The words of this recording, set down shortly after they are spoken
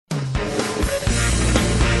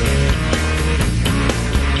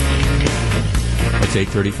It's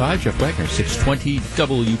 8:35. Jeff Wagner, 620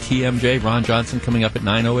 WTMJ. Ron Johnson coming up at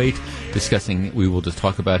 9:08, discussing. We will just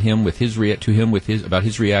talk about him with his about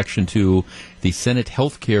his reaction to the Senate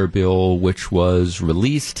health care bill, which was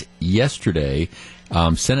released yesterday.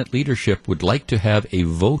 Senate leadership would like to have a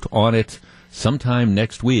vote on it sometime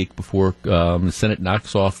next week before the Senate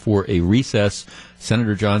knocks off for a recess.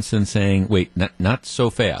 Senator Johnson saying, "Wait, not so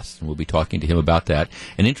fast." And we'll be talking to him about that.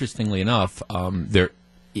 And interestingly enough,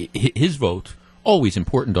 his vote. Always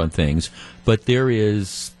important on things, but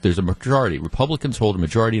there's a majority. Republicans hold a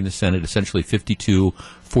majority in the Senate, essentially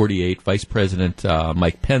 52-48. Vice President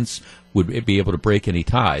Mike Pence would be able to break any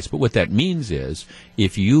ties. But what that means is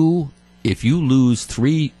if you lose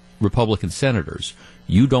 3 Republican senators,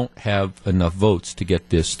 you don't have enough votes to get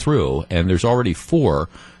this through. And there's already 4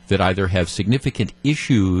 that either have significant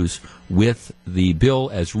issues with the bill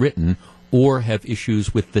as written or have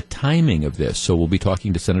issues with the timing of this. So we'll be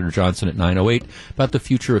talking to Senator Johnson at 9:08 about the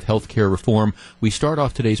future of health care reform. We start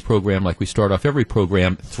off today's program like we start off every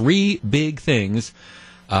program. 3 big things.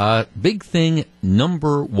 Big thing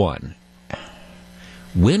number 1.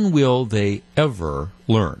 When will they ever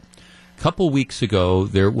learn? A couple weeks ago,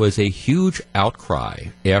 there was a huge outcry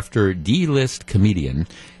after D-list comedian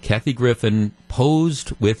Kathy Griffin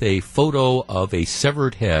posed with a photo of a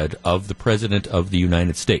severed head of the President of the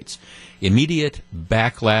United States. Immediate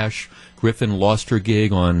backlash. Griffin lost her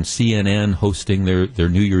gig on CNN hosting their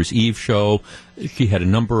New Year's Eve show. She had a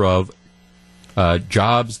number of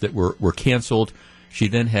jobs that were canceled. She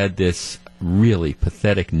then had this really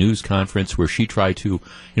pathetic news conference where she tried to,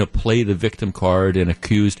 play the victim card and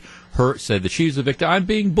said that she's the victim. I'm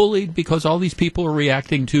being bullied because all these people are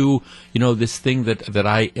reacting to, this thing that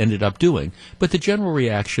I ended up doing. But the general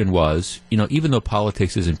reaction was, even though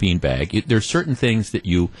politics isn't beanbag, there's certain things that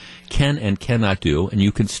you can and cannot do, and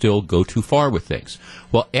you can still go too far with things.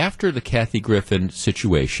 Well, after the Kathy Griffin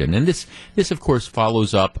situation, and this of course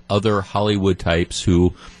follows up other Hollywood types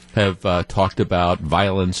who have talked about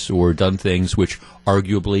violence or done things which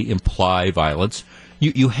arguably imply violence.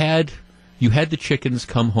 You had the chickens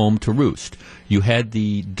come home to roost. You had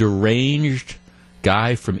the deranged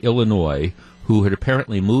guy from Illinois who had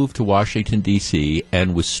apparently moved to Washington, D.C.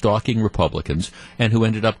 and was stalking Republicans and who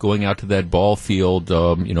ended up going out to that ball field,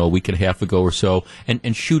 a week and a half ago or so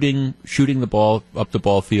and shooting the ball up the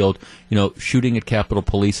ball field, shooting at Capitol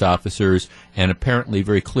Police officers and apparently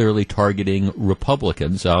very clearly targeting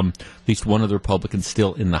Republicans. At least one of the Republicans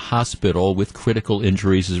still in the hospital with critical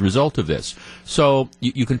injuries as a result of this. So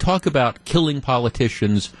you can talk about killing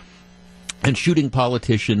politicians and shooting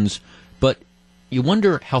politicians, but you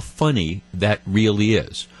wonder how funny that really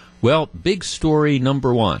is. Well, big story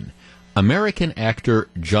number 1. American actor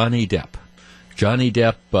Johnny Depp. Johnny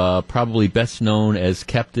Depp, probably best known as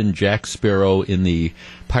Captain Jack Sparrow in the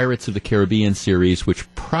Pirates of the Caribbean series,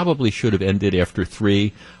 which probably should have ended after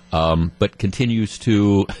 3, but continues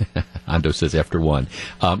to. Ando says after 1.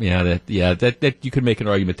 That you could make an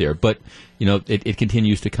argument there, but it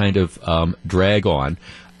continues to kind of drag on.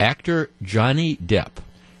 Actor Johnny Depp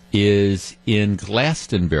is in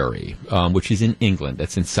Glastonbury, which is in England.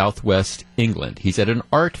 That's in southwest England. He's at an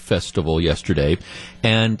art festival yesterday,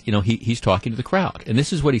 and he's talking to the crowd. And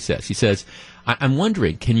this is what he says. He says, I'm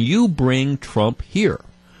wondering, can you bring Trump here?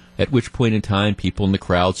 At which point in time, people in the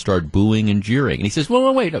crowd start booing and jeering. And he says,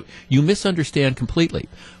 well, wait, no, you misunderstand completely.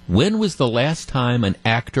 When was the last time an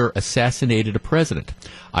actor assassinated a president?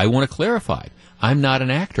 I want to clarify. I'm not an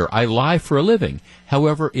actor. I lie for a living.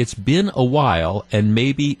 However, it's been a while, and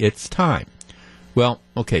maybe it's time. Well,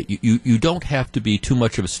 okay, you don't have to be too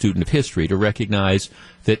much of a student of history to recognize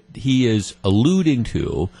that he is alluding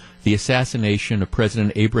to the assassination of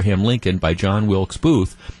President Abraham Lincoln by John Wilkes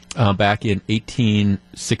Booth back in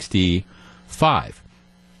 1865.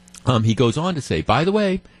 He goes on to say, by the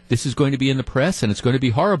way, this is going to be in the press, and it's going to be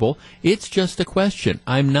horrible. It's just a question.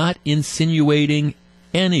 I'm not insinuating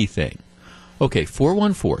anything. Okay,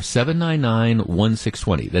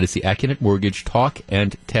 414-799-1620. That is the Acunet Mortgage talk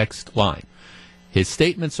and text line. His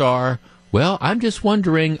statements are, well, I'm just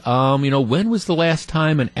wondering, when was the last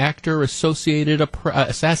time an actor assassinated a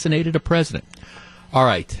president? All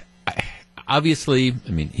right. Obviously,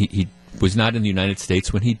 he was not in the United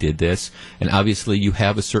States when he did this, and obviously you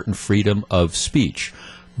have a certain freedom of speech.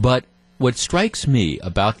 But what strikes me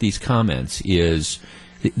about these comments is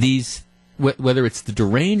whether it's the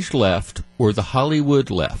deranged left or the Hollywood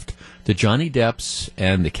left, the Johnny Depps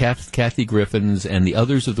and the Kathy Griffins and the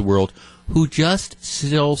others of the world who just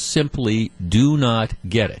still simply do not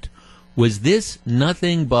get it. Was this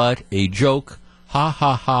nothing but a joke, ha,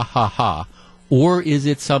 ha, ha, ha, ha, or is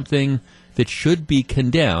it something that should be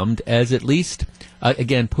condemned as at least,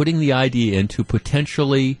 again, putting the idea in to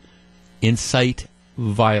potentially incite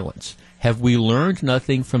violence. Have we learned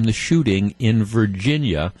nothing from the shooting in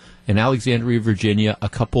Virginia, in Alexandria, Virginia, a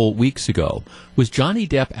couple weeks ago? Was Johnny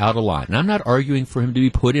Depp out of line? And I'm not arguing for him to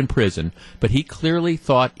be put in prison, but he clearly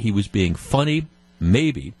thought he was being funny,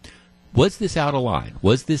 maybe. Was this out of line?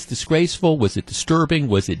 Was this disgraceful? Was it disturbing?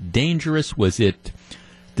 Was it dangerous? Was it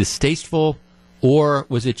distasteful? Or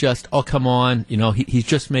was it just, oh, come on, he's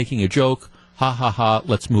just making a joke. Ha, ha, ha,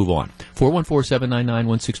 let's move on.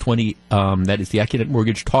 414-799-1620, that is the Accunet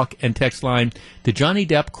Mortgage talk and text line. Did Johnny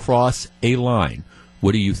Depp cross a line?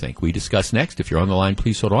 What do you think? We discuss next. If you're on the line,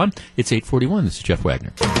 please hold on. It's 8:41. This is Jeff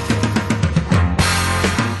Wagner.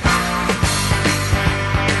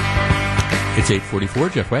 It's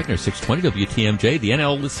 8:44. Jeff Wagner, 620 WTMJ. The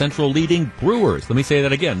NL Central leading Brewers. Let me say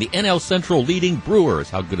that again. The NL Central leading Brewers.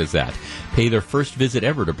 How good is that? Pay their first visit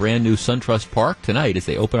ever to brand new SunTrust Park tonight as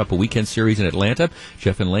they open up a weekend series in Atlanta.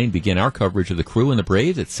 Jeff and Lane begin our coverage of the Crew and the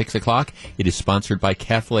Braves at 6 o'clock. It is sponsored by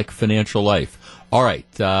Catholic Financial Life. All right.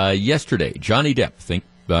 Yesterday, Johnny Depp,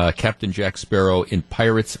 Captain Jack Sparrow in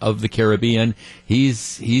Pirates of the Caribbean.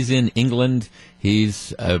 He's in England.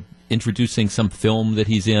 He's introducing some film that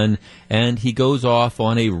he's in, and he goes off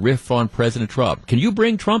on a riff on President Trump. Can you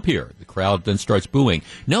bring Trump here? The crowd then starts booing.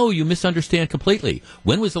 No, you misunderstand completely.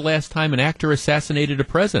 When was the last time an actor assassinated a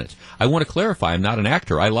president? I want to clarify, I'm not an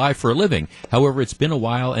actor. I lie for a living. However, it's been a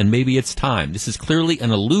while, and maybe it's time. This is clearly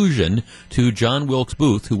an allusion to John Wilkes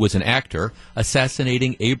Booth, who was an actor,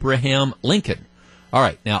 assassinating Abraham Lincoln. All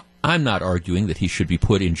right, now, I'm not arguing that he should be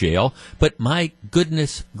put in jail, but my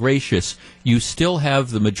goodness gracious, you still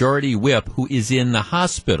have the majority whip who is in the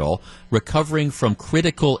hospital recovering from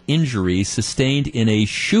critical injuries sustained in a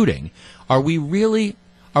shooting. Are we really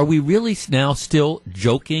now still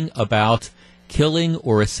joking about killing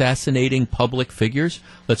or assassinating public figures?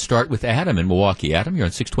 Let's start with Adam in Milwaukee. Adam, you're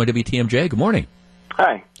on 620 WTMJ. Good morning.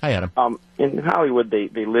 Hi. Hi, Adam. In Hollywood, they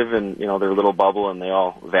live in their little bubble, and they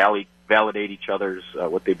all validate each other's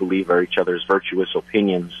what they believe are each other's virtuous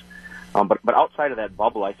opinions. But outside of that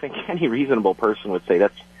bubble, I think any reasonable person would say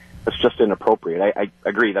that's just inappropriate. I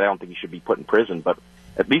agree that I don't think he should be put in prison, but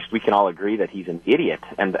at least we can all agree that he's an idiot.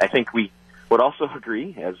 And I think we would also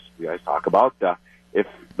agree, as we guys talk about, if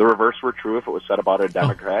the reverse were true, if it was said about a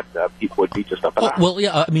Democrat, people would be just up and down. Well,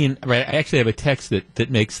 yeah, I mean, right. I actually have a text that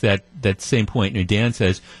makes that same point. And Dan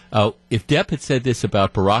says, if Depp had said this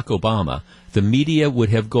about Barack Obama, the media would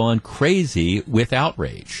have gone crazy with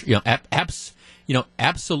outrage.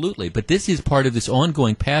 Absolutely. But this is part of this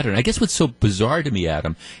ongoing pattern. I guess what's so bizarre to me,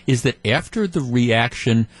 Adam, is that after the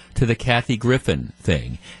reaction to the Kathy Griffin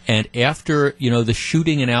thing, and after the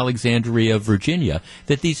shooting in Alexandria, Virginia,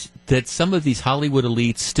 that some of these Hollywood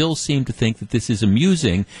elites still seem to think that this is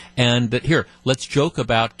amusing, and that here, let's joke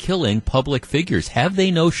about killing public figures. Have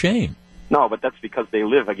they no shame? No, but that's because they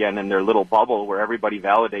live, again, in their little bubble where everybody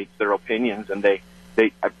validates their opinions, and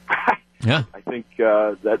yeah. I think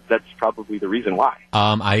that's probably the reason why.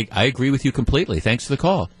 I agree with you completely. Thanks for the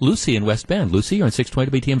call. Lucy in West Bend. Lucy, you're on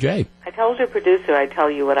 620 WTMJ. I told your producer I'd tell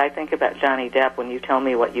you what I think about Johnny Depp when you tell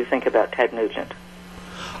me what you think about Ted Nugent.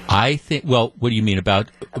 I think, well, what do you mean about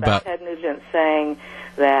Ted Nugent saying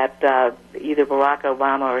that either Barack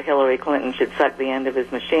Obama or Hillary Clinton should suck the end of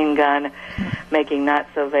his machine gun, making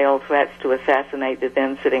not-so-veiled threats to assassinate the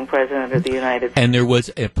then-sitting President of the United States. And there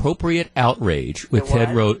was appropriate outrage with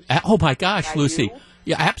Ted Rose. Oh, my gosh, Lucy. You?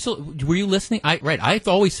 Yeah, absolutely. Were you listening? I've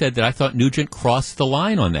always said that I thought Nugent crossed the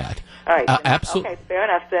line on that. All right. Absolutely. Okay, fair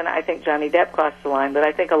enough. Then I think Johnny Depp crossed the line, but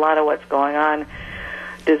I think a lot of what's going on,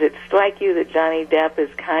 does it strike you that Johnny Depp is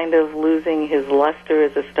kind of losing his luster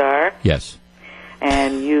as a star? Yes.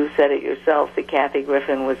 And you said it yourself that Kathy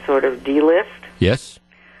Griffin was sort of D-list? Yes.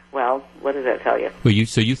 Well, what does that tell you? Well,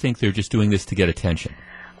 so you think they're just doing this to get attention?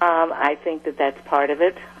 I think that that's part of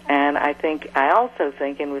it. And I also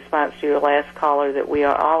think, in response to your last caller, that we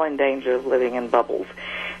are all in danger of living in bubbles.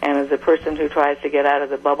 And as a person who tries to get out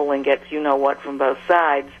of the bubble and gets you-know-what from both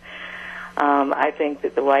sides, I think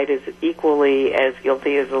that the right is equally as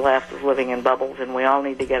guilty as the left of living in bubbles, and we all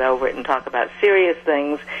need to get over it and talk about serious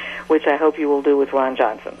things, which I hope you will do with Ron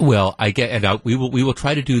Johnson. Well, we will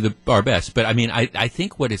try to do our best. But, I mean, I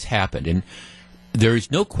think what has happened, and there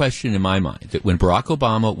is no question in my mind that when Barack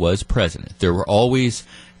Obama was president, there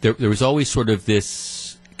was always sort of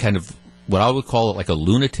this kind of what I would call it like a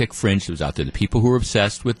lunatic fringe that was out there, the people who were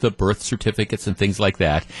obsessed with the birth certificates and things like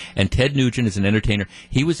that. And Ted Nugent is an entertainer.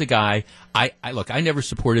 He was a guy, I never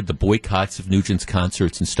supported the boycotts of Nugent's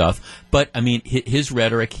concerts and stuff, but I mean, his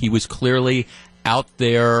rhetoric, he was clearly out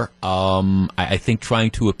there, I think, trying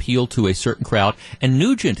to appeal to a certain crowd. And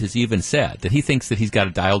Nugent has even said that he thinks that he's got to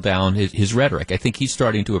dial down his rhetoric. I think he's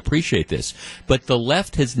starting to appreciate this. But the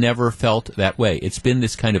left has never felt that way. It's been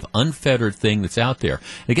this kind of unfettered thing that's out there.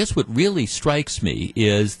 And I guess what really strikes me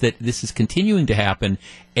is that this is continuing to happen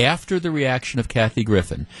after the reaction of Kathy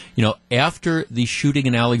Griffin, after the shooting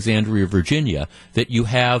in Alexandria, Virginia, that you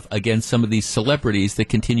have against some of these celebrities that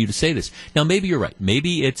continue to say this. Now, maybe you're right.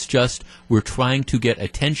 Maybe it's just we're trying to get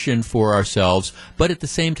attention for ourselves, but at the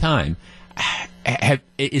same time,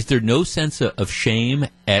 is there no sense of shame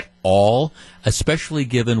at all, especially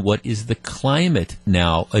given what is the climate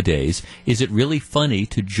nowadays? Is it really funny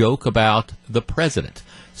to joke about the president?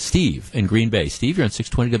 Steve in Green Bay. Steve, you're on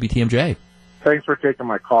 620 WTMJ. Thanks for taking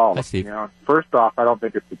my call. Hi, Steve. First off, I don't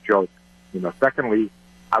think it's a joke. Secondly,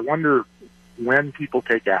 I wonder when people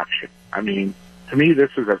take action. I mean, to me,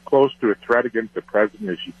 this is as close to a threat against the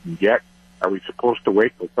president as you can get. Are we supposed to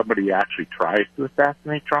wait till somebody actually tries to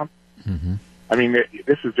assassinate Trump? Mm-hmm. I mean,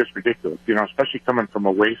 this is just ridiculous, especially coming from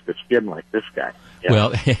a waste of skin like this guy.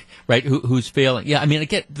 Well, right, who's failing? Yeah, I mean,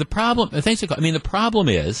 again, the problem, thanks. I mean, the problem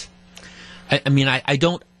is, I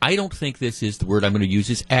don't think this is the word I'm going to use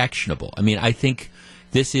is actionable. I mean, I think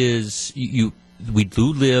this is, we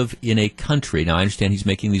do live in a country. Now, I understand he's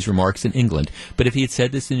making these remarks in England, but if he had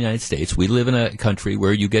said this in the United States, we live in a country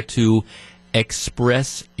where you get to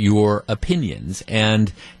express your opinions,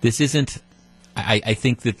 and this isn't, I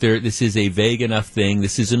think that this is a vague enough thing.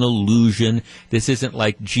 This is an illusion. This isn't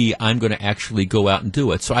like, gee, I'm going to actually go out and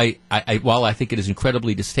do it. So while I think it is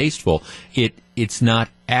incredibly distasteful, it's not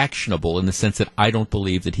actionable in the sense that I don't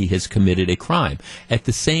believe that he has committed a crime. At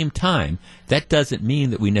the same time, that doesn't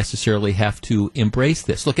mean that we necessarily have to embrace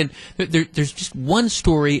this. Look, and there's just one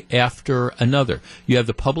story after another. You have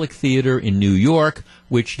the Public Theater in New York,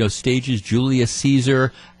 which stages Julius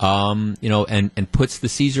Caesar, and puts the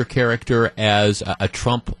Caesar character as a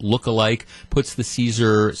Trump lookalike, puts the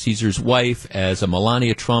Caesar's wife as a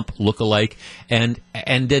Melania Trump lookalike, and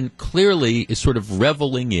then clearly is sort of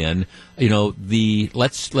reveling in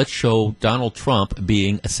let's show Donald Trump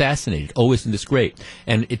being assassinated. Oh, isn't this great?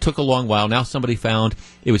 And it took a long while. Now somebody found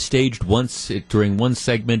it was staged once during one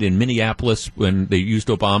segment in Minneapolis when they used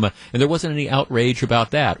Obama, and there wasn't any outrage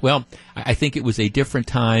about that. Well, I think it was a different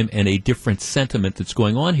time and a different sentiment that's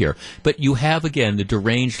going on here. But you have, again, the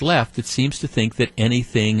deranged left that seems to think that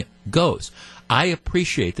anything goes. I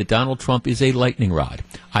appreciate that Donald Trump is a lightning rod.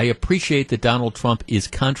 I appreciate that Donald Trump is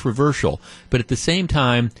controversial. But at the same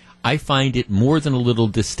time, I find it more than a little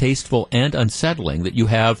distasteful and unsettling that you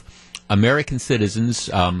have American citizens,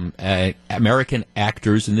 American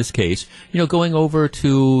actors in this case, going over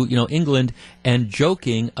to, England and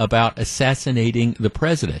joking about assassinating the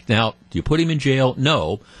president. Now, do you put him in jail?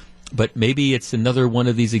 No. But maybe it's another one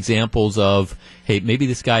of these examples of, hey, maybe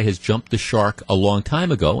this guy has jumped the shark a long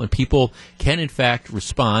time ago, and people can, in fact,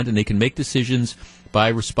 respond, and they can make decisions by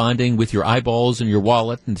responding with your eyeballs and your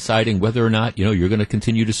wallet and deciding whether or not, you're going to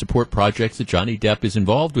continue to support projects that Johnny Depp is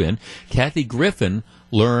involved in. Kathy Griffin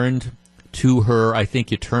learned, to her, I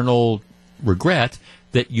think, eternal regret,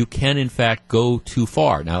 that you can, in fact, go too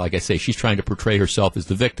far. Now, like I say, she's trying to portray herself as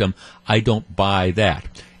the victim. I don't buy that.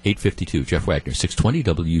 8:52, Jeff Wagner,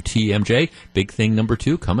 620 WTMJ. Big thing number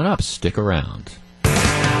 2 coming up. Stick around.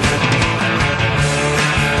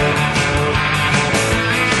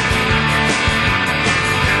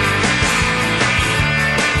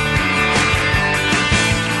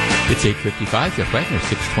 It's 8:55, Jeff Wagner,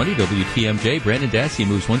 620 WTMJ. Brandon Dassey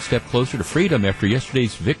moves one step closer to freedom after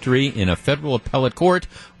yesterday's victory in a federal appellate court.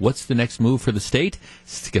 What's the next move for the state?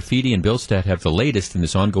 Scafidi and Billstead have the latest in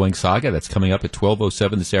this ongoing saga. That's coming up at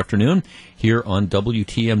 12:07 this afternoon here on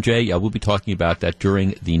WTMJ. We'll be talking about that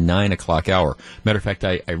during the 9 o'clock hour. Matter of fact,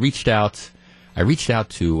 I reached out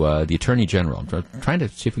to the Attorney General. I'm trying to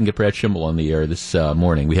see if we can get Brad Schimel on the air this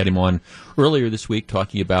morning. We had him on earlier this week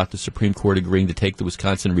talking about the Supreme Court agreeing to take the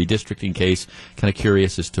Wisconsin redistricting case. Kind of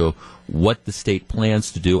curious as to what the state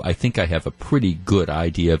plans to do. I think I have a pretty good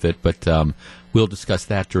idea of it, but we'll discuss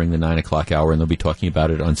that during the 9 o'clock hour, and they'll be talking about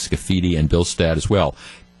it on Scafidi and Billstead as well.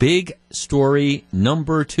 Big story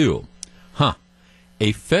number 2.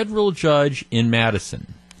 A federal judge in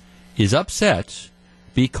Madison is upset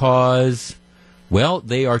because, well,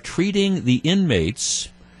 they are treating the inmates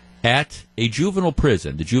at a juvenile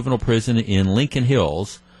prison, the juvenile prison in Lincoln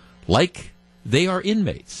Hills, like they are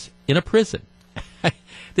inmates in a prison.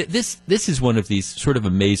 This is one of these sort of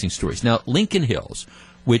amazing stories. Now, Lincoln Hills,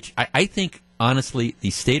 which I think, honestly, the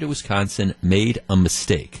state of Wisconsin made a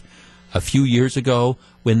mistake. a few years ago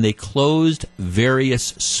when they closed various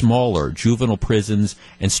smaller juvenile prisons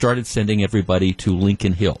and started sending everybody to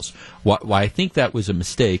Lincoln Hills. Why I think that was a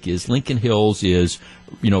mistake is Lincoln Hills is,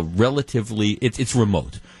 relatively, it's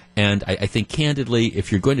remote. And I think, candidly,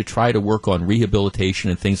 if you're going to try to work on rehabilitation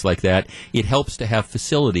and things like that, it helps to have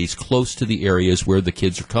facilities close to the areas where the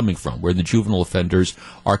kids are coming from, where the juvenile offenders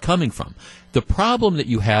are coming from. The problem that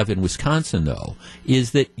you have in Wisconsin, though,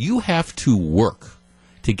 is that you have to work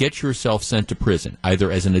to get yourself sent to prison,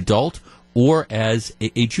 either as an adult or as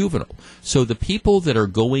a juvenile. So the people that are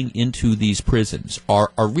going into these prisons are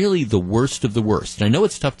really the worst of the worst. And I know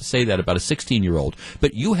it's tough to say that about a 16-year-old,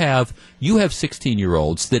 but you have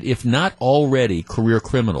 16-year-olds that, if not already career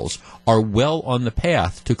criminals, are well on the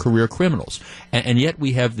path to career criminals. And yet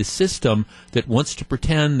we have the system that wants to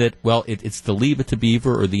pretend that, well, it's the Leave It to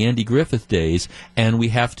Beaver or the Andy Griffith days, and we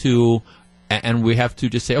have to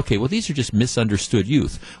just say, okay, well, these are just misunderstood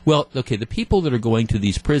youth. Well, okay, the people that are going to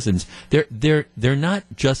these prisons, they're not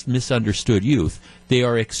just misunderstood youth. They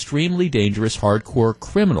are extremely dangerous, hardcore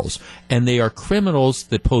criminals, and they are criminals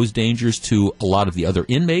that pose dangers to a lot of the other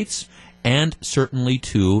inmates and certainly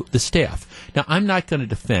to the staff. Now, I'm not going to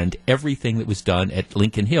defend everything that was done at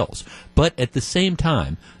Lincoln Hills, but at the same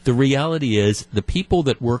time, the reality is the people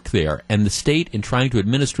that work there and the state in trying to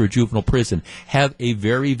administer a juvenile prison have a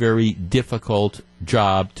very, very difficult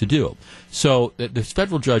job to do. So this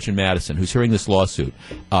federal judge in Madison who's hearing this lawsuit,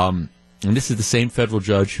 and this is the same federal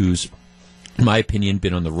judge who's, in my opinion,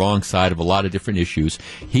 been on the wrong side of a lot of different issues,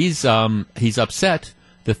 he's upset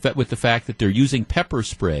with the fact that they're using pepper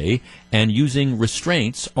spray and using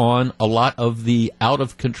restraints on a lot of the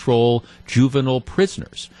out-of-control juvenile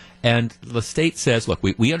prisoners. And the state says, look,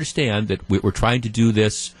 we understand that we're trying to do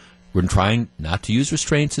this. We're trying not to use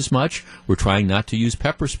restraints as much. We're trying not to use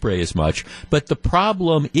pepper spray as much. But the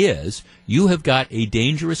problem is you have got a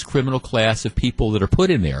dangerous criminal class of people that are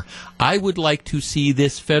put in there. I would like to see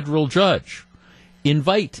this federal judge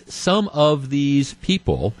invite some of these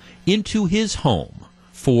people into his home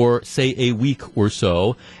for, say, a week or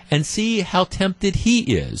so, and see how tempted he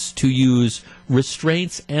is to use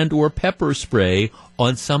restraints and or pepper spray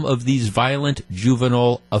on some of these violent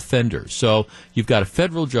juvenile offenders. So you've got a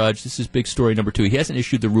federal judge, this is big story number 2, he hasn't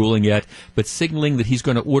issued the ruling yet, but signaling that he's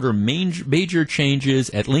going to order major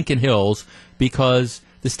changes at Lincoln Hills because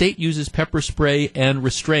the state uses pepper spray and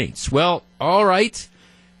restraints. Well, all right,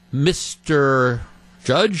 Mr.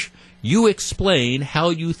 Judge, you explain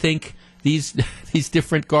how you think these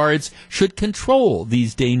different guards should control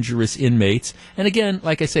these dangerous inmates. And again,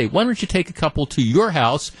 like I say, why don't you take a couple to your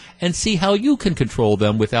house and see how you can control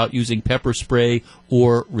them without using pepper spray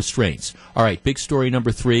or restraints. All right, big story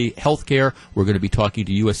number 3, healthcare. We're going to be talking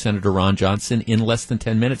to U.S. Senator Ron Johnson in less than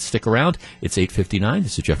 10 minutes. Stick around. It's 8:59.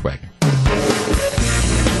 This is Jeff Wagner.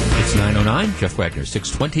 It's 9:09. Jeff Wagner,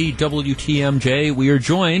 620 WTMJ. We are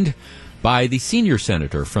joined by the senior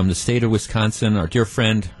senator from the state of Wisconsin, our dear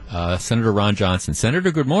friend, Senator Ron Johnson.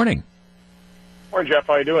 Senator, good morning. Morning, Jeff.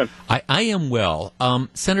 How you doing? I am well.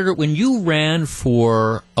 Senator, when you ran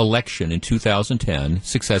for election in 2010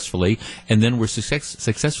 successfully, and then were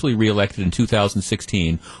successfully reelected in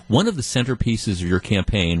 2016, one of the centerpieces of your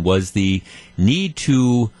campaign was the need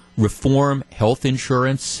to reform health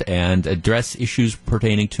insurance and address issues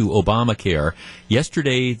pertaining to Obamacare.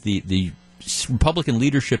 Yesterday, the Republican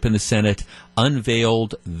leadership in the Senate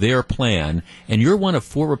unveiled their plan, and you're one of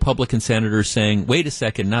 4 Republican senators saying, wait a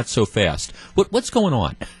second, not so fast. What's going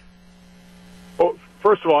on? Well,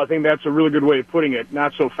 first of all, I think that's a really good way of putting it,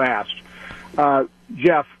 not so fast.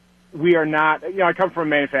 Jeff, we are not, I come from a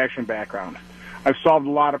manufacturing background. I've solved a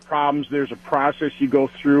lot of problems. There's a process you go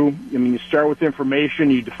through. You start with information,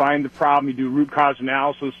 you define the problem, you do root cause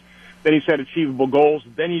analysis, then you set achievable goals,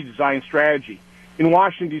 then you design strategy. In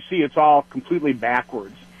Washington, D.C., it's all completely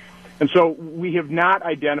backwards. And so we have not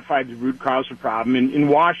identified the root cause of the problem. In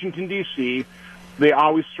Washington, D.C., they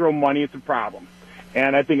always throw money at the problem.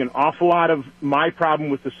 And I think an awful lot of my problem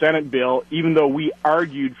with the Senate bill, even though we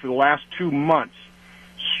argued for the last 2 months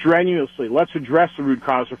strenuously, let's address the root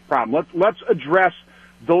cause of the problem. Let's address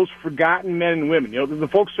those forgotten men and women. The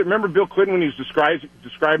folks that remember Bill Clinton when he was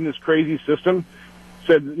describing this crazy system,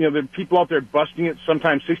 said, there are people out there busting it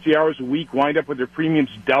sometimes 60 hours a week, wind up with their premiums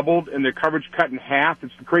doubled and their coverage cut in half.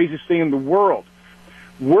 It's the craziest thing in the world.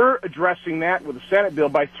 We're addressing that with a Senate bill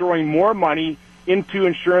by throwing more money into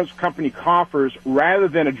insurance company coffers rather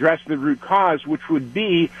than addressing the root cause, which would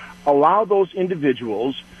be allow those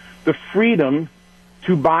individuals the freedom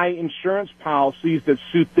to buy insurance policies that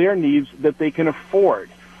suit their needs that they can afford.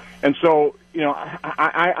 And so,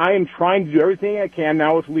 I am trying to do everything I can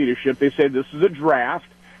now with leadership. They say this is a draft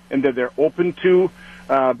and that they're open to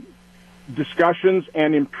discussions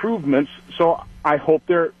and improvements. So I hope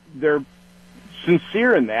they're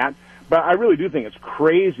sincere in that. But I really do think it's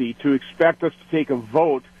crazy to expect us to take a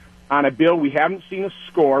vote on a bill. We haven't seen a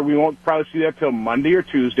score. We won't probably see that till Monday or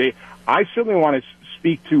Tuesday. I certainly want to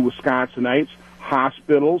speak to Wisconsinites,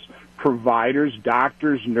 hospitals, providers,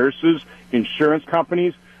 doctors, nurses, insurance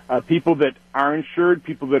companies, people that are insured,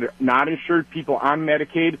 people that are not insured, people on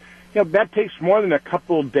Medicaid. That takes more than a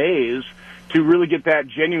couple of days to really get that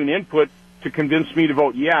genuine input to convince me to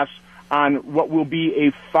vote yes on what will be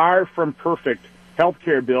a far from perfect health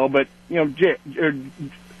care bill. But,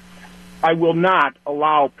 I will not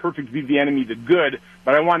allow perfect to be the enemy of the good,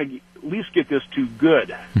 but I want to at least get this to good.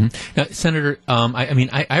 Mm-hmm. Now, Senator,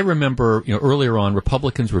 I remember earlier on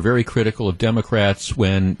Republicans were very critical of Democrats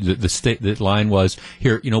when the line was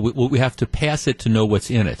here. We have to pass it to know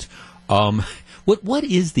what's in it. What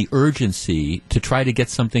is the urgency to try to get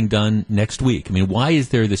something done next week? I mean, why is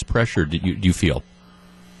there this pressure? Do you feel?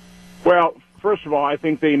 Well, first of all, I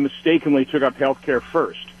think they mistakenly took up health care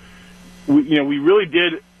first. We really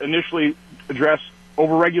did initially address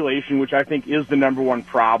overregulation, which I think is the number one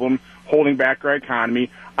problem holding back our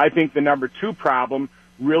economy. I think the number two problem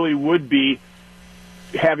really would be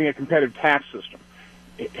having a competitive tax system.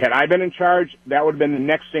 Had I been in charge, that would have been the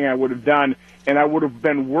next thing I would have done, and I would have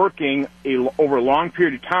been working over a long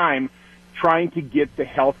period of time trying to get the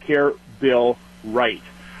health care bill right.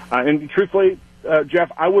 And truthfully,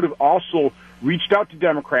 Jeff, I would have also reached out to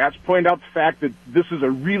Democrats, pointed out the fact that this is a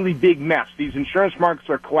really big mess. These insurance markets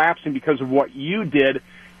are collapsing because of what you did.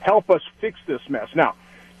 Help us fix this mess. Now,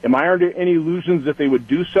 am I under any illusions that they would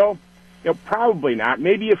do so? Probably not.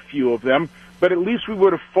 Maybe a few of them. But at least we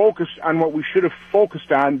would have focused on what we should have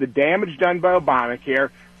focused on, the damage done by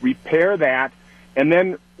Obamacare, repair that, and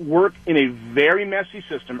then work in a very messy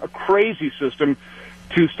system, a crazy system,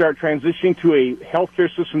 to start transitioning to a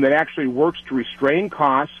healthcare system that actually works to restrain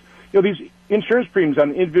costs. These insurance premiums on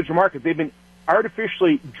the individual market, they've been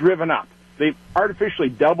artificially driven up. They've artificially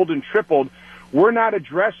doubled and tripled. We're not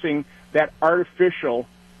addressing that artificial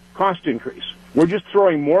cost increase. We're just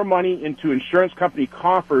throwing more money into insurance company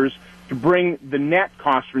coffers to bring the net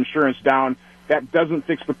cost for insurance down. That doesn't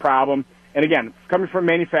fix the problem. And again, coming from a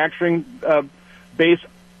manufacturing base,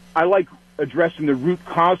 I like addressing the root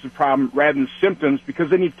cause of the problem rather than symptoms, because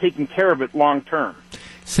then you've taken care of it long term.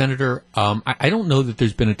 Senator, I don't know that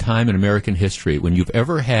there's been a time in American history when you've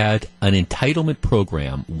ever had an entitlement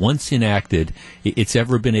program, once enacted, it's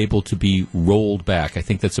ever been able to be rolled back. I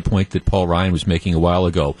think that's a point that Paul Ryan was making a while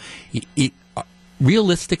ago.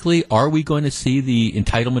 Realistically, are we going to see the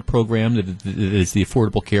entitlement program that is the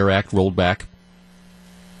Affordable Care Act rolled back?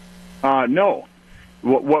 No.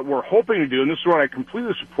 What we're hoping to do, and this is what I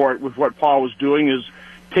completely support with what Paul was doing, is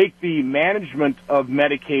take the management of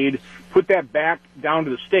Medicaid, put that back down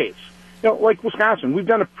to the states. Like Wisconsin, we've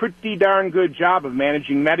done a pretty darn good job of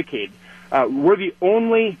managing Medicaid. We're the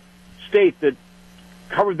only state that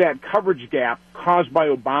covered that coverage gap caused by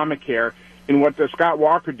Obamacare in what Scott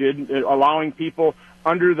Walker did, allowing people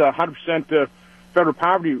under the 100% federal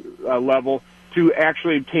poverty level to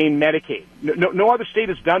actually obtain Medicaid. No other state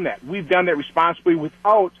has done that. We've done that responsibly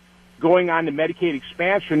without going on to Medicaid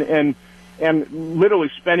expansion and literally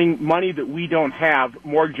spending money that we don't have,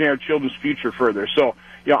 mortgaging our children's future further. So,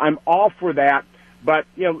 I'm all for that. But,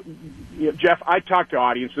 Jeff, I talk to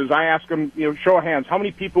audiences. I ask them, show of hands, how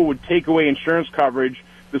many people would take away insurance coverage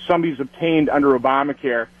that somebody's obtained under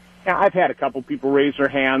Obamacare? Now, I've had a couple people raise their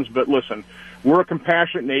hands, but listen, we're a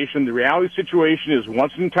compassionate nation. The reality situation is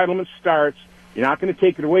once an entitlement starts, you're not going to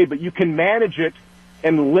take it away, but you can manage it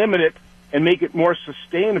and limit it and make it more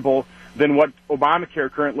sustainable than what Obamacare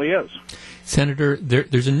currently is. Senator,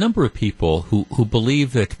 there's a number of people who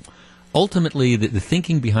believe that ultimately the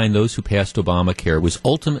thinking behind those who passed Obamacare was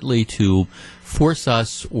ultimately to force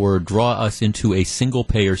us or draw us into a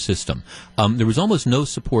single-payer system. There was almost no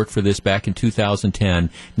support for this back in 2010.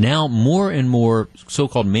 Now more and more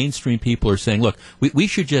so-called mainstream people are saying, look, we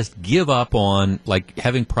should just give up on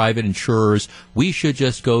having private insurers. We should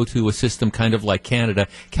just go to a system kind of like Canada.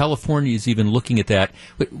 California is even looking at that.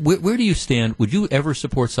 But where do you stand? Would you ever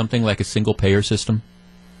support something like a single-payer system?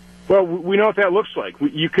 Well, we know what that looks like.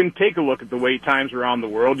 You can take a look at the wait times around the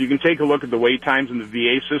world. You can take a look at the wait times in the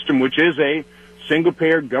VA system, which is a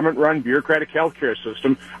single-payer, government-run, bureaucratic healthcare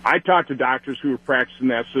system. I talked to doctors who are practicing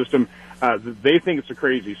that system. They think it's a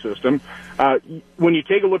crazy system. When you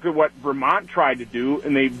take a look at what Vermont tried to do,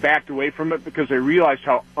 and they backed away from it because they realized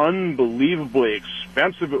how unbelievably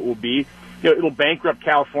expensive it will be, it'll bankrupt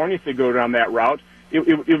California if they go down that route. It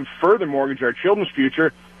would further mortgage our children's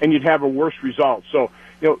future, and you'd have a worse result. So,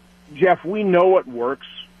 Jeff, we know what works.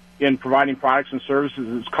 in providing products and services.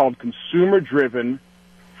 It's called consumer-driven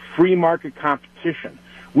free market competition.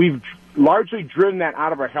 We've largely driven that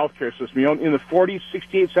out of our healthcare system. You know, in the 40s,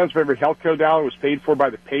 68 cents for every healthcare dollar was paid for by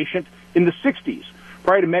the patient. In the 60s,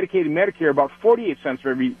 prior to Medicaid and Medicare, about 48 cents for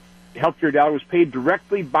every healthcare dollar was paid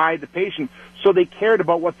directly by the patient, so they cared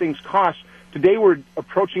about what things cost. Today we're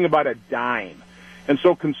approaching about a dime. And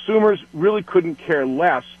so consumers really couldn't care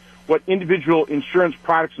less what individual insurance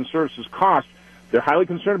products and services cost. They're highly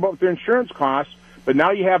concerned about what their insurance costs, but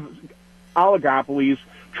now you have oligopolies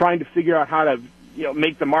trying to figure out how to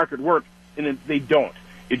make the market work, and they don't.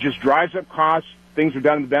 It just drives up costs. Things are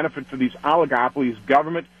done in the benefit for these oligopolies,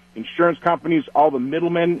 government, insurance companies, all the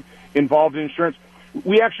middlemen involved in insurance.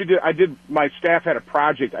 My staff had a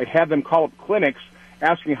project. I had them call up clinics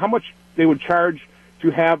asking how much they would charge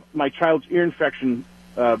to have my child's ear infection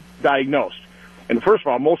diagnosed. And first of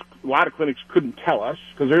all, a lot of clinics couldn't tell us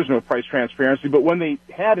because there's no price transparency. But when they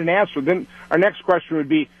had an answer, then our next question would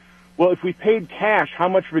be, well, if we paid cash, how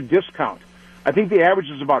much of a discount? I think the average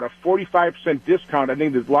is about a 45% discount. I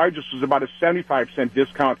think the largest was about a 75%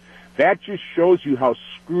 discount. That just shows you how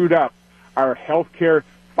screwed up our healthcare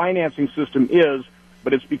financing system is,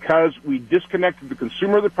 but it's because we disconnected the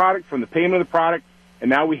consumer of the product from the payment of the product, and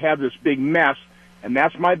now we have this big mess, and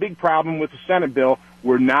that's my big problem with the Senate bill.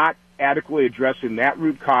 We're not adequately addressing that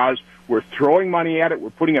root cause. We're throwing money at it. We're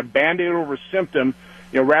putting a Band-Aid over a symptom,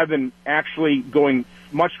 rather than actually going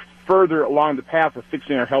much further along the path of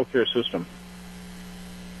fixing our healthcare system.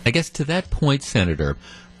 I guess to that point, Senator,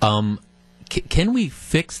 can we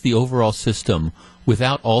fix the overall system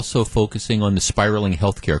without also focusing on the spiraling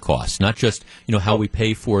healthcare costs? Not just how we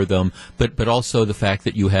pay for them, but also the fact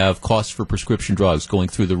that you have costs for prescription drugs going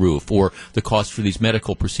through the roof, or the cost for these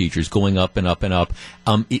medical procedures going up and up and up.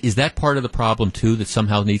 Is that part of the problem too that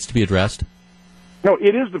somehow needs to be addressed? No,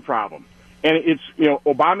 it is the problem, and it's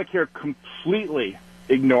Obamacare completely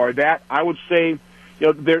ignored that. I would say.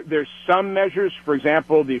 There's some measures, for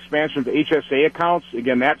example, the expansion of the HSA accounts.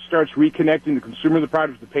 Again, that starts reconnecting the consumer of the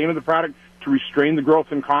product with the payment of the product to restrain the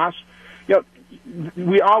growth in costs.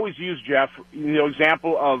 We always use, Jeff,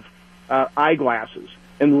 example of eyeglasses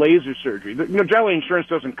and laser surgery. Generally insurance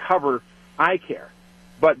doesn't cover eye care,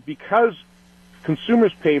 but because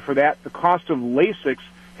consumers pay for that, the cost of LASIK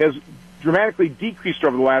has dramatically decreased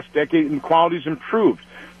over the last decade, and quality's improved.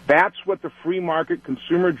 That's what the free market,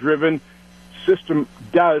 consumer-driven system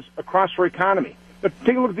does across our economy. But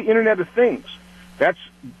take a look at the Internet of Things. That's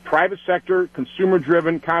private sector,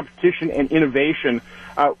 consumer-driven competition and innovation.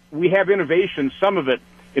 We have innovation, some of it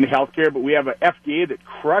in healthcare, but we have an FDA that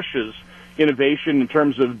crushes innovation in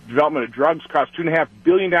terms of development of drugs. Costs $2.5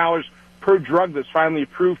 billion per drug that's finally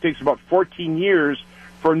approved. Takes about 14 years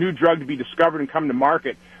for a new drug to be discovered and come to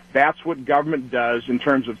market. That's what government does in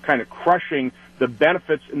terms of kind of crushing the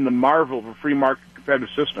benefits and the marvel of a free market competitive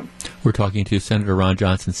system. We're talking to Senator Ron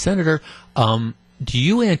Johnson. Senator, do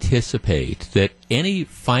you anticipate that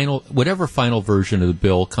whatever final version of the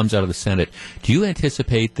bill comes out of the Senate, do you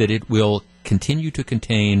anticipate that it will continue to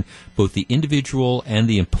contain both the individual and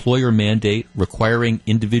the employer mandate requiring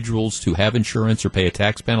individuals to have insurance or pay a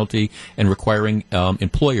tax penalty, and requiring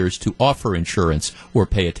employers to offer insurance or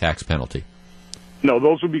pay a tax penalty? No,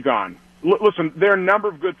 those will be gone. Listen, there are a number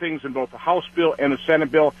of good things in both the House bill and the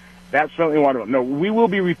Senate bill. That's certainly one of them. No, we will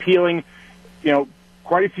be repealing,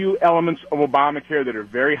 quite a few elements of Obamacare that are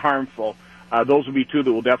very harmful. Those will be two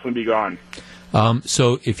that will definitely be gone.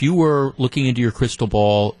 So if you were looking into your crystal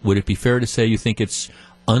ball, would it be fair to say you think it's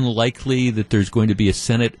unlikely that there's going to be a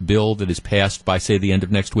Senate bill that is passed by, say, the end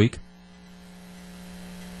of next week?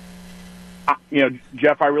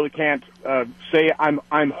 Jeff, I really can't say.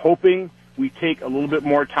 I'm hoping we take a little bit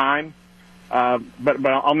more time. But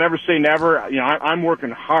I'll never say never. I'm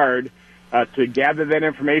working hard to gather that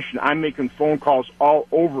information. I'm making phone calls all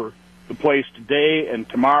over the place today and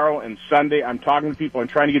tomorrow and Sunday. I'm talking to people and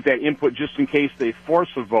trying to get that input just in case they force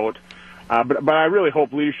a vote. But I really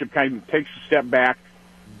hope leadership kind of takes a step back,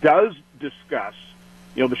 does discuss,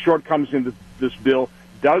 the shortcomings in this bill,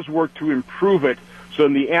 does work to improve it. So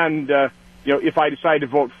in the end, if I decide to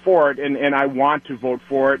vote for it, and I want to vote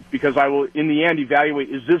for it, because I will, in the end, evaluate,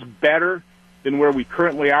 is this better than where we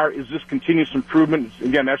currently are? Is this continuous improvement?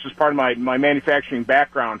 Again, that's just part of my manufacturing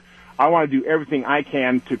background. I want to do everything I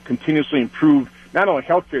can to continuously improve not only the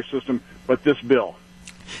healthcare system, but this bill.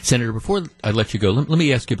 Senator, before I let you go, let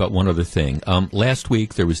me ask you about one other thing. Last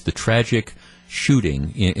week there was the tragic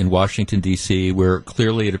shooting in Washington, D.C., where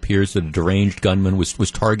clearly it appears that a deranged gunman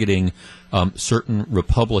was targeting certain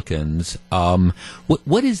Republicans.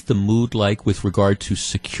 What is the mood like with regard to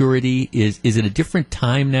security? Is it a different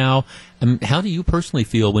time now? How do you personally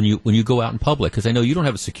feel when you go out in public? Because I know you don't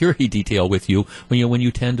have a security detail with you when you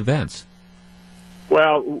attend events.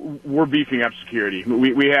 Well, we're beefing up security.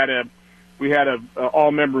 We had a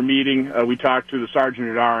all-member meeting. We talked to the sergeant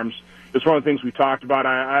at arms. It's one of the things we talked about.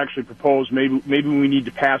 I actually proposed maybe we need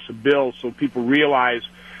to pass a bill so people realize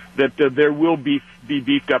that there will be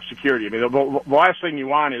beefed up security. I mean, the last thing you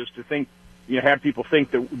want is to think, have people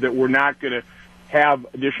think that we're not going to have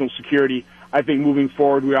additional security. I think moving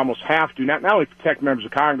forward, we almost have to not only protect members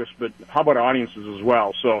of Congress, but how about audiences as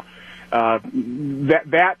well? So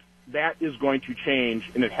that is going to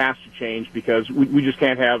change, and it has to change because we just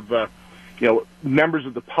can't have members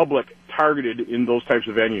of the public targeted in those types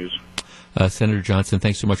of venues. Senator Johnson,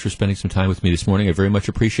 thanks so much for spending some time with me this morning. I very much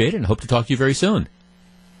appreciate it and hope to talk to you very soon.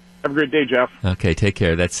 Have a great day, Jeff. Okay, take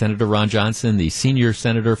care. That's Senator Ron Johnson, the senior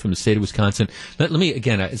senator from the state of Wisconsin. Let me,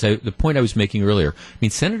 again, the point I was making earlier,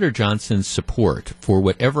 Senator Johnson's support for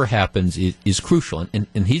whatever happens is crucial.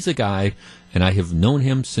 And he's a guy, and I have known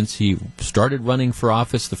him since he started running for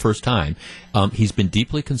office the first time. He's been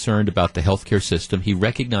deeply concerned about the health care system. He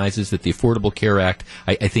recognizes that the Affordable Care Act,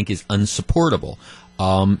 I think, is unsupportable.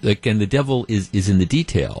 Again, the devil is in the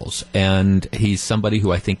details, and he's somebody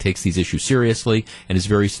who I think takes these issues seriously and is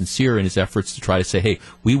very sincere in his efforts to try to say, hey,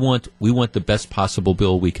 we want the best possible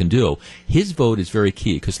bill we can do. His vote is very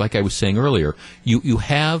key because, like I was saying earlier, you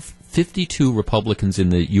have 52 Republicans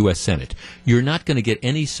in the U.S. Senate. You're not going to get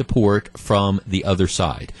any support from the other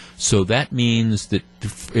side. So that means that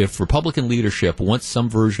if Republican leadership wants some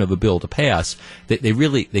version of a bill to pass, they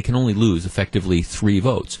can only lose effectively 3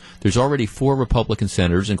 votes. There's already 4 Republican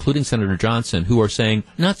senators, including Senator Johnson, who are saying,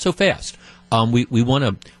 not so fast. We want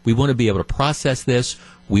to be able to process this.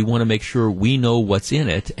 We want to make sure we know what's in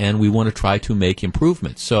it, and we want to try to make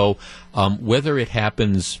improvements. So whether it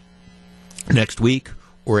happens next week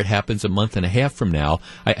or it happens a month and a half from now,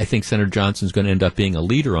 I think Senator Johnson's going to end up being a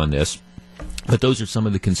leader on this. But those are some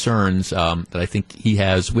of the concerns that I think he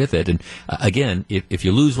has with it. And again, if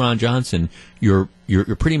you lose Ron Johnson, you're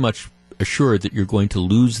pretty much assured that you're going to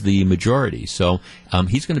lose the majority. So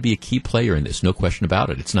he's going to be a key player in this, no question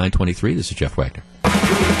about it. It's 9:23. This is Jeff Wagner.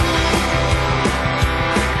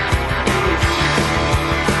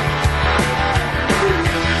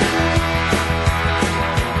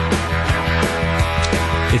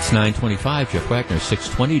 It's 9:25. Jeff Wagner,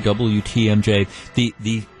 620 WTMJ.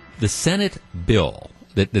 The Senate bill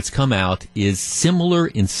that's come out is similar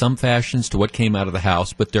in some fashions to what came out of the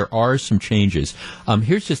House, but there are some changes.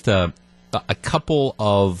 Here's just a couple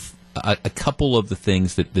of the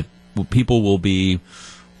things that people will be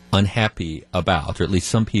unhappy about, or at least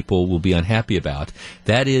some people will be unhappy about.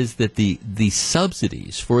 That is that the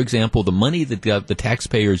subsidies, for example, the money that the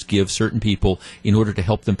taxpayers give certain people in order to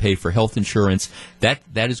help them pay for health insurance, that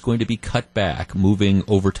is going to be cut back moving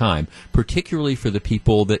over time, particularly for the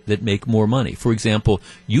people that make more money. For example,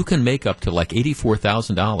 you can make up to like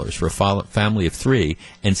 $84,000 for a family of 3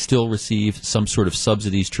 and still receive some sort of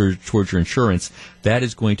subsidies towards your insurance. That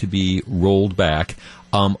is going to be rolled back.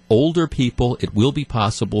 Older people, it will be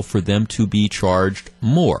possible for them to be charged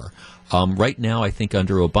more. Right now, I think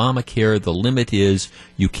under Obamacare, the limit is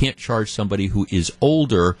you can't charge somebody who is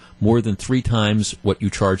older more than 3 times what you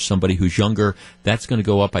charge somebody who's younger. That's going to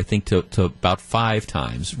go up, I think, to about 5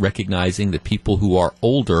 times, recognizing that people who are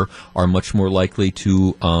older are much more likely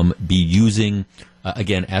to be using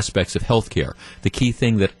again, aspects of health care. The key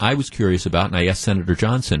thing that I was curious about, and I asked Senator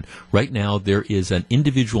Johnson, right now there is an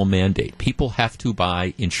individual mandate. People have to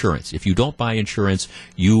buy insurance. If you don't buy insurance,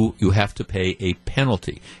 you have to pay a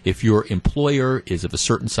penalty. If your employer is of a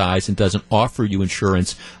certain size and doesn't offer you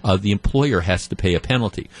insurance, the employer has to pay a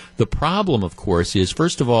penalty. The problem, of course, is,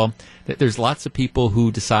 first of all, that there's lots of people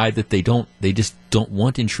who decide that they just don't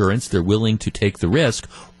want insurance. They're willing to take the risk,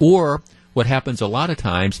 or what happens a lot of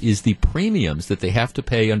times is the premiums that they have to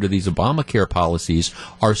pay under these Obamacare policies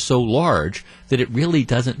are so large that it really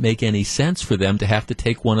doesn't make any sense for them to have to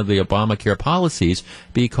take one of the Obamacare policies,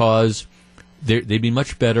 because they'd be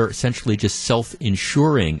much better essentially just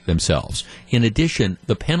self-insuring themselves. In addition,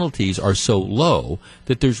 the penalties are so low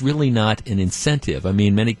that there's really not an incentive. I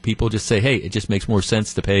mean, many people just say, hey, it just makes more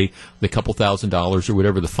sense to pay the couple $1,000s or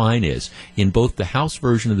whatever the fine is. In both the House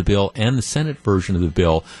version of the bill and the Senate version of the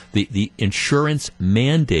bill, the insurance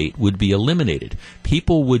mandate would be eliminated.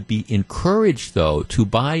 People would be encouraged, though, to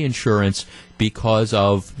buy insurance because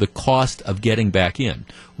of the cost of getting back in.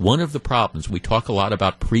 One of the problems, we talk a lot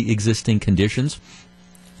about pre-existing conditions.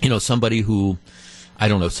 Somebody who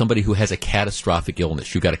has a catastrophic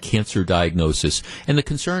illness. You've got a cancer diagnosis. And the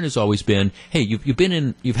concern has always been, hey,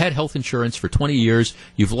 you've had health insurance for 20 years.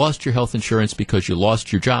 You've lost your health insurance because you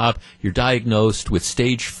lost your job. You're diagnosed with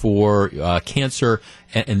stage 4 cancer,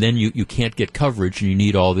 and then you can't get coverage and you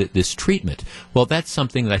need all this treatment. Well, that's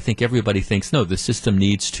something that I think everybody thinks, no, the system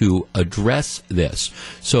needs to address this.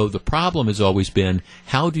 So the problem has always been,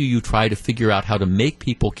 how do you try to figure out how to make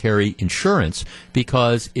people carry insurance?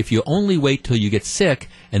 Because if you only wait till you get sick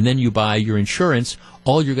and then you buy your insurance,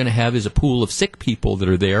 all you're going to have is a pool of sick people that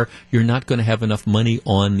are there. You're not going to have enough money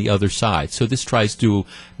on the other side. So this tries to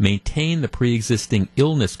maintain the pre-existing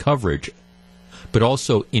illness coverage, but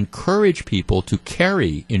also encourage people to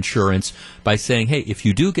carry insurance by saying, hey, if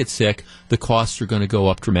you do get sick, the costs are going to go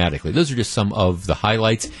up dramatically. Those are just some of the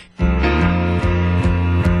highlights.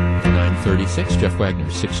 9:36, Jeff Wagner,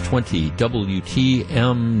 620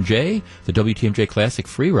 WTMJ. The WTMJ Classic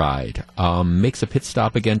Free Ride makes a pit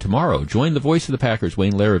stop again tomorrow. Join the voice of the Packers,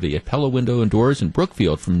 Wayne Larrabee, at Pella Window and Doors in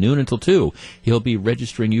Brookfield from noon until 2. He'll be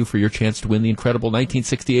registering you for your chance to win the incredible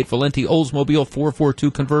 1968 Valenti Oldsmobile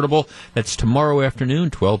 442 convertible. That's tomorrow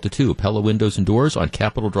afternoon, 12 to 2. Pella Windows and Doors on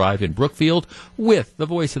Capitol Drive in Brookfield with the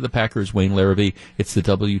voice of the Packers, Wayne Larrabee. It's the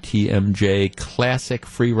WTMJ Classic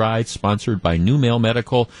Free Ride, sponsored by New Mail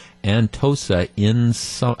Medical and TOSA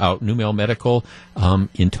New Mail Medical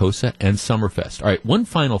in TOSA and Summerfest. All right, one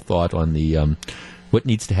final thought on the what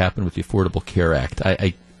needs to happen with the Affordable Care Act.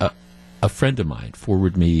 A friend of mine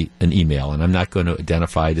forwarded me an email, and I'm not going to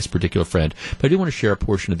identify this particular friend, but I do want to share a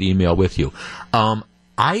portion of the email with you.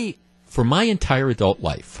 For my entire adult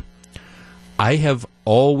life, I have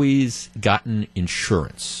always gotten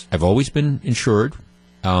insurance. I've always been insured,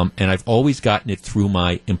 and I've always gotten it through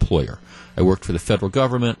my employer. I worked for the federal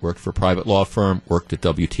government, worked for a private law firm, worked at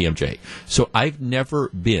WTMJ. So I've never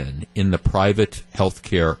been in the private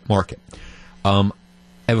healthcare market. I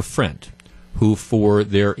have a friend who, for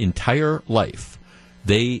their entire life,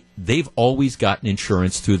 they've always gotten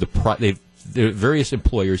insurance through their various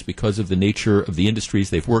employers because of the nature of the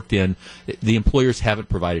industries they've worked in. The employers haven't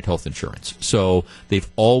provided health insurance, so they've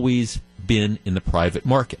always been in the private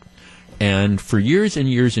market. And for years and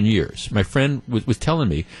years and years, my friend was telling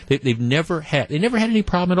me they never had any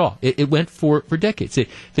problem at all. It went for decades.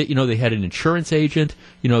 They had an insurance agent.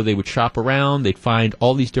 They would shop around. They'd find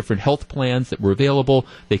all these different health plans that were available.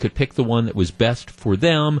 They could pick the one that was best for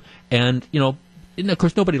them. And of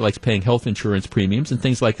course, nobody likes paying health insurance premiums and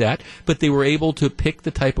things like that. But they were able to pick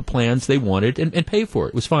the type of plans they wanted and pay for it.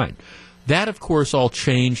 It was fine. That, of course, all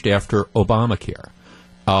changed after Obamacare.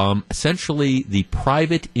 Essentially, the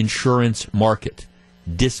private insurance market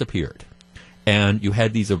disappeared. And you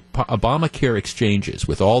had these Obamacare exchanges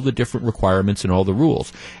with all the different requirements and all the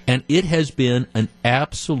rules. And it has been an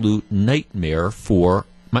absolute nightmare for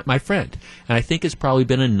my friend. And I think it's probably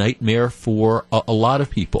been a nightmare for a lot of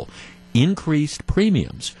people. Increased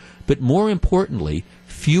premiums, but more importantly,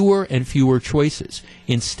 fewer and fewer choices.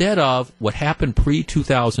 Instead of what happened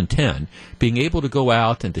pre-2010, being able to go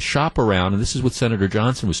out and to shop around, and this is what Senator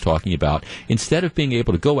Johnson was talking about, instead of being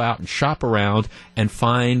able to go out and shop around and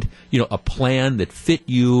find, a plan that fit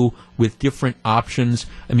you with different options.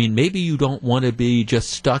 I mean, maybe you don't want to be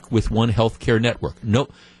just stuck with one healthcare network. No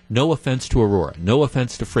offense to Aurora, no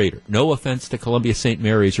offense to Freighter, no offense to Columbia St.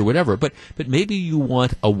 Mary's or whatever, but maybe you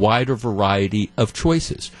want a wider variety of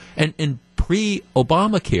choices. And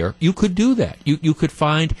pre-Obamacare, you could do that. You could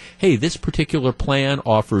find, hey, this particular plan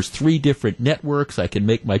offers 3 different networks. I can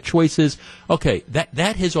make my choices. Okay,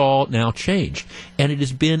 that has all now changed. And it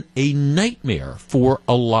has been a nightmare for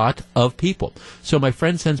a lot of people. So my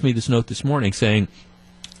friend sends me this note this morning saying,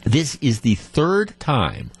 this is the 3rd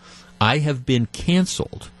time I have been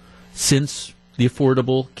canceled since the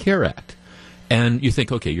Affordable Care Act. And you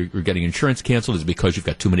think, okay, you're getting insurance canceled. Is it because you've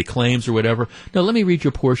got too many claims or whatever? No, let me read you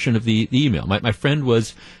a portion of the email. My friend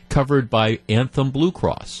was covered by Anthem Blue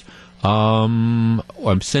Cross. I'm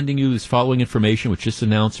sending you this following information, which is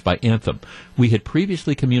announced by Anthem. We had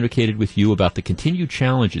previously communicated with you about the continued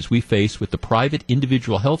challenges we face with the private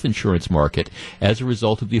individual health insurance market as a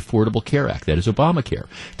result of the Affordable Care Act. That is Obamacare.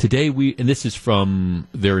 Today and this is from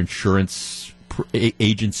their insurance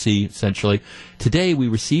agency, essentially. Today, we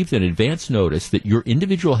received an advance notice that your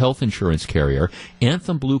individual health insurance carrier,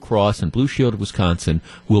 Anthem Blue Cross and Blue Shield of Wisconsin,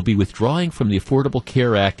 will be withdrawing from the Affordable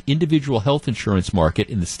Care Act individual health insurance market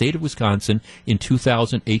in the state of Wisconsin in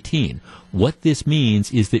 2018. What this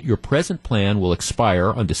means is that your present plan will expire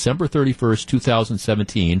on December 31st,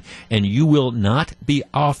 2017, and you will not be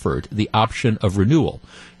offered the option of renewal.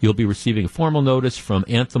 You'll be receiving a formal notice from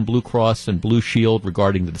Anthem Blue Cross and Blue Shield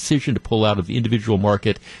regarding the decision to pull out of the individual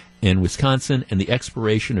market in Wisconsin and the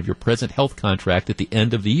expiration of your present health contract at the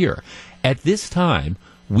end of the year. At this time,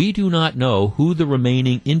 we do not know who the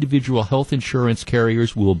remaining individual health insurance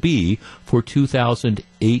carriers will be for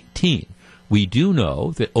 2018. We do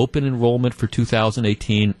know that open enrollment for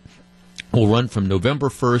 2018 will run from November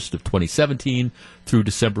 1st of 2017 through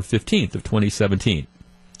December 15th of 2017.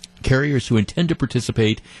 Carriers who intend to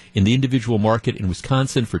participate in the individual market in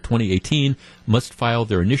Wisconsin for 2018 must file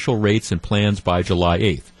their initial rates and plans by July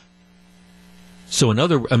 8th. So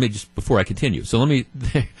just before I continue, so let me,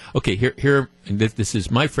 okay, here, this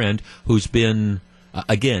is my friend who's been,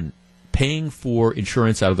 again, paying for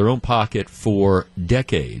insurance out of their own pocket for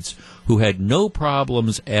decades, who had no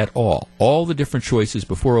problems at all the different choices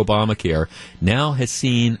before Obamacare, now has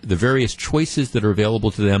seen the various choices that are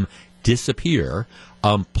available to them disappear.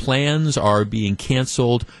 Plans are being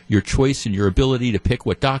canceled. Your choice and your ability to pick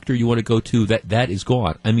what doctor you want to go to, that is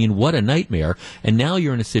gone. I mean, what a nightmare. And now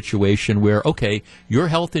you're in a situation where, okay, your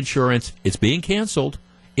health insurance, it's being canceled.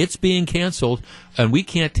 It's being canceled, and we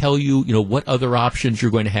can't tell you, what other options you're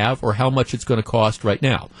going to have or how much it's going to cost right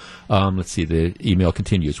now. Let's see, the email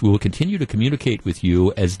continues. We will continue to communicate with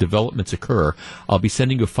you as developments occur. I'll be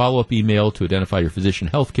sending you a follow-up email to identify your physician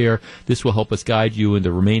health care. This will help us guide you in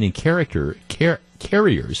the remaining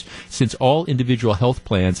carriers, since all individual health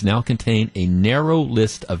plans now contain a narrow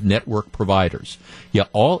list of network providers. Yeah,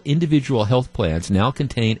 all individual health plans now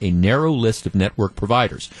contain a narrow list of network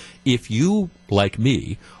providers. If you, like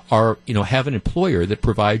me, are, have an employer that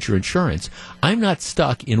provides your insurance, I'm not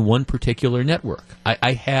stuck in one particular network.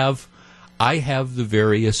 I have the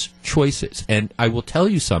various choices, and I will tell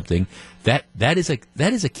you something that is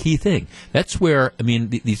a key thing. That's where,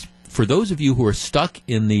 these. For those of you who are stuck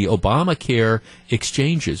in the Obamacare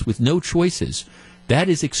exchanges with no choices, that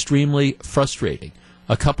is extremely frustrating.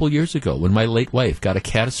 A couple years ago, when my late wife got a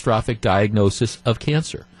catastrophic diagnosis of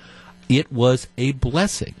cancer, it was a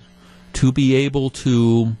blessing to be able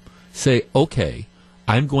to say, okay,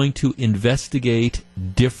 I'm going to investigate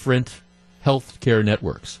different healthcare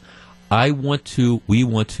networks. We want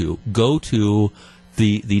to go to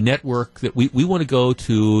the network that we want to go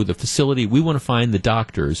to, the facility, we want to find the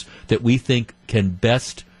doctors that we think can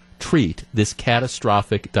best treat this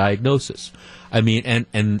catastrophic diagnosis. And we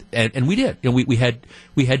did.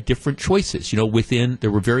 We had different choices. Within there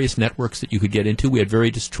were various networks that you could get into. We had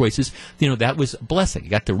various choices. That was a blessing. You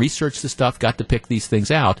got to research the stuff, got to pick these things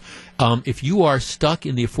out. If you are stuck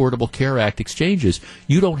in the Affordable Care Act exchanges,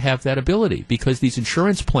 you don't have that ability, because these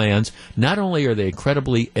insurance plans, not only are they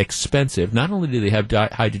incredibly expensive, not only do they have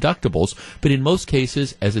high deductibles, but in most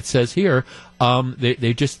cases, as it says here,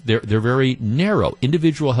 they're very narrow.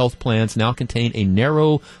 Individual health plans now contain a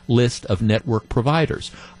narrow list of network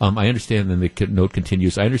providers. I understand, then the note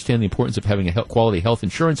continues, I understand the importance of having a quality health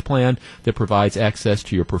insurance plan that provides access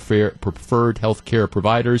to your preferred health care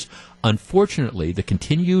providers. Unfortunately, the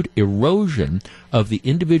continued erosion of the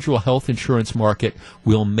individual health insurance market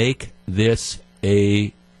will make this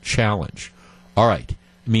a challenge. All right.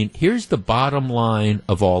 Here's the bottom line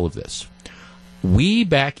of all of this. We,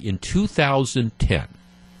 back in 2010,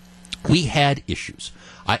 we had issues.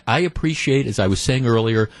 I appreciate, as I was saying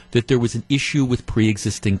earlier, that there was an issue with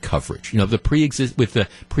pre-existing coverage, with the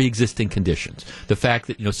pre-existing conditions. The fact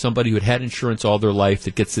that, somebody who had insurance all their life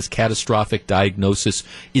that gets this catastrophic diagnosis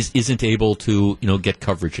isn't able to, get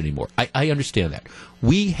coverage anymore. I understand that.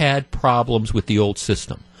 We had problems with the old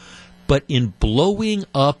system. But in blowing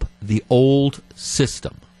up the old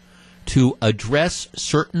system to address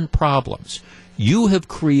certain problems, you have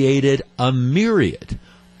created a myriad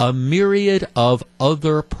of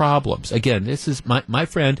other problems. Again, this is my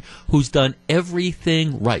friend who's done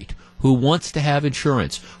everything right, who wants to have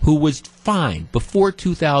insurance, who was fine before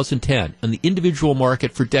 2010 on the individual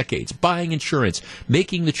market for decades, buying insurance,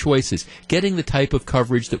 making the choices, getting the type of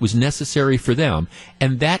coverage that was necessary for them,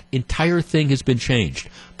 and that entire thing has been changed.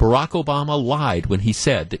 Barack Obama lied when he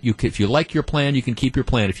said that if you like your plan, you can keep your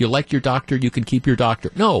plan. If you like your doctor, you can keep your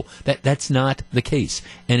doctor. No, that's not the case.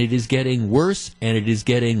 And it is getting worse, and it is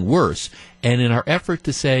getting worse. And in our effort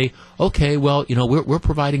to say, okay, well, we're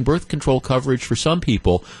providing birth control coverage for some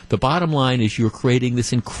people, the bottom line is you're creating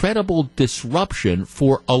this incredible disruption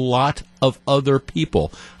for a lot of other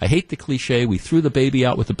people. I hate the cliche, we threw the baby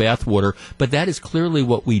out with the bathwater, but that is clearly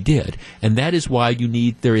what we did. And that is why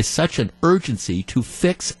there is such an urgency to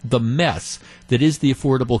fix the mess that is the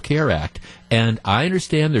Affordable Care Act. And I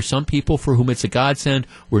understand there's some people for whom it's a godsend.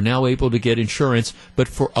 We're now able to get insurance. But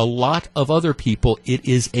for a lot of other people, it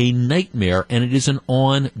is a nightmare, and it is an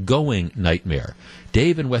ongoing nightmare.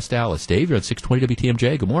 Dave in West Dallas. Dave, you're on 620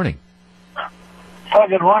 WTMJ. Good morning. Hi,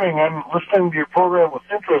 good morning. I'm listening to your program with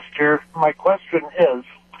interest here. My question is,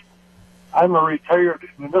 I'm a retired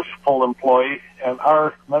municipal employee, and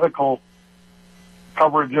our medical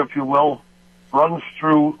coverage, if you will, runs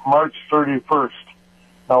through March 31st.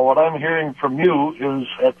 Now, what I'm hearing from you is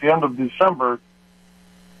at the end of December,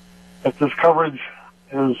 if this coverage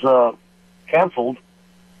is canceled,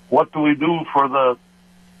 what do we do for the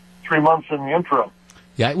 3 months in the interim?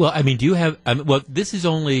 Yeah, well, I mean, do you have? This is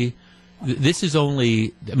only.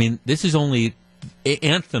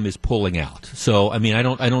 Anthem is pulling out. So, I mean, I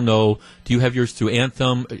don't know. Do you have yours through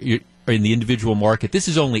Anthem or in the individual market? This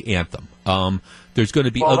is only Anthem. There's going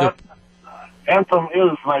to be other. Anthem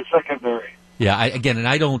is my secondary. Yeah,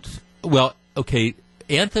 okay.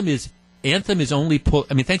 Anthem is only pull.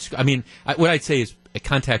 I mean, what I'd say is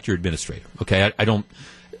contact your administrator. Okay, I don't.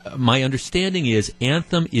 My understanding is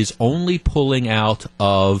Anthem is only pulling out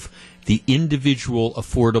of the individual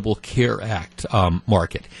Affordable Care Act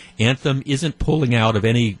market. Anthem isn't pulling out of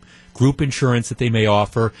any group insurance that they may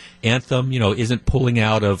offer. Anthem, isn't pulling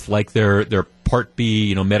out of like their Part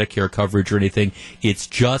B, Medicare coverage or anything. It's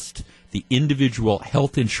just the individual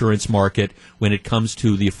health insurance market when it comes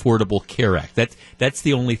to the Affordable Care Act. That's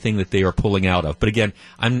the only thing that they are pulling out of. But again,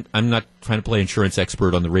 I'm not trying to play insurance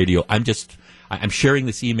expert on the radio. I'm sharing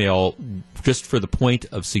this email just for the point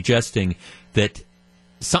of suggesting that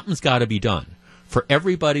something's got to be done. For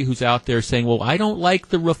everybody who's out there saying, well, I don't like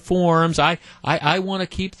the reforms, I want to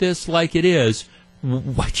keep this like it is,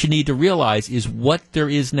 what you need to realize is what there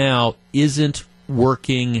is now isn't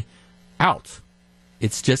working out.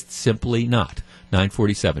 It's just simply not.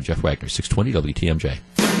 947, Jeff Wagner, 620 WTMJ.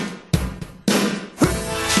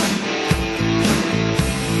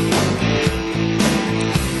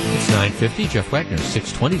 It's 950, Jeff Wagner,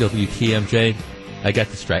 620 WTMJ. I got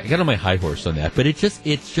distracted. I got on my high horse on that, but it's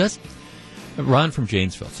just. Ron from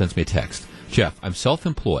Janesville sends me a text. Jeff, I'm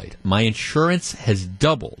self-employed. My insurance has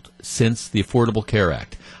doubled since the Affordable Care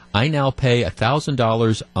Act. I now pay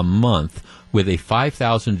 $1,000 a month with a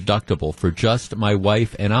 $5,000 deductible for just my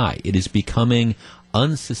wife and I. It is becoming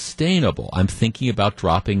unsustainable. I'm thinking about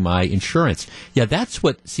dropping my insurance. Yeah, that's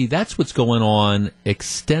what's going on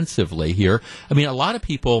extensively here. I mean, a lot of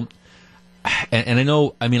people. And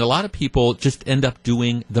a lot of people just end up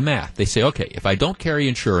doing the math. They say, okay, if I don't carry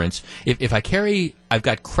insurance, I've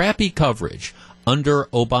got crappy coverage under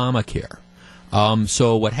Obamacare.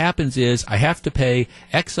 So what happens is I have to pay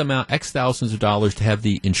X thousands of dollars to have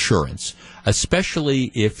the insurance, especially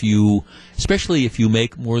if you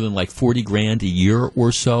make more than like $40,000 a year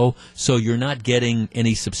or so. So you're not getting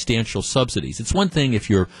any substantial subsidies. It's one thing if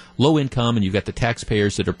you're low income and you've got the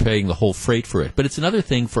taxpayers that are paying the whole freight for it, but it's another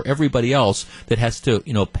thing for everybody else that has to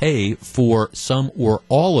pay for some or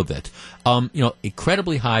all of it.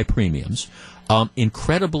 Incredibly high premiums,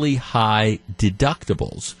 incredibly high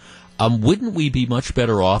deductibles. Wouldn't we be much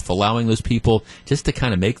better off allowing those people just to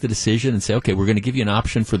kind of make the decision and say, okay, we're going to give you an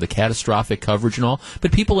option for the catastrophic coverage and all?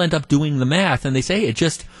 But people end up doing the math, and they say it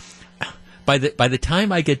just by the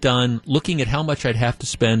time I get done looking at how much I'd have to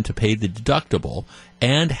spend to pay the deductible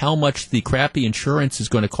and how much the crappy insurance is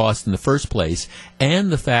going to cost in the first place,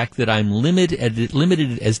 and the fact that I'm limited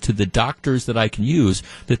as to the doctors that I can use,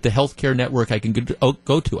 that the healthcare network I can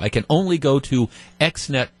go to, I can only go to X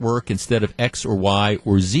network instead of X or Y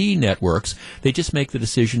or Z networks. They just make the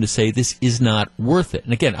decision to say this is not worth it.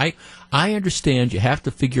 And again, I understand you have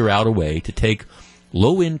to figure out a way to take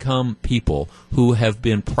low-income people who have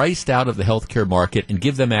been priced out of the healthcare market and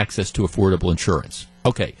give them access to affordable insurance.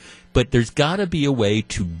 Okay, but there's got to be a way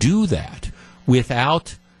to do that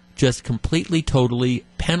without just completely, totally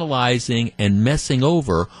penalizing and messing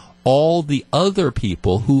over all the other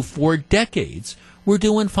people who for decades were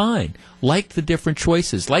doing fine, liked the different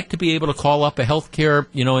choices, liked to be able to call up a healthcare,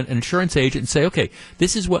 an insurance agent and say, okay,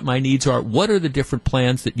 this is what my needs are. What are the different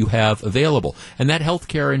plans that you have available? And that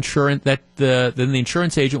healthcare insurance, then the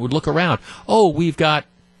insurance agent would look around. Oh, we've got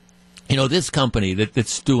this company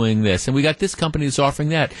that's doing this, and we got this company that's offering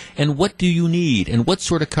that. And what do you need? And what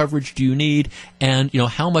sort of coverage do you need? And,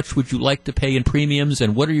 how much would you like to pay in premiums?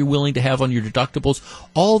 And what are you willing to have on your deductibles?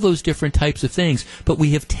 All those different types of things. But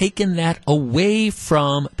we have taken that away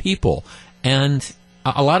from people. And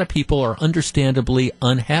a lot of people are understandably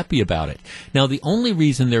unhappy about it. Now, the only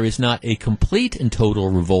reason there is not a complete and total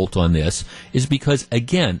revolt on this is because,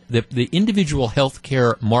 again, the individual health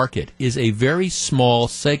care market is a very small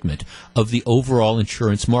segment of the overall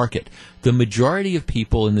insurance market. The majority of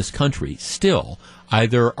people in this country still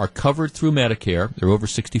either are covered through Medicare, they're over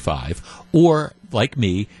 65, or, like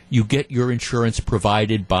me, you get your insurance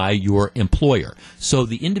provided by your employer. So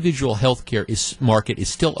the individual health care market is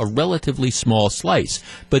still a relatively small slice.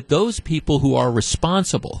 But those people who are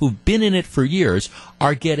responsible, who've been in it for years,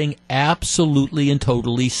 are getting absolutely and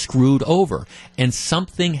totally screwed over. And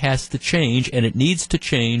something has to change, and it needs to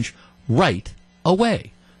change right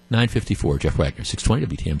away. 9:54, Jeff Wagner,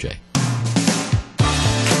 620 WTMJ.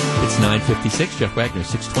 It's 9:56, Jeff Wagner,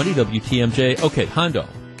 620 WTMJ. Okay, Hondo,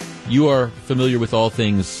 you are familiar with all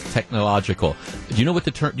things technological. Do you know what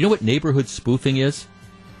do you know what neighborhood spoofing is?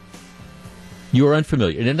 You are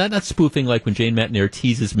unfamiliar. And not spoofing like when Jane McNair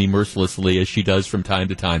teases me mercilessly as she does from time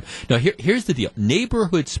to time. Now, here's the deal.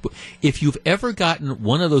 Neighborhood if you've ever gotten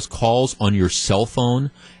one of those calls on your cell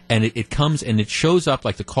phone, and it comes and it shows up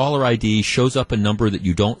like the caller ID shows up a number that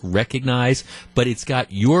you don't recognize, but it's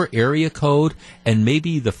got your area code and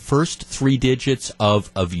maybe the first 3 digits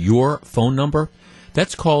of your phone number.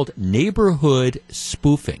 That's called neighborhood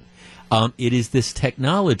spoofing. It is this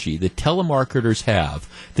technology that telemarketers have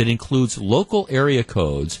that includes local area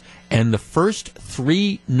codes and the first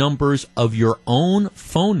 3 numbers of your own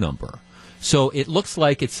phone number. So it looks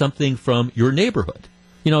like it's something from your neighborhood.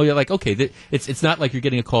 You know, you're like, okay, it's not like you're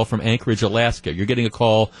getting a call from Anchorage, Alaska. You're getting a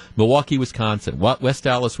call, Milwaukee, Wisconsin, West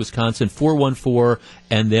Dallas, Wisconsin, 414,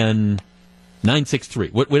 and then 963,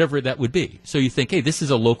 whatever that would be. So you think, hey, this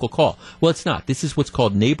is a local call. Well, it's not. This is what's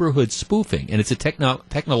called neighborhood spoofing, and it's a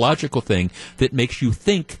technological thing that makes you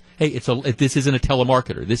think, hey, this isn't a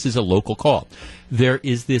telemarketer. This is a local call. There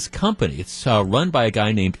is this company. It's run by a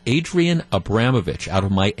guy named Adrian Abramovich out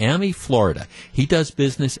of Miami, Florida. He does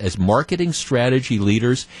business as marketing strategy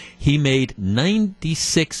leaders. He made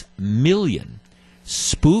 96 million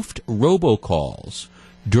spoofed robocalls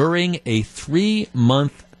during a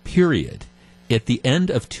 3-month period at the end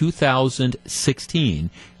of 2016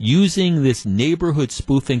 using this neighborhood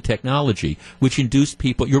spoofing technology, which induced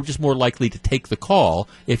people, you're just more likely to take the call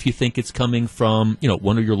if you think it's coming from,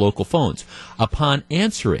 one of your local phones. Upon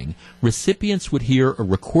answering, recipients would hear a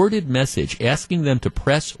recorded message asking them to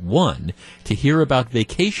press 1 to hear about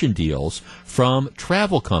vacation deals from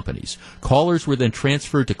travel companies. Callers were then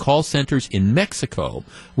transferred to call centers in Mexico,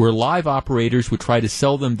 where live operators would try to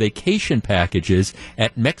sell them vacation packages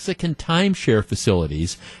at Mexican timeshare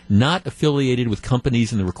facilities not affiliated with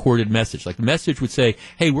companies in the recorded message. Like the message would say,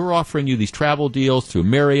 hey, we're offering you these travel deals through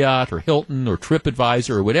Marriott or Hilton or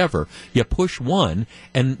TripAdvisor or whatever. You push 1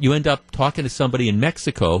 and you end up talking to somebody in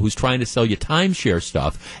Mexico who's trying to sell you timeshare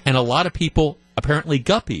stuff. And a lot of people apparently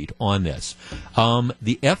guppied on this.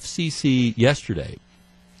 The FCC yesterday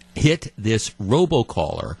hit this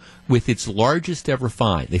robocaller with its largest ever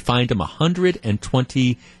fine. They fined him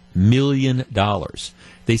 $120 million.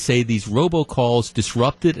 They say these robocalls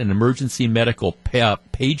disrupted an emergency medical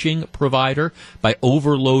paging provider by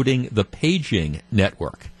overloading the paging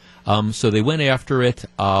network. So they went after it.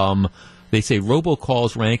 They say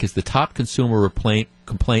robocalls rank as the top consumer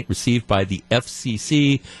complaint received by the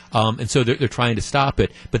FCC, and so they're trying to stop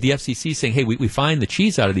it. But the FCC is saying, hey, we find the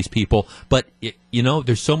cheese out of these people, but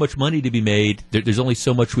there's so much money to be made, there's only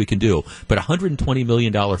so much we can do. But $120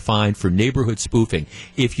 million fine for neighborhood spoofing.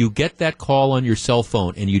 If you get that call on your cell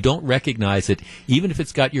phone and you don't recognize it, even if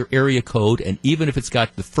it's got your area code and even if it's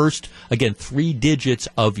got the first, again, 3 digits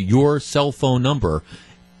of your cell phone number,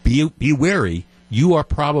 be wary. You are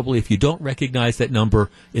probably, if you don't recognize that number,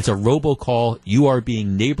 it's a robocall. You are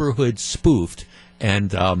being neighborhood spoofed,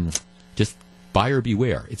 and just buyer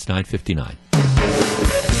beware. It's 9:59.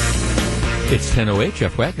 It's 10:08.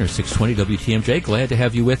 Jeff Wagner, 620 WTMJ. Glad to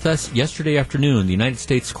have you with us. Yesterday afternoon, the United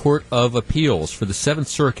States Court of Appeals for the Seventh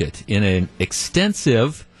Circuit, in an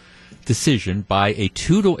extensive decision by it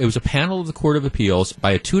was a panel of the Court of Appeals,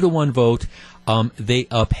 by a 2-1 vote, they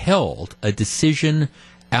upheld a decision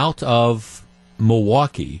out of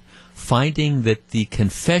Milwaukee, finding that the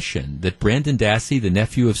confession that Brandon Dassey, the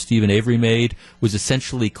nephew of Stephen Avery, made was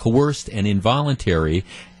essentially coerced and involuntary,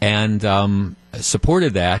 and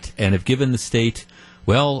supported that, and have given the state,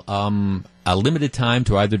 a limited time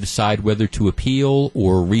to either decide whether to appeal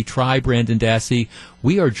or retry Brandon Dassey.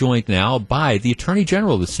 We are joined now by the Attorney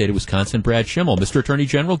General of the state of Wisconsin, Brad Schimmel. Mr. Attorney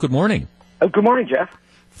General, good morning. Good morning, Jeff.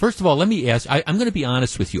 First of all, let me ask, I'm going to be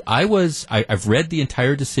honest with you. I've read the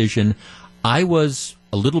entire decision. I was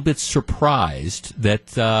a little bit surprised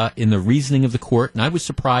that in the reasoning of the court, and I was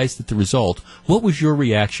surprised at the result. What was your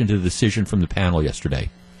reaction to the decision from the panel yesterday?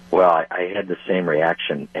 Well, I had the same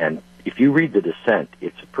reaction, and if you read the dissent,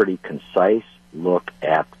 it's a pretty concise look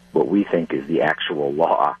at what we think is the actual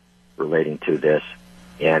law relating to this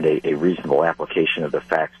and a reasonable application of the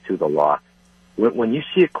facts to the law. When you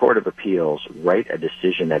see a court of appeals write a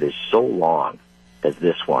decision that is so long as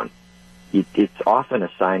this one, it's often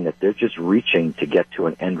a sign that they're just reaching to get to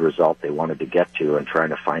an end result they wanted to get to and trying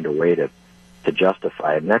to find a way to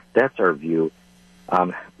justify it. And that's our view.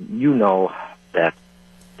 You know that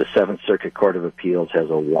the Seventh Circuit Court of Appeals has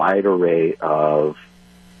a wide array of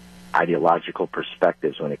ideological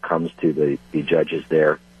perspectives when it comes to the judges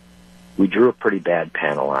there. We drew a pretty bad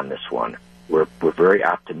panel on this one. We're very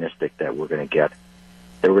optimistic that we're going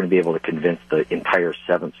to be able to convince the entire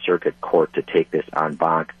Seventh Circuit Court to take this en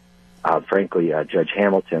banc. Frankly, Judge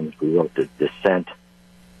Hamilton, who wrote the dissent,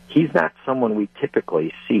 he's not someone we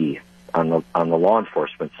typically see on the law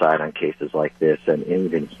enforcement side on cases like this, and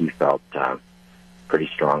even he felt pretty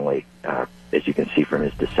strongly, as you can see from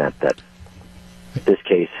his dissent, that this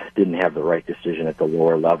case didn't have the right decision at the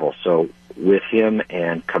lower level. So with him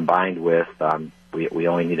and combined with, we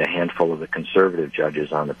only need a handful of the conservative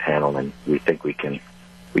judges on the panel, and we think we can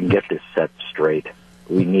get this set straight.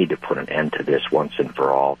 We need to put an end to this once and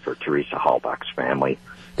for all for Teresa Halbach's family.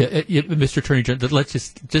 Mr. Attorney General, let's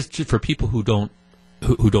just for people who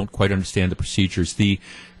don't quite understand the procedures,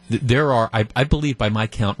 there are, I believe by my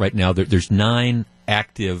count right now, there's 9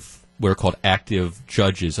 active, what are called active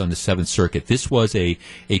judges on the Seventh Circuit. This was a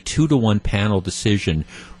 2-to-1 panel decision.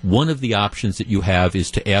 One of the options that you have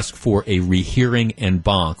is to ask for a rehearing en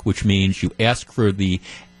banc, which means you ask for the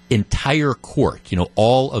entire court,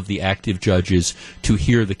 all of the active judges to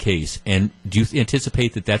hear the case. And do you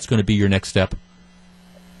anticipate that that's going to be your next step?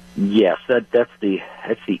 Yes, that's the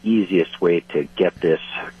easiest way to get this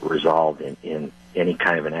resolved in any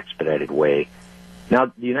kind of an expedited way. Now,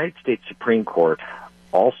 the United States Supreme Court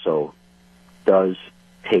also does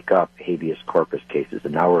take up habeas corpus cases,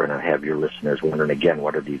 and now we're going to have your listeners wondering again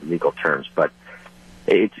what are these legal terms, but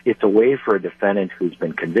it's a way for a defendant who's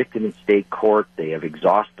been convicted in state court, they have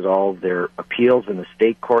exhausted all of their appeals in the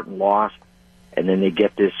state court and lost, and then they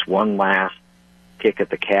get this one last kick at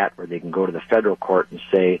the cat where they can go to the federal court and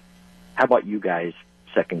say, how about you guys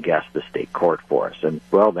second-guess the state court for us? And,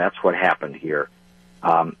 well, that's what happened here.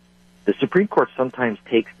 The Supreme Court sometimes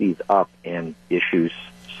takes these up and issues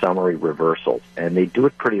summary reversals, and they do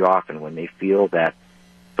it pretty often when they feel that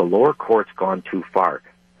the lower court's gone too far.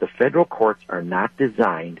 The federal courts are not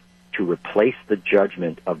designed to replace the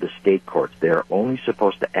judgment of the state courts. They are only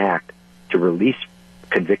supposed to act to release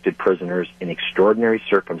convicted prisoners in extraordinary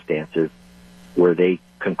circumstances where they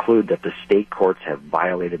conclude that the state courts have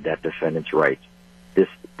violated that defendant's rights.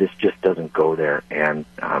 This just doesn't go there, and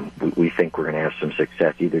we think we're going to have some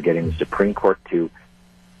success either getting the Supreme Court to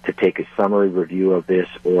take a summary review of this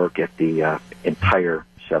or get the entire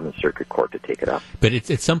Seventh Circuit Court to take it up. But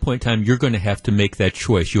at some point in time, you're going to have to make that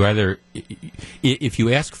choice. You either, if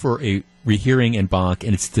you ask for a rehearing en banc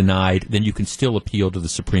and it's denied, then you can still appeal to the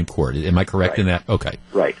Supreme Court. Am I correct in that? Okay.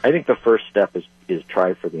 Right. I think the first step is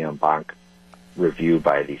try for the en banc review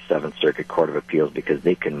by the Seventh Circuit Court of Appeals because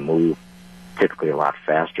they can move typically a lot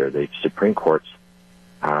faster. The Supreme Court's,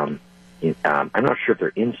 I'm not sure if they're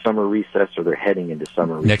in summer recess or they're heading into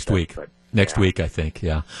summer recess. Next week. Next week, I think,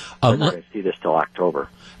 yeah. We're not going to see this till October.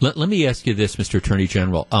 Let me ask you this, Mr. Attorney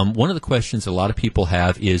General. One of the questions a lot of people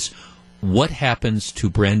have is, what happens to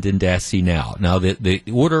Brendan Dassey now? Now, the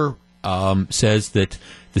order says that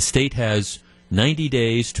the state has 90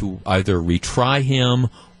 days to either retry him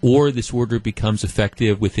or this order becomes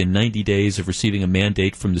effective within 90 days of receiving a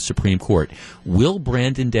mandate from the Supreme Court. Will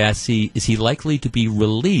Brandon Dassey, is he likely to be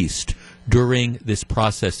released during this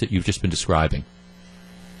process that you've just been describing?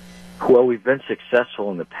 Well, we've been successful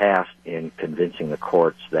in the past in convincing the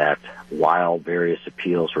courts that while various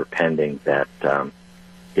appeals were pending, that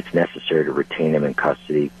it's necessary to retain him in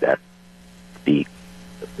custody, that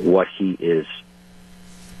what he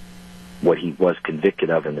was convicted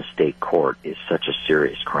of in the state court is such a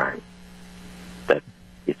serious crime that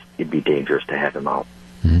it'd be dangerous to have him out.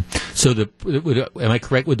 Mm-hmm. So, am I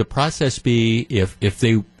correct? Would the process be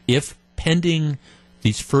if pending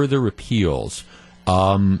these further appeals,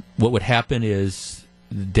 what would happen is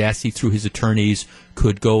Dassey, through his attorneys,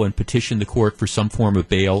 could go and petition the court for some form of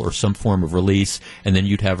bail or some form of release, and then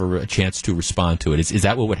you'd have a chance to respond to it. Is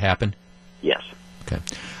that what would happen? Yes. Okay.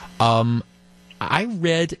 I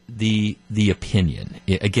read the opinion,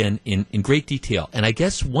 again, in great detail, and I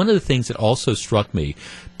guess one of the things that also struck me,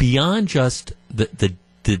 beyond just the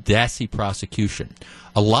the Dassey prosecution,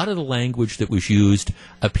 a lot of the language that was used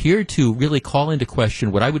appeared to really call into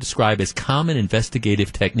question what I would describe as common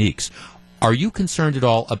investigative techniques. Are you concerned at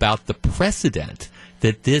all about the precedent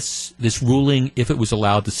that this ruling, if it was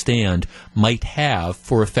allowed to stand, might have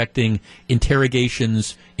for affecting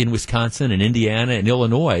interrogations in Wisconsin and Indiana and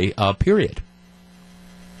Illinois, period?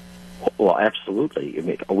 Well, absolutely. I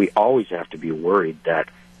mean, we always have to be worried that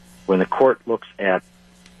when the court looks at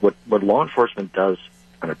what law enforcement does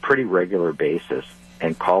on a pretty regular basis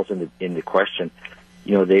and calls into question,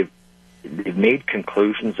 they've made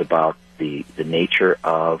conclusions about the nature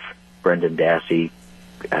of Brendan Dassey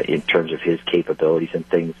in terms of his capabilities and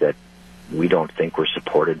things that we don't think were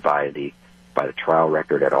supported by the trial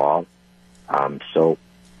record at all. So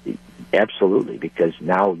absolutely, because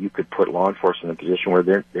now you could put law enforcement in a position where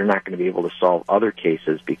they're not going to be able to solve other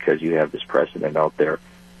cases because you have this precedent out there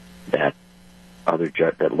that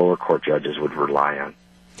that lower court judges would rely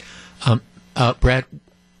on. Brad,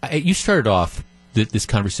 you started off this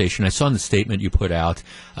conversation. I saw in the statement you put out,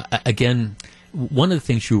 again, one of the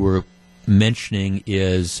things you were mentioning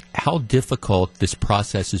is how difficult this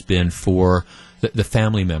process has been for the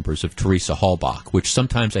family members of Teresa Halbach, which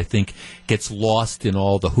sometimes I think gets lost in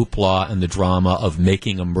all the hoopla and the drama of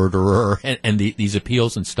making a murderer and these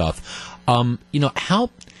appeals and stuff.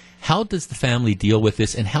 How does the family deal with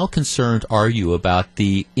this, and how concerned are you about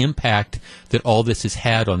the impact that all this has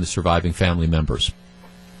had on the surviving family members?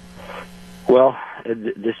 Well,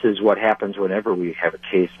 this is what happens whenever we have a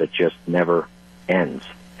case that just never ends,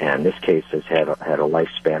 and this case has had a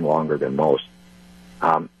lifespan longer than most.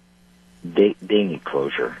 They need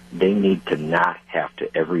closure. They need to not have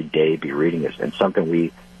to every day be reading this, and something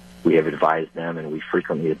we have advised them, and we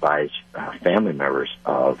frequently advise family members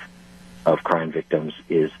of crime victims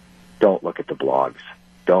is don't look at the blogs.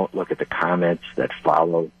 Don't look at the comments that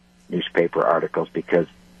follow newspaper articles because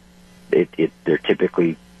they're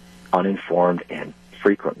typically uninformed and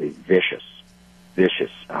frequently vicious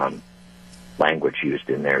language used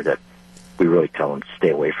in there that we really tell them to stay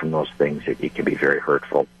away from those things. It can be very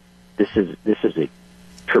hurtful. This is a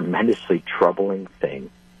tremendously troubling thing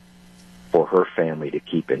for her family to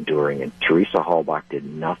keep enduring. And Teresa Halbach did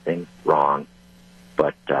nothing wrong,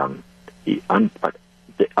 but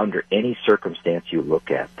under any circumstance you look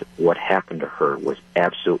at, what happened to her was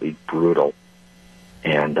absolutely brutal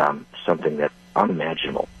and something that's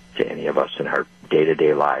unimaginable to any of us in our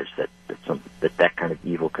day-to-day lives that kind of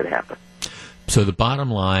evil could happen. So the bottom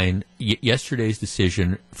line, yesterday's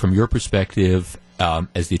decision, from your perspective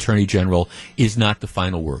as the Attorney General, is not the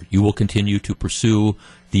final word. You will continue to pursue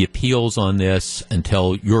the appeals on this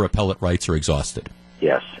until your appellate rights are exhausted.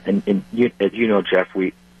 Yes, and as you know, Jeff,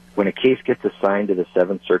 when a case gets assigned to the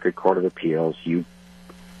Seventh Circuit Court of Appeals,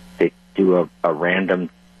 they do a random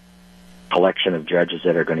collection of judges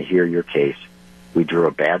that are going to hear your case. We drew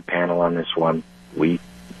a bad panel on this one. We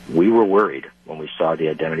were worried when we saw the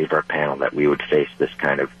identity of our panel that we would face this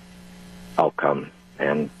kind of outcome,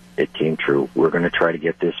 and it came true. We're going to try to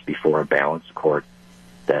get this before a balanced court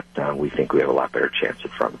that we think we have a lot better chance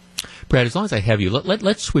of from. Brad, as long as I have you,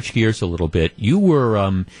 let's switch gears a little bit. You were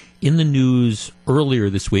in the news earlier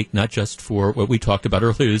this week, not just for what we talked about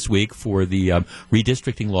earlier this week for the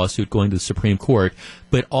redistricting lawsuit going to the Supreme Court,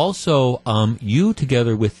 but also you,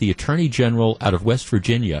 together with the Attorney General out of West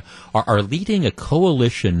Virginia, are leading a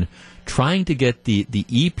coalition trying to get the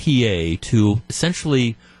EPA to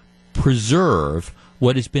essentially preserve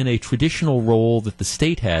what has been a traditional role that the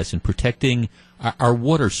state has in protecting our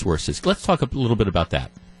water sources. Let's talk a little bit about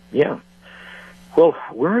that. Yeah. Well,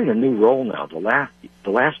 we're in a new role now. The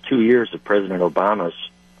last 2 years of President Obama's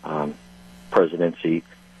presidency,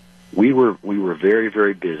 we were very,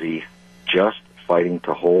 very busy just fighting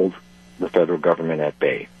to hold the federal government at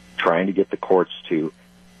bay, trying to get the courts to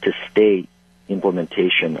stay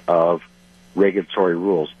implementation of regulatory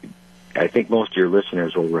rules. I think most of your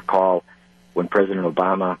listeners will recall when President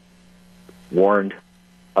Obama warned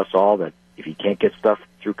us all that if he can't get stuff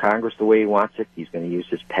through Congress the way he wants it, he's going to use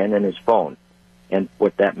his pen and his phone. And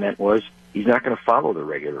what that meant was he's not going to follow the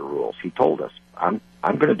regular rules. He told us, I'm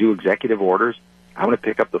going to do executive orders. I'm going to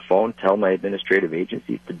pick up the phone, tell my administrative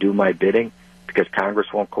agencies to do my bidding because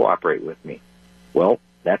Congress won't cooperate with me. Well,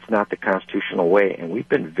 that's not the constitutional way, and we've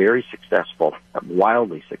been very successful,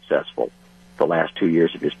 wildly successful, the last 2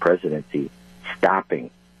 years of his presidency,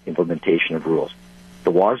 stopping implementation of rules.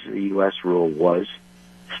 The Waters of the U.S. rule was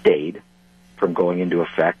stayed from going into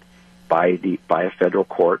effect by a federal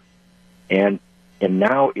court, and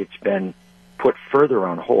now it's been put further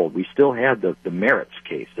on hold. We still had the merits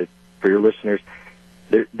case. For your listeners,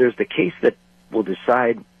 there's the case that will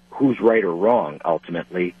decide who's right or wrong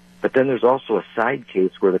ultimately But then there's also a side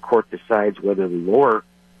case where the court decides whether the lower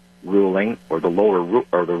ruling or the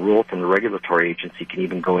rule from the regulatory agency can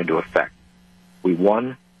even go into effect. We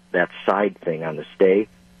won that side thing on the stay,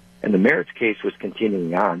 and the merits case was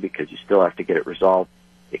continuing on because you still have to get it resolved,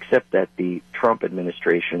 except that the Trump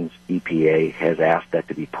administration's EPA has asked that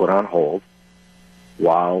to be put on hold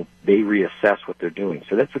while they reassess what they're doing.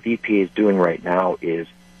 So that's what the EPA is doing right now, is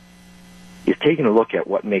taking a look at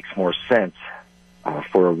what makes more sense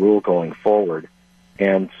for a rule going forward.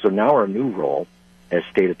 And so now our new role as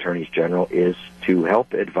state attorneys general is to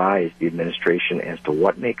help advise the administration as to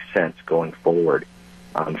what makes sense going forward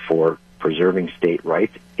for preserving state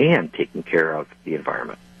rights and taking care of the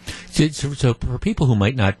environment. So for people who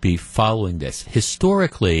might not be following this,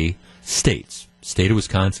 historically, states, state of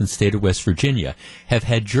Wisconsin, state of West Virginia, have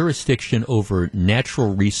had jurisdiction over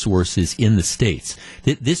natural resources in the states.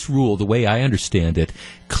 This rule, the way I understand it,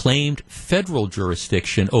 claimed federal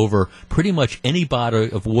jurisdiction over pretty much any body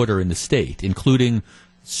of water in the state, including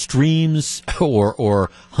streams or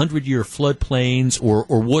 100-year floodplains or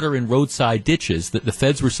water in roadside ditches. That the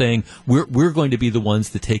feds were saying, we're going to be the ones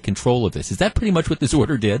that take control of this. Is that pretty much what this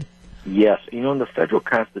order did? Yes. The federal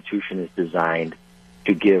Constitution is designed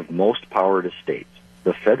to give most power to states.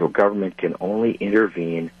 The federal government can only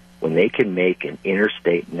intervene when they can make an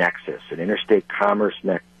interstate nexus, an interstate commerce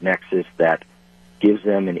nexus that gives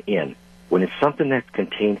them an in. When it's something that's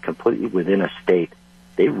contained completely within a state,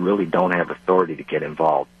 they really don't have authority to get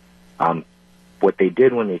involved. What they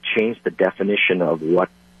did when they changed the definition of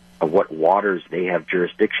what waters they have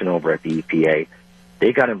jurisdiction over at the EPA,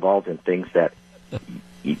 they got involved in things that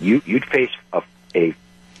you'd face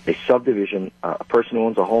a subdivision, a person who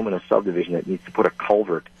owns a home in a subdivision that needs to put a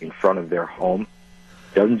culvert in front of their home,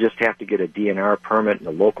 doesn't just have to get a DNR permit and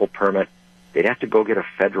a local permit. They'd have to go get a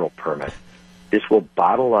federal permit. This will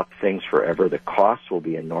bottle up things forever. The costs will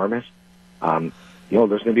be enormous.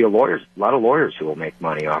 There's going to be a lot of lawyers who will make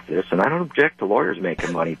money off this, and I don't object to lawyers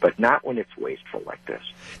making money, but not when it's wasteful like this.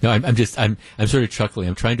 No, I'm sort of chuckling.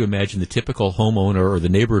 I'm trying to imagine the typical homeowner or the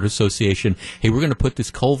neighborhood association. Hey, we're going to put this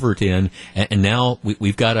culvert in, and now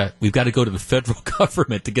we've got to go to the federal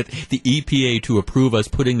government to get the EPA to approve us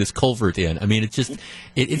putting this culvert in. I mean, it's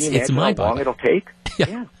mind-boggling. How long it'll take?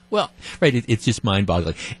 Yeah. Well, right. It's just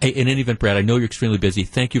mind-boggling. Hey, in any event, Brad, I know you're extremely busy.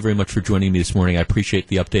 Thank you very much for joining me this morning. I appreciate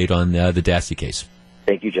the update on the Dassey case.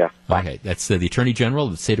 Thank you, Jeff. Bye. Okay, that's the Attorney General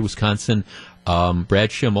of the state of Wisconsin,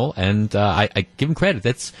 Brad Schimmel, and I give him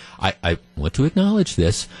credit. I want to acknowledge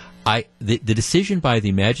this. The decision by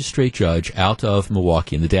the magistrate judge out of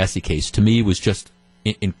Milwaukee in the Dassey case, to me, was just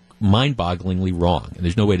mind-bogglingly wrong, and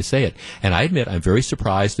there's no way to say it. And I admit I'm very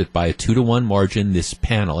surprised that by a 2-1 margin, this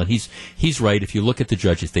panel, and he's right. If you look at the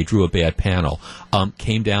judges, they drew a bad panel.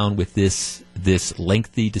 Came down with this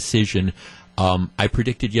lengthy decision. I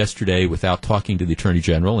predicted yesterday, without talking to the Attorney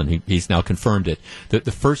General, and he's now confirmed it, that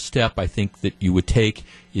the first step I think that you would take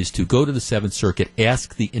is to go to the Seventh Circuit,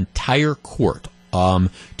 ask the entire court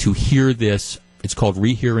to hear this. It's called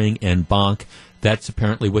rehearing en banc. That's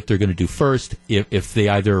apparently what they're going to do first. If they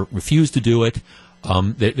either refuse to do it,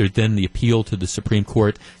 there's then the appeal to the Supreme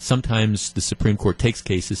Court. Sometimes the Supreme Court takes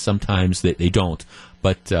cases, sometimes they don't.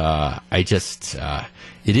 But it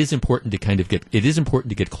is important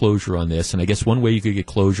to get closure on this. And I guess one way you could get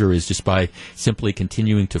closure is just by simply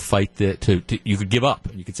continuing to fight you could give up.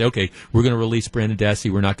 You could say, okay, we're going to release Brandon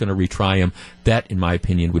Dassey. We're not going to retry him. That, in my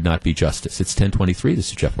opinion, would not be justice. It's 10:23. This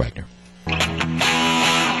is Jeff Wagner.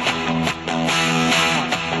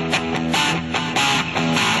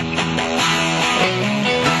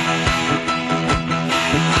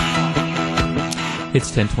 It's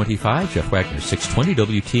 10:25. Jeff Wagner,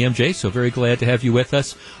 620 WTMJ. So very glad to have you with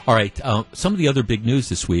us. All right. Some of the other big news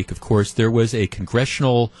this week, of course, there was a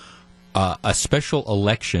congressional, a special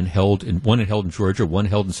election one held in Georgia, one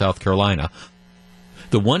held in South Carolina.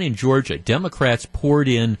 The one in Georgia, Democrats poured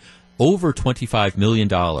in over $25 million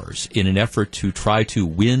in an effort to try to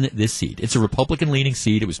win this seat. It's a Republican-leaning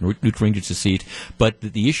seat. It was Newt Gingrich's seat. But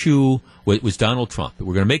the issue was Donald Trump.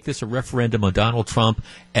 We're going to make this a referendum on Donald Trump,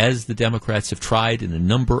 as the Democrats have tried in a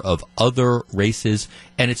number of other races,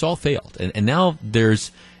 and it's all failed. And now there's,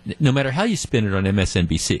 no matter how you spin it on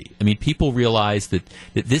MSNBC, I mean, people realize that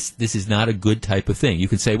this is not a good type of thing. You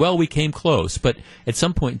can say, well, we came close, but at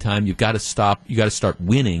some point in time, you've got to stop. You got to start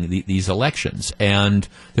winning these elections, and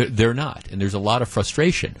they're not. And there's a lot of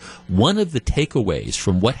frustration. One of the takeaways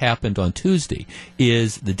from what happened on Tuesday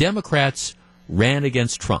is the Democrats ran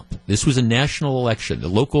against Trump. This was a national election. The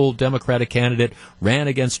local Democratic candidate ran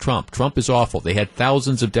against Trump. Trump is awful. They had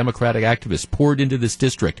thousands of Democratic activists poured into this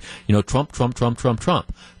district. Trump, Trump, Trump, Trump,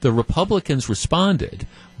 Trump. The Republicans responded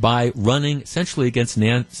by running essentially against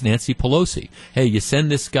Nancy Pelosi. Hey, you send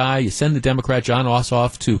this guy, you send the Democrat John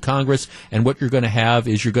Ossoff to Congress, and what you're going to have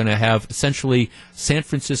is you're going to have essentially San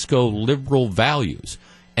Francisco liberal values.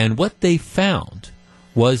 And what they found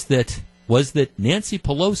was that Nancy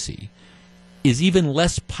Pelosi is even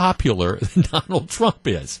less popular than Donald Trump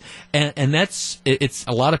is. And it's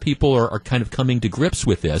a lot of people are kind of coming to grips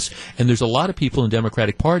with this. And there's a lot of people in the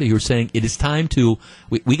Democratic Party who are saying it is time to,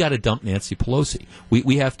 we got to dump Nancy Pelosi.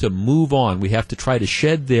 We have to move on. We have to try to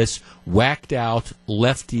shed this whacked out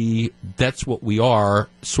lefty, that's what we are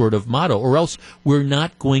sort of motto, or else we're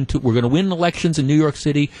going to win elections in New York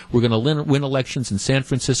City, we're going to win elections in San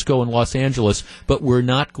Francisco and Los Angeles, but we're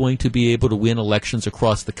not going to be able to win elections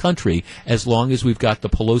across the country as long as we've got the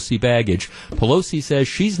Pelosi baggage. Pelosi says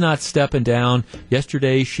she's not stepping down.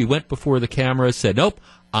 Yesterday she went before the camera, said, nope,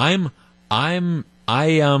 I am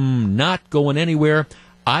not going anywhere.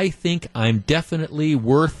 I think I'm definitely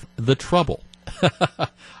worth the trouble.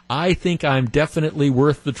 I think I'm definitely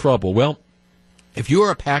worth the trouble. Well, if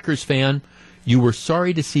you're a Packers fan, you were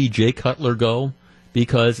sorry to see Jay Cutler go,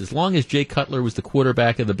 because as long as Jay Cutler was the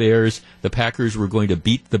quarterback of the Bears, the Packers were going to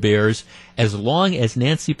beat the Bears. As long as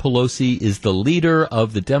Nancy Pelosi is the leader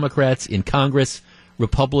of the Democrats in Congress,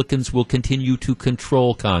 Republicans will continue to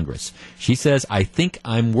control Congress. She says, I think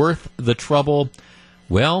I'm worth the trouble.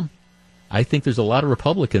 Well, I think there's a lot of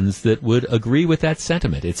Republicans that would agree with that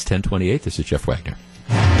sentiment. It's 1028. This is Jeff Wagner.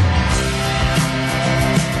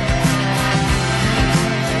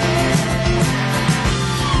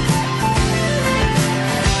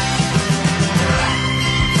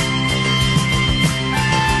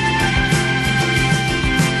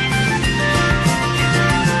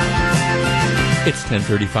 It's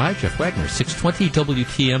 10:35. Jeff Wagner, 620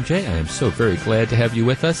 WTMJ. I am so very glad to have you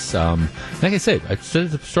with us. Like I say, I said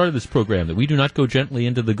at the start of this program that we do not go gently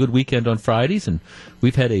into the good weekend on Fridays, and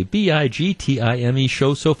we've had a BIGTIME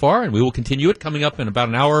show so far, and we will continue it. Coming up in about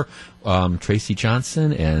an hour, Tracy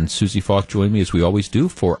Johnson and Susie Falk join me, as we always do,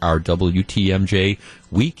 for our WTMJ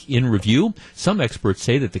Week in Review. Some experts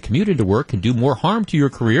say that the commute into work can do more harm to your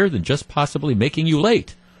career than just possibly making you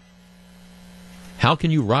late. How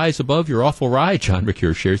can you rise above your awful ride? John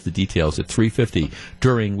Ricker shares the details at 3:50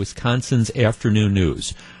 during Wisconsin's Afternoon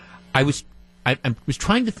News. I was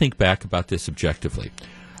trying to think back about this objectively,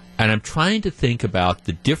 and I'm trying to think about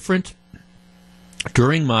the different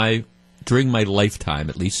during my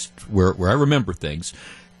lifetime, at least where I remember things.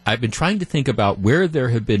 I've been trying to think about where there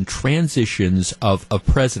have been transitions of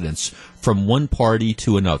presidents from one party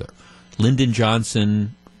to another. Lyndon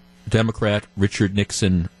Johnson, Democrat; Richard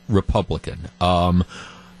Nixon, Republican.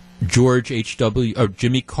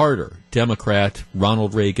 Jimmy Carter, Democrat;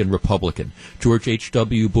 Ronald Reagan, Republican. George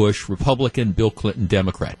H.W. Bush, Republican; Bill Clinton,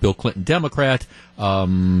 Democrat. Bill Clinton, Democrat;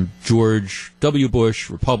 George W. Bush,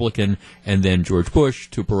 Republican; and then George Bush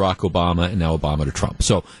to Barack Obama, and now Obama to Trump.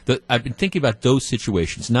 So I've been thinking about those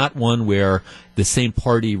situations, not one where the same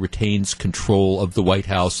party retains control of the White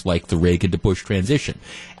House like the Reagan to Bush transition.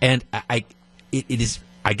 And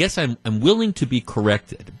I guess I'm willing to be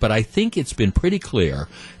corrected, but I think it's been pretty clear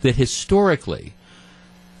that historically,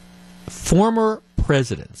 former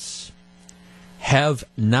presidents have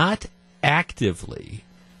not actively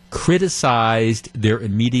criticized their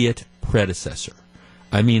immediate predecessor.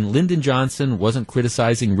 I mean, Lyndon Johnson wasn't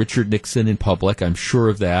criticizing Richard Nixon in public. I'm sure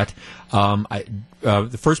of that.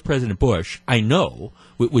 The first President Bush, I know,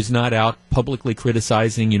 was not out publicly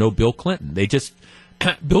criticizing, Bill Clinton. They just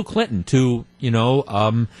Bill Clinton, to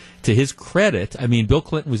his credit, I mean, Bill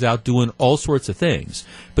Clinton was out doing all sorts of things,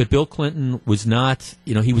 but Bill Clinton was not,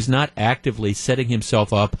 he was not actively setting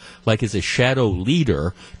himself up like as a shadow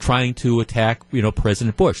leader trying to attack,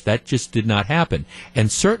 President Bush. That just did not happen.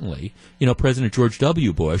 And certainly, President George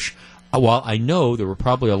W. Bush, while I know there were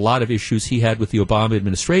probably a lot of issues he had with the Obama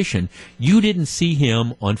administration, you didn't see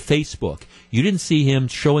him on Facebook. You didn't see him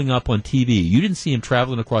showing up on TV. You didn't see him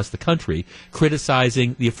traveling across the country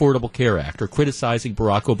criticizing the Affordable Care Act or criticizing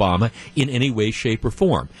Barack Obama in any way, shape, or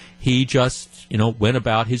form. He just, went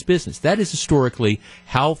about his business. That is historically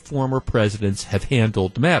how former presidents have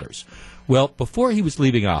handled matters. Well, before he was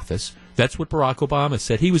leaving office, that's what Barack Obama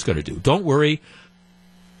said he was going to do. Don't worry,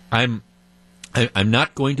 I'm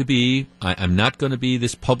not going to be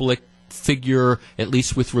this public figure, at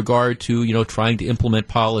least with regard to, trying to implement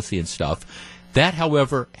policy and stuff. That,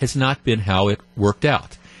 however, has not been how it worked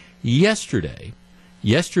out. Yesterday,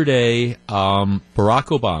 Barack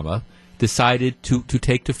Obama decided to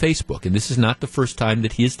take to Facebook, and this is not the first time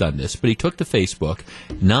that he has done this, but he took to Facebook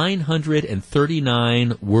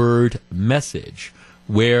 939-word message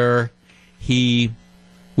where he,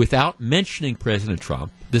 without mentioning President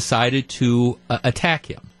Trump, decided to attack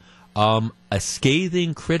him. A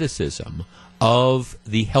scathing criticism of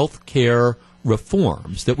the health care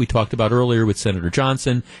reforms that we talked about earlier with Senator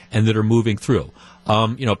Johnson and that are moving through.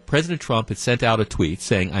 President Trump had sent out a tweet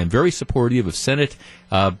saying, "I'm very supportive of Senate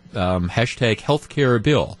hashtag healthcare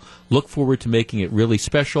bill. Look forward to making it really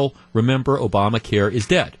special. Remember, Obamacare is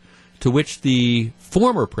dead." To which the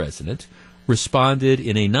former president responded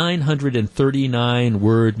in a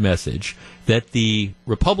 939-word message that the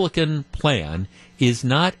Republican plan is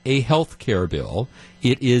not a health care bill.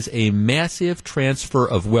 It is a massive transfer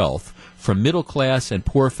of wealth from middle-class and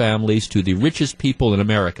poor families to the richest people in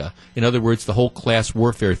America. In other words, the whole class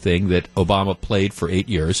warfare thing that Obama played for 8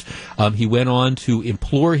 years. He went on to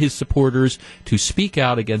implore his supporters to speak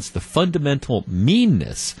out against the fundamental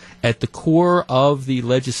meanness at the core of the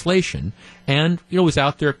legislation, and was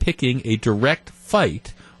out there picking a direct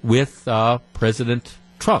fight with President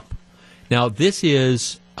Trump. Now, this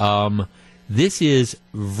is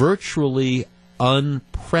virtually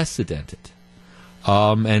unprecedented.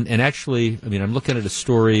 And actually, I'm looking at a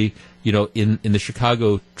story, in the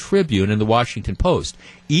Chicago Tribune and the Washington Post.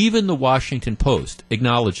 Even the Washington Post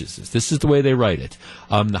acknowledges this. This is the way they write it.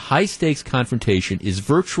 The high-stakes confrontation is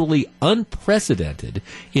virtually unprecedented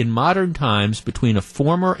in modern times between a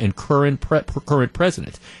former and current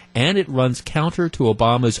president, and it runs counter to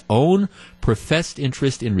Obama's own professed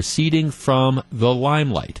interest in receding from the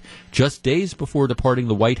limelight. Just days before departing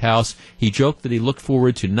the White House, he joked that he looked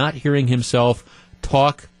forward to not hearing himself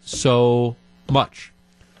talk so much.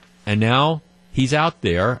 And now he's out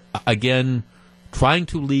there, again, trying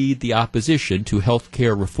to lead the opposition to health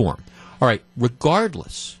care reform. All right,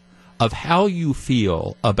 regardless of how you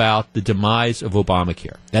feel about the demise of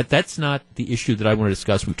Obamacare, that's not the issue that I want to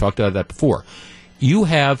discuss. We've talked about that before. You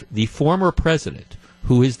have the former president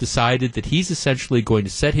who has decided that he's essentially going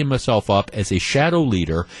to set himself up as a shadow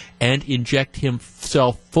leader and inject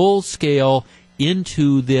himself full scale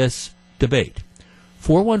into this debate.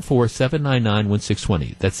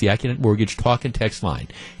 414-799-1620. That's the Accunet Mortgage talk and text line.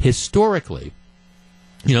 Historically,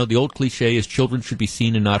 the old cliche is children should be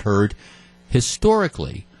seen and not heard.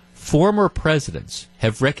 Historically, former presidents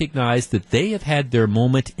have recognized that they have had their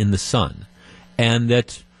moment in the sun and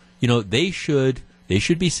that, they should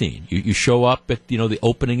be seen. You show up at, the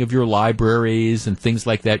opening of your libraries and things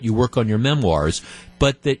like that. You work on your memoirs,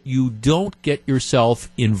 but that you don't get yourself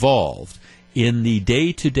involved in the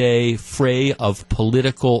day-to-day fray of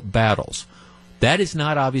political battles. That is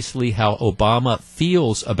not obviously how Obama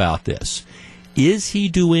feels about this. Is he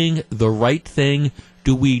doing the right thing?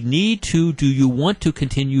 Do you want to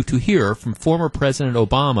continue to hear from former President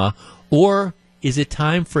Obama, or is it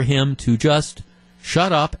time for him to just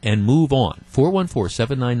shut up and move on?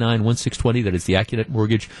 414-799-1620, that is the Accunet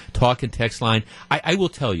Mortgage talk and text line. I will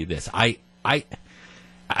tell you this. He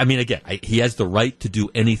has the right to do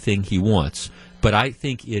anything he wants, but I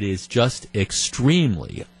think it is just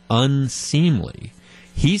extremely unseemly.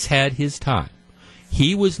 He's had his time.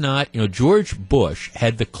 He was not, George Bush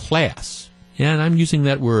had the class, and I'm using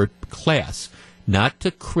that word, class, not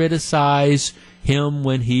to criticize him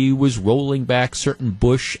when he was rolling back certain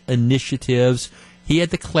Bush initiatives. He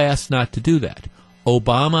had the class not to do that.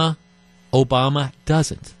 Obama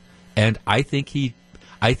doesn't. And I think he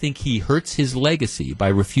hurts his legacy by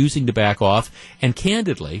refusing to back off. And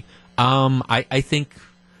candidly, I think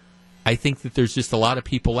that there's just a lot of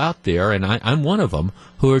people out there, and I'm one of them,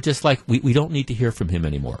 who are just like, we don't need to hear from him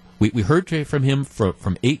anymore. We heard from him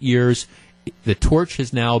from 8 years. The torch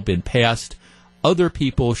has now been passed. Other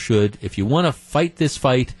people should, if you want to fight this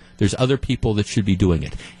fight, there's other people that should be doing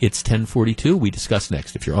it. It's 10:42. We discuss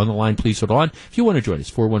next. If you're on the line, please hold on. If you want to join us,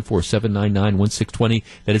 414-799-1620.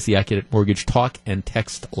 That is the Accunet Mortgage talk and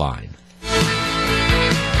text line.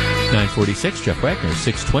 946, Jeff Wagner,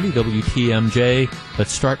 620 WTMJ.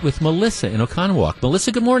 Let's start with Melissa in Oconomowoc.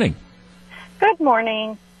 Melissa, good morning. Good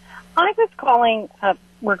morning. I was calling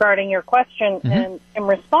regarding your question, and in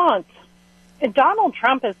response, Donald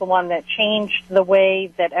Trump is the one that changed the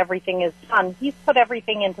way that everything is done. He's put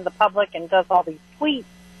everything into the public and does all these tweets.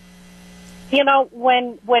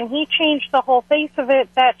 When he changed the whole face of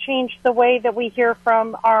it, that changed the way that we hear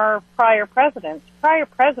from our prior presidents. Prior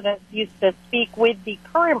presidents used to speak with the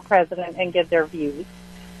current president and give their views,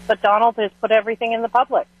 but Donald has put everything in the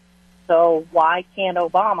public. So why can't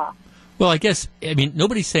Obama? Well, I guess,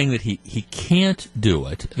 nobody's saying that he can't do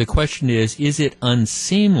it. The question is it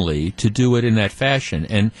unseemly to do it in that fashion?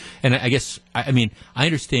 And I guess, I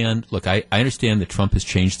understand, look, I understand that Trump has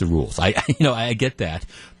changed the rules. I get that.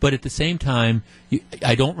 But at the same time,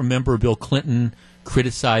 I don't remember Bill Clinton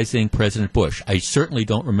criticizing President Bush. I certainly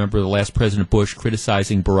don't remember the last President Bush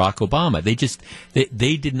criticizing Barack Obama.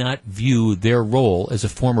 They did not view their role as a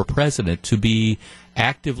former president to be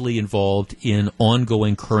actively involved in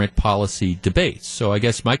ongoing current policy debates. So I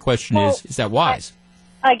guess my question is that wise?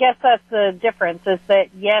 I guess that's the difference, is that,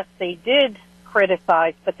 yes, they did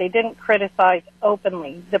criticize, but they didn't criticize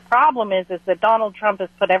openly. The problem is that Donald Trump has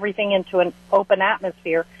put everything into an open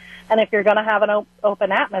atmosphere, and if you're going to have an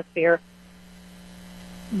open atmosphere,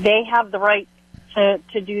 they have the right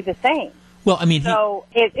to do the same. Well, so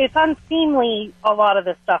it's unseemly, a lot of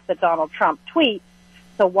the stuff that Donald Trump tweets.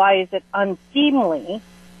 So why is it unseemly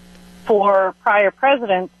for prior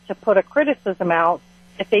presidents to put a criticism out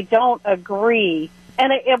if they don't agree?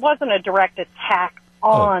 And it wasn't a direct attack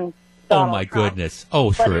on Donald my Trump, goodness.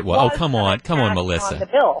 Oh, sure it was. Come on, Melissa. On the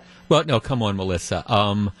bill. Well, no, come on,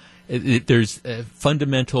 Melissa. There's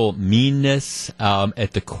fundamental meanness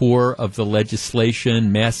at the core of the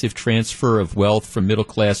legislation, massive transfer of wealth from middle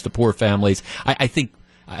class to poor families. I think,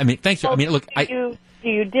 thanks. Look, do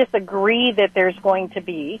you disagree that there's going to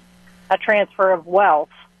be a transfer of wealth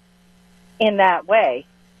in that way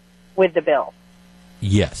with the bill?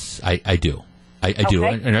 Yes, I do. I do,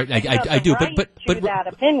 and I do. That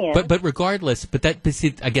opinion. But regardless,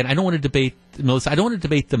 see, again, I don't want to debate, Melissa. I don't want to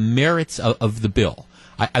debate the merits of the bill.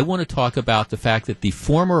 I want to talk about the fact that the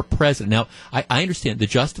former president. Now, I understand the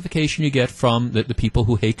justification you get from the people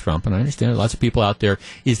who hate Trump, and I understand lots of people out there,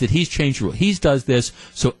 is that he's changed the rule. He does this,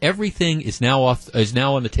 so everything is now on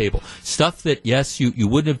the table. Stuff that, yes, you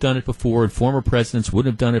wouldn't have done it before, and former presidents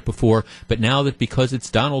wouldn't have done it before, but now that because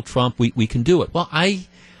it's Donald Trump, we can do it. Well, I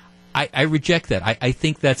reject that. I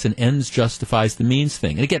think that's an ends justifies the means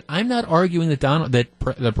thing. And again, I'm not arguing that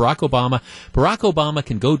Barack Obama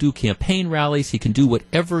can go do campaign rallies. He can do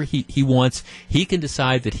whatever he wants. He can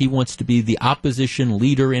decide that he wants to be the opposition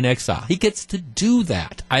leader in exile. He gets to do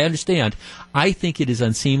that. I understand. I think it is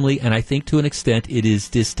unseemly, and I think to an extent it is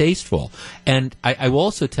distasteful. And I will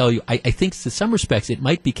also tell you, I think to some respects it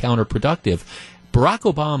might be counterproductive. Barack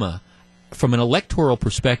Obama, from an electoral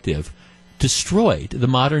perspective, destroyed the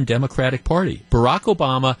modern Democratic Party. Barack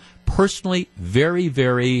Obama, personally, very,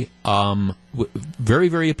 very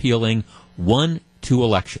appealing, won 2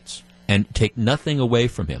 elections. And take nothing away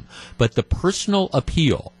from him. But the personal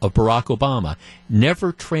appeal of Barack Obama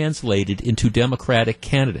never translated into Democratic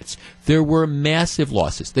candidates. There were massive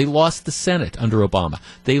losses. They lost the Senate under Obama.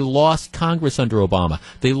 They lost Congress under Obama.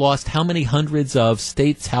 They lost how many hundreds of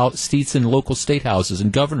seats in local state houses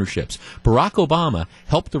and governorships. Barack Obama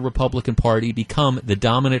helped the Republican Party become the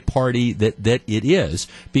dominant party that it is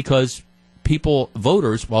because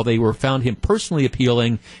voters, while they found him personally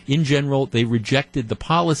appealing, in general, they rejected the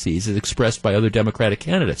policies as expressed by other Democratic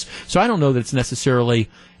candidates. So I don't know that it's necessarily,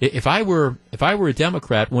 if I were a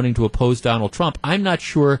Democrat wanting to oppose Donald Trump, I'm not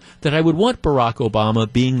sure that I would want Barack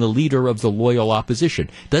Obama being the leader of the loyal opposition.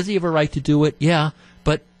 Does he have a right to do it? Yeah,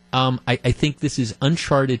 but I think this is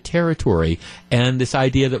uncharted territory, and this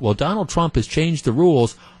idea that, well, Donald Trump has changed the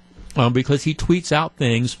rules because he tweets out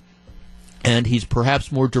things and he's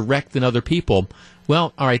perhaps more direct than other people.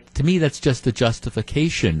 Well, all right, to me, that's just a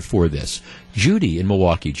justification for this. Judy in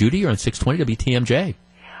Milwaukee. Judy, you're on 620 WTMJ.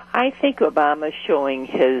 I think Obama's showing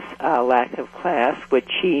his lack of class, which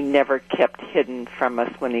he never kept hidden from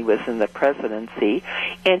us when he was in the presidency,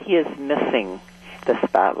 and he is missing the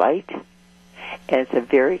spotlight, and it's a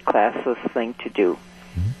very classless thing to do.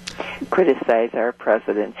 Mm-hmm. Criticize our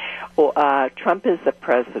president. Trump is the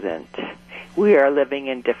president. We are living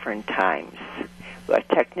in different times.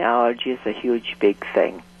 Technology is a huge, big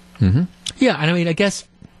thing. Mm-hmm. Yeah, and I guess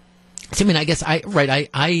I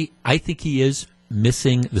think he is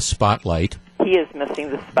missing the spotlight. He is missing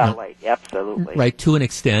the spotlight, absolutely. Right, to an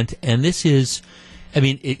extent. And this is,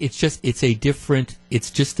 it's just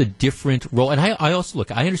a different role. And I also,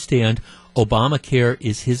 look, I understand Obamacare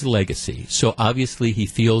is his legacy. So obviously he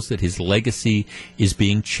feels that his legacy is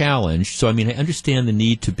being challenged. So, I understand the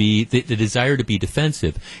need to be, the desire to be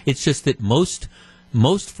defensive. It's just that most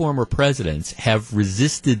former presidents have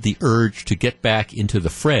resisted the urge to get back into the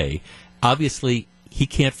fray. Obviously, he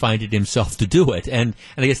can't find it himself to do it. And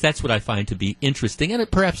I guess that's what I find to be interesting and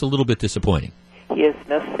perhaps a little bit disappointing. He is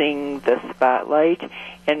missing the spotlight,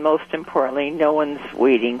 and most importantly, no one's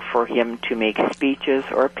waiting for him to make speeches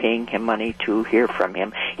or paying him money to hear from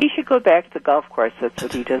him. He should go back to the golf course. That's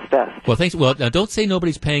what he does best. Well, thanks. Well, now don't say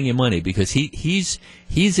nobody's paying him money, because he's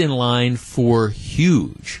in line for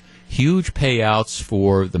huge payouts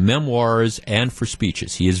for the memoirs and for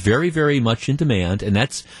speeches. He is very, very much in demand, and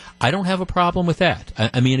I don't have a problem with that.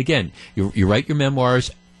 I mean, again, you write your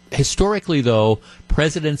memoirs. Historically, though,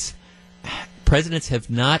 presidents have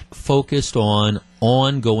not focused on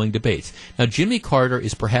ongoing debates. Now, Jimmy Carter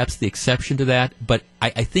is perhaps the exception to that, but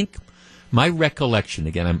I think my recollection,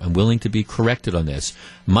 again, I'm willing to be corrected on this,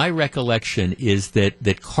 my recollection is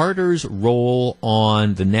that Carter's role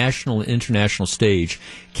on the national and international stage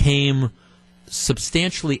came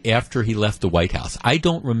substantially after he left the White House. I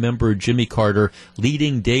don't remember Jimmy Carter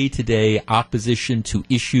leading day-to-day opposition to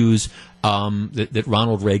issues that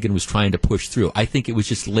Ronald Reagan was trying to push through. I think it was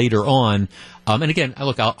just later on. And again,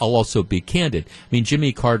 look, I'll also be candid. I mean,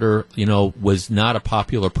 Jimmy Carter, was not a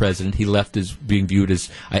popular president. He left as being viewed as,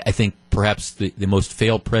 I think, perhaps the most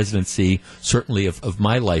failed presidency, certainly of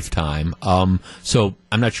my lifetime. So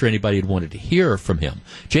I'm not sure anybody had wanted to hear from him.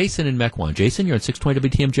 Jason in Mequon. Jason, you're on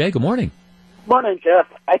 620 WTMJ. Good morning. Morning, Jeff.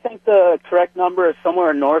 I think the correct number is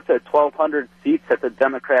somewhere north of 1,200 seats that the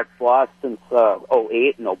Democrats lost since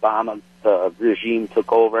 2008 and Obama's regime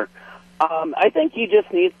took over. I think he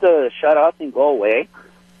just needs to shut up and go away.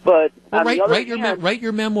 But write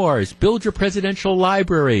your memoirs, build your presidential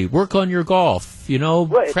library, work on your golf,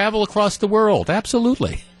 travel across the world.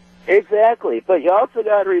 Absolutely. Exactly. But you also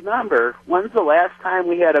got to remember, when's the last time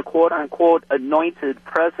we had a quote-unquote anointed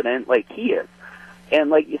president like he is? And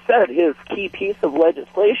like you said, his key piece of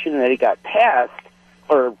legislation that he got passed,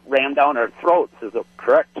 or rammed down our throats is a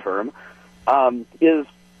correct term, is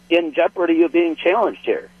in jeopardy of being challenged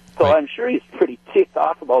here. So right. I'm sure he's pretty ticked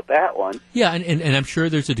off about that one. Yeah, and I'm sure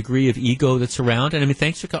there's a degree of ego that's around. And I mean,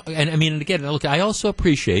 thanks for. And I mean, and again, look, I also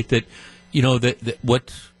appreciate that. That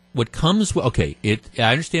what comes. Okay,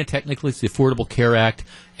 I understand technically it's the Affordable Care Act.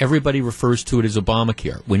 Everybody refers to it as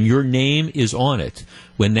Obamacare. When your name is on it,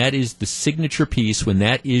 when that is the signature piece, when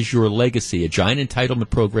that is your legacy, a giant entitlement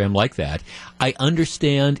program like that, I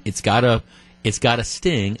understand it's got to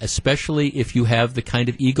sting, especially if you have the kind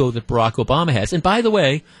of ego that Barack Obama has. And by the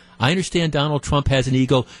way, I understand Donald Trump has an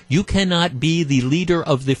ego. You cannot be the leader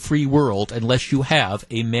of the free world unless you have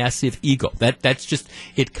a massive ego. That's just,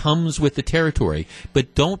 it comes with the territory.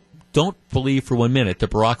 But don't believe for 1 minute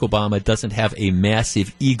that Barack Obama doesn't have a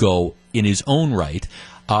massive ego in his own right.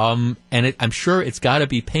 And I'm sure it's got to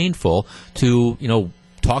be painful to,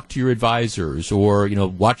 talk to your advisors or,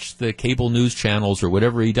 watch the cable news channels or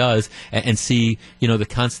whatever he does and see, the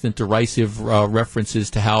constant derisive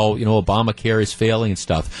references to how, Obamacare is failing and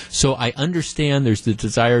stuff. So I understand there's the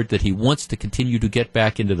desire that he wants to continue to get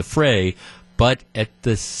back into the fray, but at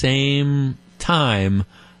the same time,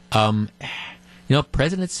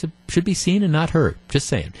 presidents should be seen and not heard. Just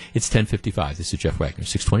saying. It's 10:55. This is Jeff Wagner,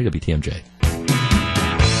 620 WTMJ.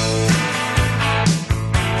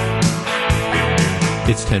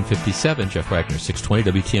 It's 10:57. Jeff Wagner,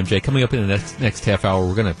 620 WTMJ. Coming up in the next half hour,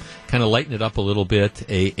 we're going to kind of lighten it up a little bit.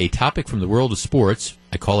 A topic from the world of sports.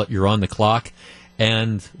 I call it You're on the Clock.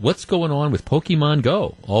 And what's going on with Pokemon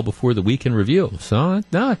Go, all before the weekend review. So,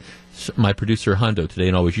 my producer, Hondo, today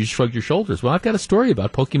and always, you shrugged your shoulders. Well, I've got a story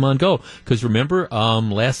about Pokemon Go. Because remember,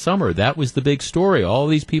 last summer, that was the big story. All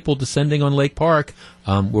these people descending on Lake Park.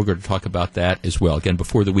 We're going to talk about that as well, again,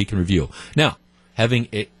 before the weekend review. Now,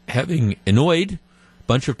 having annoyed a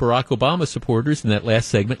bunch of Barack Obama supporters in that last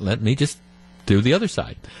segment, let me just do the other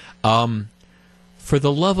side. For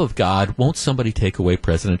the love of God, won't somebody take away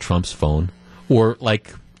President Trump's phone? Or, I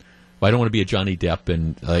don't want to be a Johnny Depp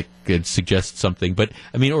and, suggest something, but,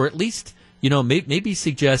 I mean, or at least, maybe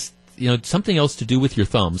suggest, something else to do with your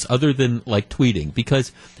thumbs other than, tweeting.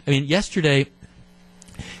 Because, I mean, yesterday,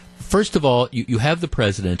 first of all, you have the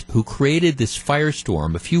president who created this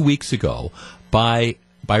firestorm a few weeks ago by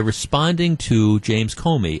responding to James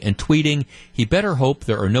Comey and tweeting, he better hope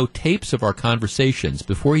there are no tapes of our conversations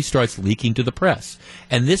before he starts leaking to the press.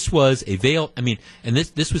 And this was a veil, and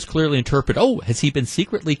this was clearly interpreted, has he been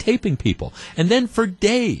secretly taping people? And then for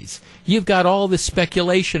days, you've got all this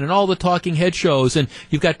speculation and all the talking head shows, and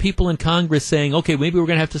you've got people in Congress saying, okay, maybe we're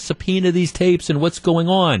going to have to subpoena these tapes and what's going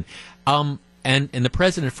on. And the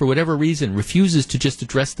president, for whatever reason, refuses to just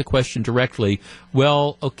address the question directly.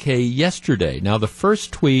 Well, okay, yesterday. Now, the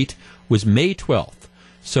first tweet was May 12th.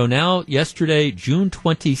 So now, yesterday, June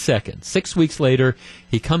 22nd, 6 weeks later,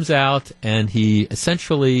 he comes out and he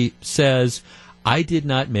essentially says, I did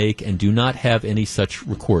not make and do not have any such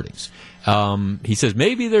recordings. He says,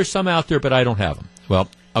 maybe there's some out there, but I don't have them. Well,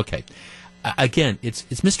 okay. Again, it's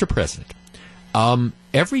Mr. President.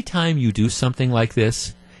 Every time you do something like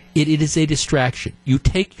this, it is a distraction. You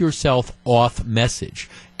take yourself off message,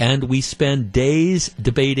 and we spend days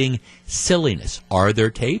debating silliness. Are there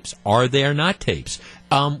tapes? Are there not tapes?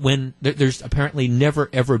 When there's apparently never,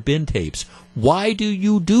 ever been tapes. Why do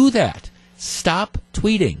you do that? Stop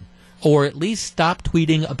tweeting, or at least stop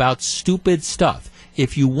tweeting about stupid stuff.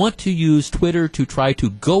 If you want to use Twitter to try to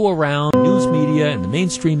go around news media and the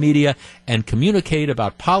mainstream media and communicate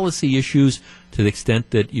about policy issues to the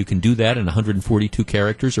extent that you can do that in 142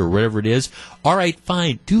 characters or whatever it is, all right,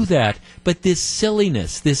 fine, do that. But this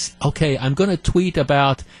silliness, I'm going to tweet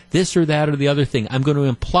about this or that or the other thing. I'm going to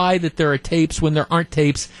imply that there are tapes when there aren't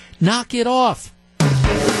tapes. Knock it off.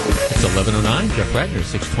 It's 11:09. Jeff Wagner,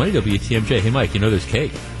 620 WTMJ. Hey, Mike, there's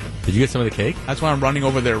cake. Did you get some of the cake? That's why I'm running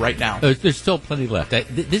over there right now. There's still plenty left.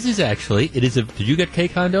 This is actually, did you get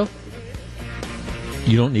cake, Hondo?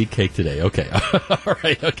 You don't need cake today. Okay. All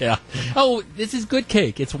right. Okay. Oh, this is good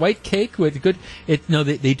cake. It's white cake with good,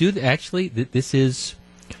 they do, actually, this is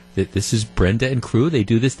Brenda and crew. They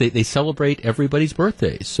do this. They celebrate everybody's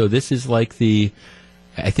birthdays. So this is like I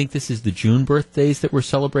think this is the June birthdays that we're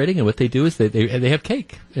celebrating. And what they do is they have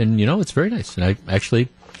cake. And, it's very nice. And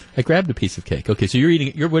I grabbed a piece of cake. Okay, so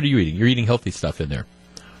what are you eating? You're eating healthy stuff in there.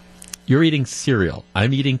 You're eating cereal.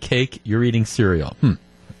 I'm eating cake. You're eating cereal.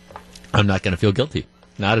 I'm not going to feel guilty.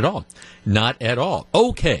 Not at all. Not at all.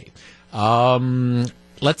 Okay.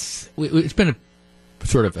 It's been a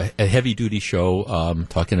sort of a heavy-duty show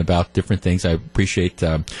talking about different things. I appreciate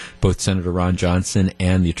both Senator Ron Johnson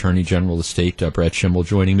and the Attorney General of the state, Brad Schimel,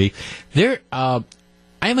 joining me. I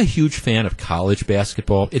am a huge fan of college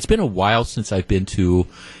basketball. It's been a while since I've been to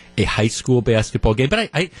a high school basketball game, but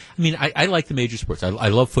I like the major sports. I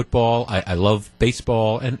love football. I love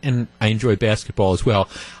baseball, and I enjoy basketball as well.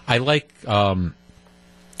 I like,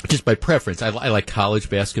 just by preference, I like college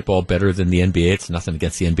basketball better than the NBA. It's nothing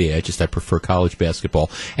against the NBA. I prefer college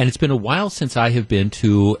basketball. And it's been a while since I have been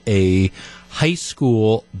to a high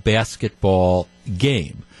school basketball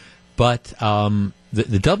game. But the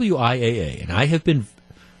WIAA, and I have been,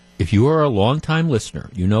 if you are a long-time listener,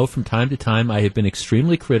 from time to time I have been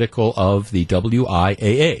extremely critical of the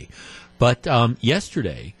WIAA. But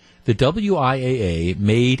yesterday, the WIAA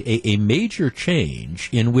made a major change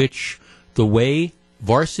in which the way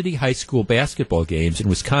varsity high school basketball games in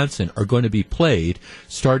Wisconsin are going to be played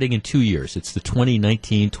starting in 2 years. It's the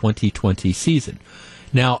 2019-2020 season.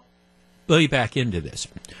 Now, let me back into this.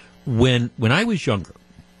 When I was younger,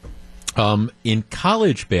 in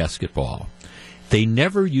college basketball, they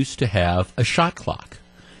never used to have a shot clock.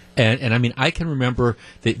 And I can remember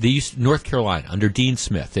they used North Carolina under Dean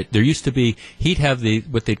Smith. There used to be, he'd have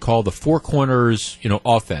what they'd call the four corners,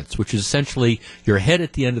 offense, which is essentially you're ahead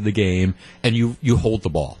at the end of the game and you hold the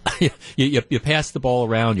ball. you pass the ball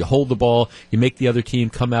around, you hold the ball, you make the other team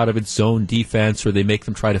come out of its zone defense, or they make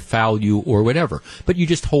them try to foul you or whatever. But you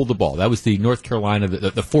just hold the ball. That was the North Carolina,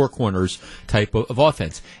 the four corners type of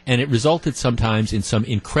offense. And it resulted sometimes in some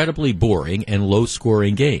incredibly boring and low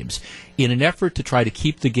scoring games. In an effort to try to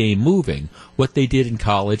keep the game moving, what they did in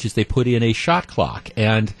college is they put in a shot clock.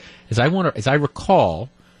 And as I recall,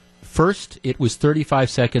 first it was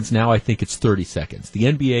 35 seconds. Now I think it's 30 seconds. The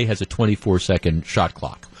NBA has a 24-second shot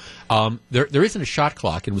clock. There isn't a shot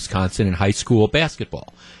clock in Wisconsin in high school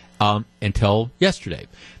basketball until yesterday.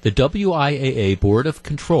 The WIAA Board of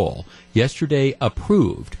Control yesterday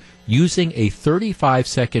approved using a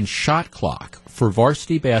 35-second shot clock for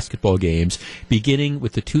varsity basketball games beginning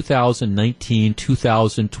with the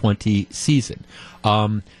 2019-2020 season.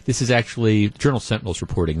 This is actually, Journal Sentinel's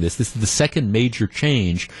reporting this. This is the second major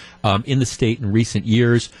change in the state in recent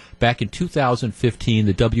years. Back in 2015,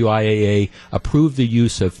 the WIAA approved the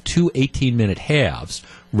use of two 18-minute halves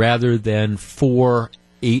rather than 4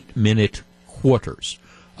 8-minute quarters.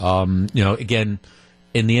 Again,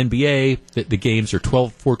 in the NBA, the games are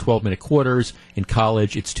 4 12-minute quarters. In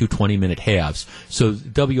college, it's 2 20-minute halves. So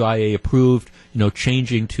WIA approved,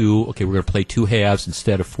 changing to, okay, we're going to play 2 halves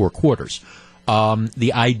instead of 4 quarters.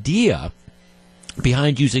 The idea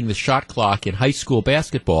behind using the shot clock in high school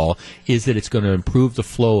basketball is that it's going to improve the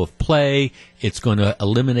flow of play. It's going to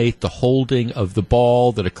eliminate the holding of the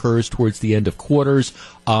ball that occurs towards the end of quarters.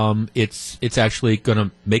 It's actually going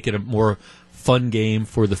to make it a more fun game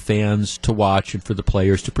for the fans to watch and for the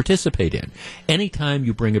players to participate in. Anytime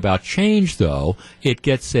you bring about change, though, it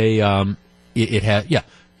gets Hondo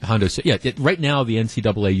said, right now the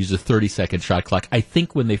NCAA uses a 30-second shot clock. I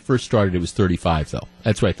think when they first started it was 35, though.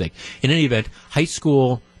 That's what I think. In any event, high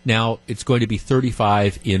school Now it's going to be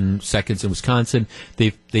 35 in seconds in Wisconsin.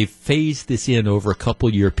 They've phased this in over a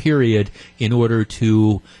couple-year period in order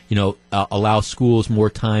to, allow schools more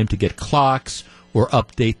time to get clocks or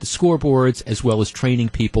update the scoreboards, as well as training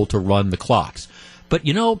people to run the clocks. But,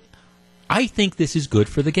 I think this is good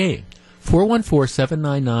for the game.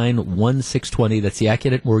 414-799-1620. That's the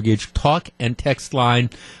Accunet Mortgage talk and text line.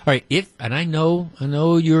 All right, and I know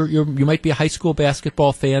you might be a high school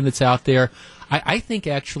basketball fan that's out there. I think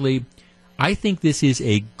this is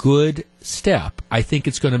a good step. I think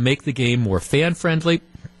it's going to make the game more fan friendly.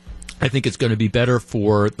 I think it's going to be better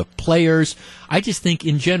for the players. I just think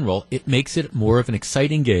in general it makes it more of an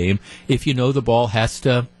exciting game if the ball has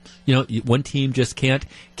to. One team just can't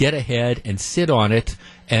get ahead and sit on it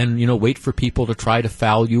and, wait for people to try to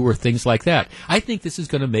foul you or things like that. I think this is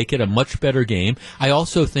going to make it a much better game. I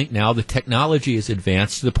also think now the technology is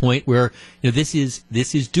advanced to the point where, this is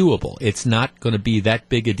doable. It's not going to be that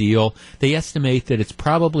big a deal. They estimate that it's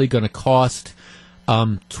probably going to cost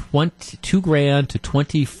 $22,000 to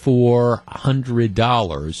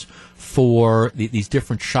 $2,400 for these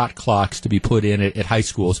different shot clocks to be put in at high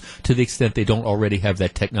schools, to the extent they don't already have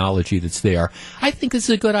that technology that's there. I think this is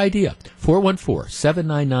a good idea.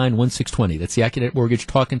 414-799-1620. That's the Accunet Mortgage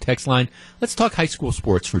talk and text line. Let's talk high school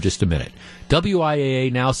sports for just a minute.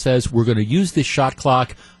 WIAA now says we're going to use this shot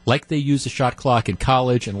clock like they use the shot clock in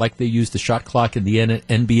college and like they use the shot clock in the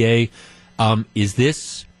NBA. Is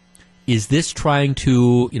this trying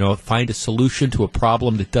to find a solution to a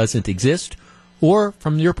problem that doesn't exist? Or,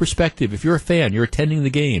 from your perspective, if you're a fan, you're attending the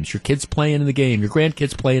games, your kid's playing in the game, your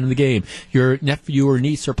grandkid's playing in the game, your nephew or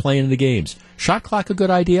niece are playing in the games. Shot clock a good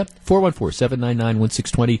idea?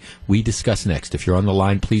 414-799-1620. We discuss next. If you're on the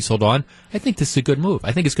line, please hold on. I think this is a good move.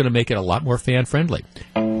 I think it's going to make it a lot more fan-friendly.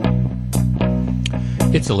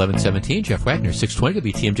 It's 11:17. Jeff Wagner,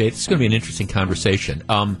 620 WTMJ. This is going to be an interesting conversation.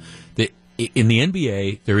 In the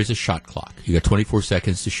NBA, there is a shot clock. You got 24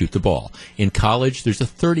 seconds to shoot the ball. In college, there's a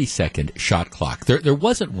 30-second shot clock. There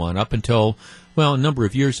wasn't one up until, a number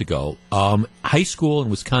of years ago. High school in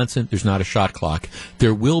Wisconsin, there's not a shot clock.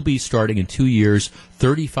 There will be, starting in 2 years,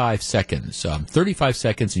 35 seconds. 35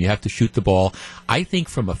 seconds, and you have to shoot the ball. I think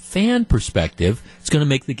from a fan perspective, it's going to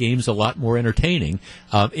make the games a lot more entertaining.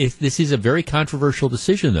 If this is a very controversial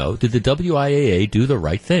decision, though, did the WIAA do the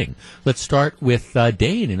right thing? Let's start with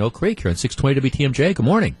Dane in Oak Creek here on 620 WTMJ. Good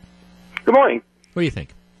morning. Good morning. What do you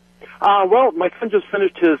think? Well, my son just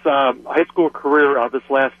finished his high school career this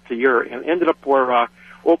last year and ended up where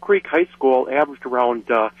Oak Creek High School averaged around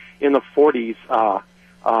in the 40s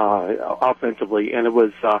offensively, and it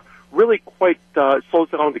was really quite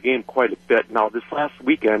slows down the game quite a bit. Now, this last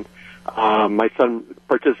weekend, my son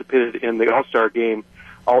participated in the All-Star game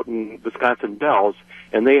out in Wisconsin Dells,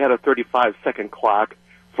 and they had a 35-second clock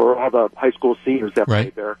for all the high school seniors that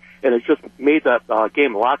played there, and it just made that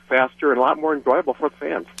game a lot faster and a lot more enjoyable for the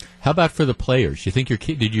fans. How about for the players? You think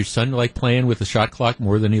did your son like playing with the shot clock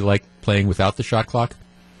more than he liked playing without the shot clock?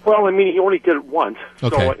 Well, he only did it once,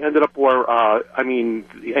 okay. So it ended up where, and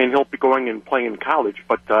he'll be going and playing in college,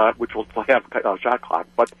 but which will have a shot clock.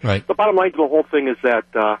 But the bottom line to the whole thing is that,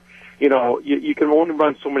 you can only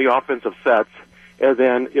run so many offensive sets, and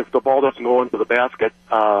then if the ball doesn't go into the basket,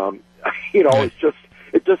 it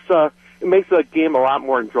makes the game a lot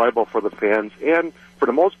more enjoyable for the fans, and for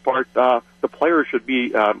the most part, the players should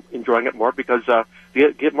be enjoying it more because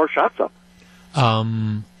they get more shots up.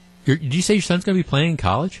 Did you say your son's going to be playing in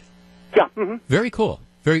college? Yeah. Mm-hmm. Very cool.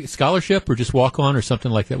 Very scholarship or just walk on or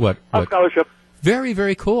something like that. What? Scholarship. Very,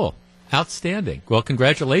 very cool. Outstanding. Well,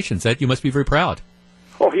 congratulations. You must be very proud.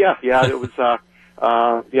 Oh yeah. It was.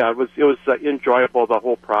 It was enjoyable, the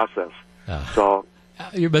whole process. So.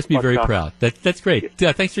 You must be very proud. That's great.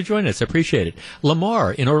 Thanks for joining us. I appreciate it.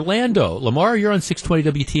 Lamar in Orlando. Lamar, you're on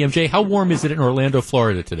 620 WTMJ. How warm is it in Orlando,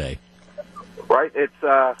 Florida today? Right. It's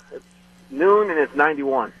noon and it's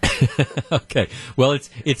 91. Okay. Well,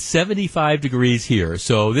 it's 75 degrees here.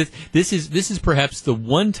 So this is perhaps the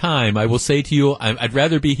one time I will say to you, I'd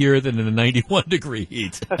rather be here than in the 91 degree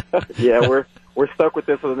heat. Yeah, we're stuck with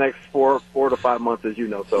this for the next 4 to 5 months, as you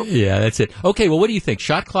know. So yeah, that's it. Okay. Well, what do you think?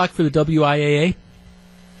 Shot clock for the WIAA?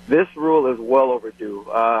 This rule is well overdue.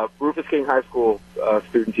 Rufus King High School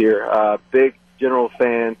student here, big General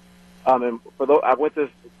fan. And for those, I went to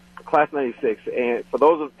class 96, and for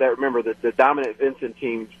those that remember the dominant Vincent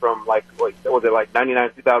teams from like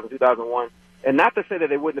 99, 2000, 2001, and not to say that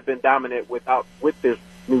they wouldn't have been dominant with this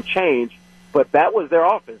new change, but that was their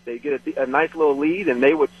offense. They get a nice little lead, and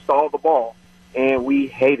they would stall the ball, and we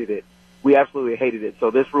hated it. We absolutely hated it.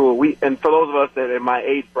 So this rule, and for those of us that are in my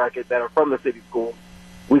age bracket that are from the city school,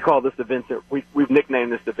 we call this the Vincent. We've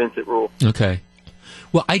nicknamed this the Vincent rule. Okay.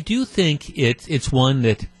 Well, I do think it's one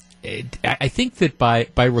that I think that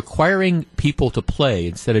by requiring people to play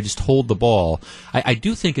instead of just hold the ball, I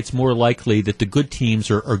do think it's more likely that the good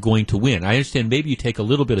teams are going to win. I understand maybe you take a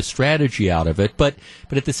little bit of strategy out of it, but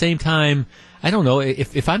at the same time, I don't know,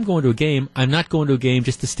 if I'm going to a game, I'm not going to a game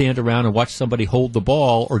just to stand around and watch somebody hold the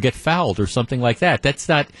ball or get fouled or something like that. That's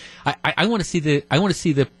not. I want to see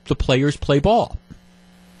the players play ball.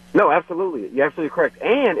 No, absolutely. You're absolutely correct.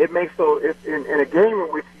 And it makes if in a game in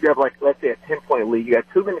which you have, like, let's say a 10-point lead, you got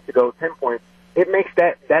 2 minutes to go, 10 points, it makes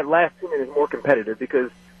that last 2 minutes more competitive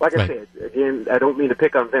because, like I said, again, I don't mean to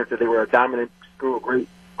pick on Vince that they were a dominant school,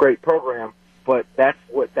 great program, but that's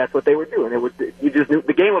what they were doing. You just knew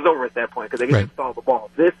the game was over at that point because they didn't install the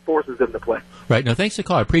ball. This forces them to play. Right. No, thanks for the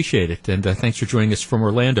call. I appreciate it. And thanks for joining us from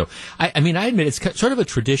Orlando. I mean, I admit it's sort of a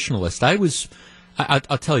traditionalist.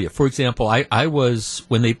 I'll tell you, for example, I was,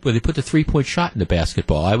 when they put the 3-point shot into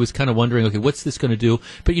basketball, I was kind of wondering, okay, what's this going to do?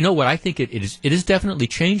 But you know what? I think it has definitely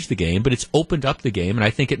changed the game, but it's opened up the game, and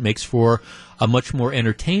I think it makes for a much more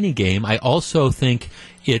entertaining game. I also think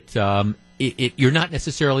you're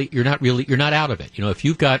not out of it. You know, if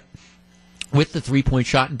you've got, with the 3-point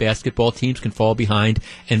shot in basketball, teams can fall behind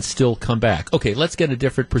and still come back. Okay, let's get a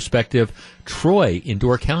different perspective. Troy in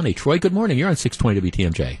Door County. Troy, good morning. You're on 620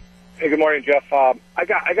 WTMJ. Hey, good morning, Jeff. I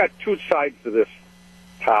got two sides to this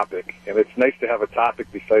topic, and it's nice to have a topic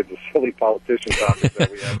besides the silly politician topic that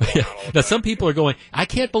we have. Now, some people are going, I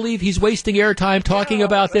can't believe he's wasting airtime talking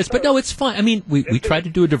about this. But no, it's fun. I mean, we tried to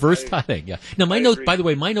do a diverse thing. Yeah. Now, my note, by the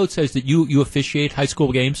way, my note says that you officiate high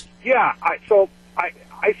school games. Yeah.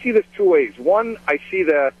 I see this two ways. One, I see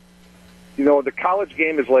that, you know, the college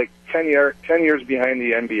game is like 10 years behind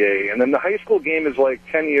the NBA, and then the high school game is like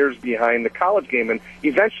 10 years behind the college game, and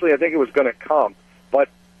eventually I think it was going to come. But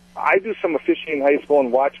I do some officiating in high school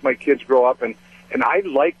and watch my kids grow up, and I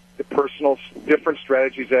like the personal different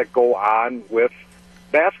strategies that go on with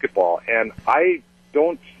basketball. And I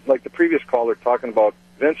don't, like the previous caller talking about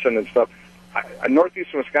Vincent and stuff,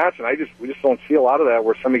 northeastern Wisconsin, we just don't see a lot of that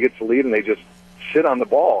where somebody gets the lead and they just sit on the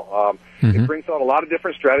ball. It brings out a lot of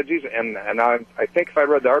different strategies, and I think if I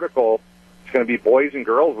read the article, it's going to be boys and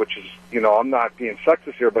girls, which is, you know, I'm not being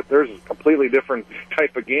sexist here, but there's a completely different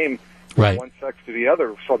type of game from one sex to the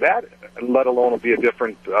other. So that, let alone, will be a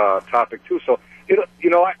different topic too. So,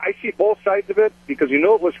 I see both sides of it because you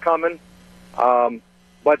knew it was coming,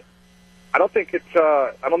 but I don't think it's.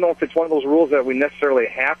 I don't know if it's one of those rules that we necessarily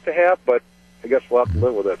have to have, but I guess we'll have to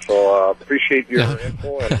live with it. So appreciate your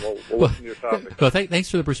info, and we'll listen to your topic. Well,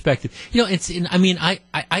 thanks for the perspective. You know,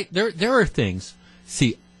 there are things.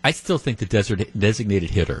 See, I still think the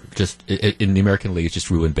designated hitter just in the American League has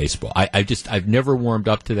just ruined baseball. I've never warmed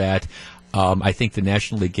up to that. I think the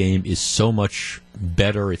National League game is so much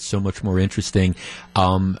better. It's so much more interesting.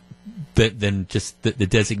 Than just the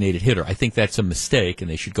designated hitter. I think that's a mistake,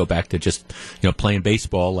 and they should go back to just, you know, playing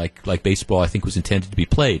baseball like baseball I think was intended to be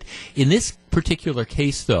played. In this particular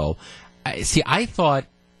case, though, I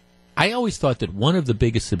always thought that one of the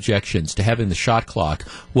biggest objections to having the shot clock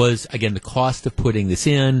was, again, the cost of putting this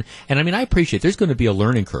in. And I mean, I appreciate there's going to be a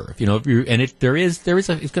learning curve, you know, it's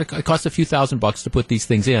going to cost a few $1,000s to put these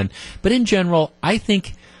things in. But in general, I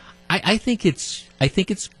think it's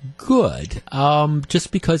good,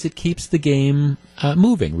 just because it keeps the game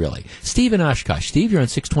moving, really. Steve in Oshkosh. Steve, you're on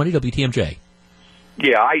 620 WTMJ.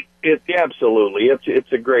 Yeah, absolutely.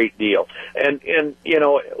 It's a great deal. And you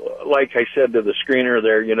know, like I said to the screener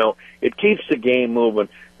there, you know, it keeps the game moving.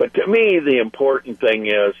 But to me, the important thing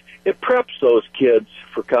is it preps those kids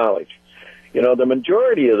for college. You know, the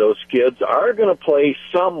majority of those kids are going to play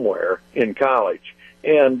somewhere in college.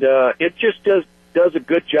 And it just does a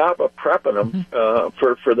good job of prepping them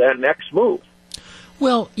for that next move.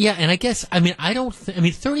 Well, yeah, and I guess, I mean,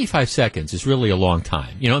 35 seconds is really a long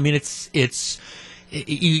time. You know, I mean,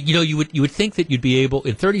 you would think that you'd be able,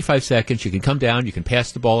 in 35 seconds, you can come down, you can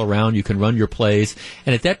pass the ball around, you can run your plays,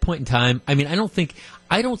 and at that point in time, I mean, I don't think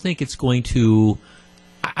it's going to,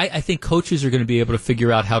 I think coaches are going to be able to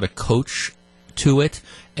figure out how to coach to it,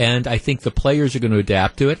 and I think the players are going to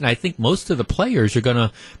adapt to it, and I think most of the players are going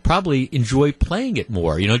to probably enjoy playing it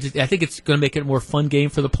more. You know, I think it's going to make it a more fun game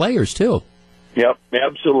for the players, too. Yep,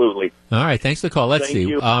 absolutely. All right, thanks for the call. Let's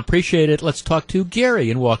see. Appreciate it. Let's talk to Gary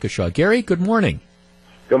in Waukesha. Gary, good morning.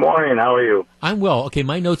 Good morning. How are you? I'm well. Okay,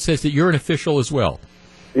 my note says that you're an official as well.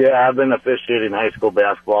 Yeah, I've been officiating high school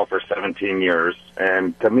basketball for 17 years,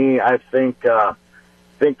 and to me, I think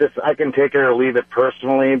this, I can take it or leave it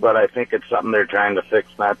personally, but I think it's something they're trying to fix,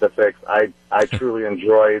 not to fix. I truly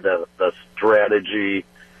enjoy the strategy,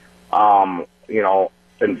 involved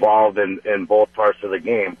in both parts of the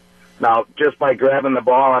game. Now, just by grabbing the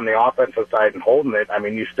ball on the offensive side and holding it, I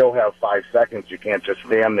mean, you still have 5 seconds. You can't just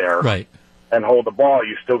stand there and hold the ball.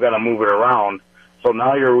 You still got to move it around. So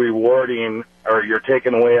now you're rewarding, or you're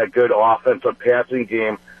taking away a good offensive passing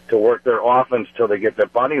game to work their offense till they get the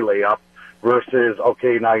bunny layup, versus,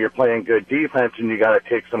 okay, now you're playing good defense and you got to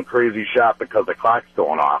take some crazy shot because the clock's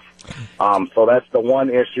going off. So that's the one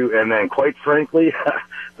issue. And then, quite frankly,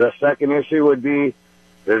 the second issue would be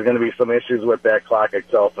there's going to be some issues with that clock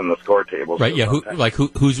itself and the score tables. Right, yeah,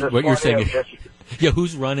 who's what you're saying. Yeah,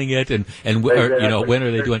 who's running it and or, when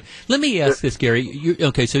are they doing? Let me ask this, Gary. You've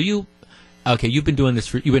been doing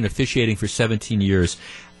this you've been officiating for 17 years.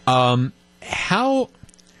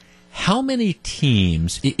 How many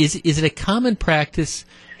teams is it a common practice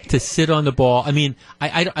to sit on the ball? I mean,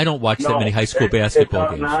 I don't watch that many high school basketball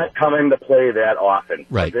games. It's not come into play that often.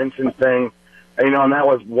 Right. The Vincent thing, and that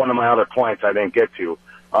was one of my other points I didn't get to.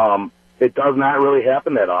 It does not really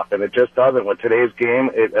happen that often. It just doesn't. With today's game,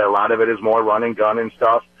 a lot of it is more run and gun and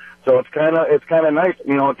stuff. So it's kind of nice.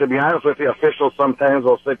 To be honest with you, officials sometimes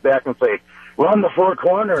will sit back and say, run the 4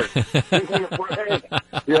 corners. You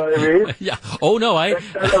know what I mean? Yeah. Oh, no,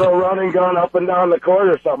 Instead of a run and gun up and down the court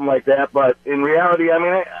or something like that. But in reality, I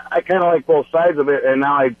mean, I kind of like both sides of it, and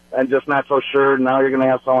now I'm just not so sure. Now you're going to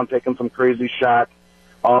have someone taking some crazy shot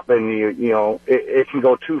up, and it can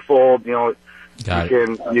go twofold. You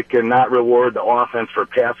can not reward the offense for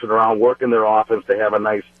passing around, working their offense to have a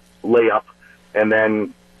nice layup, and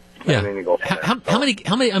then you go. How many?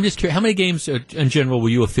 I'm just curious. How many games in general will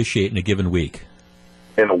you officiate in a given week?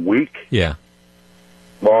 In a week? Yeah.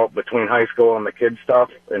 Well, between high school and the kids stuff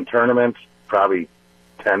and tournaments, probably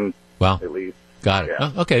 10 at least. Got it.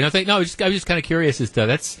 Yeah. Oh, okay. I was just kind of curious as to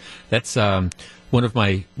that's one of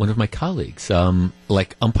my colleagues,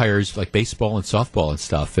 like umpires like baseball and softball and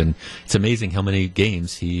stuff, and it's amazing how many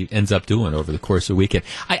games he ends up doing over the course of a weekend.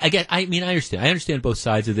 I understand both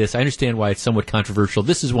sides of this. I understand why it's somewhat controversial.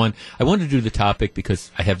 This is one I wanted to do the topic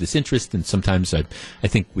because I have this interest, and sometimes I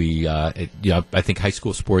think I think high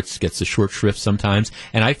school sports gets the short shrift sometimes,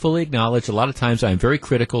 and I fully acknowledge a lot of times I'm very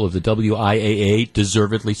critical of the WIAA,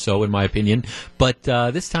 deservedly so in my opinion, but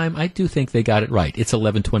this time I do think they got it right. It's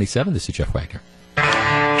 11:27. This is Jeff Wagner.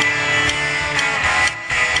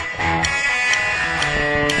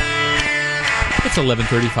 It's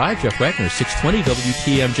 11:35. Jeff Wagner, 620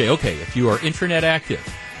 WTMJ. Okay, if you are internet active,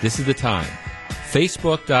 this is the time.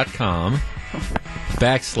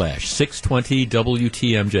 Facebook.com/620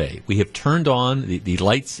 WTMJ. We have turned on the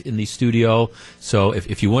lights in the studio, so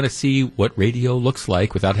if you want to see what radio looks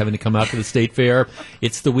like without having to come out to the State Fair,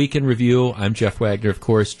 it's the Week in Review. I'm Jeff Wagner, of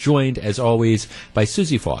course, joined, as always, by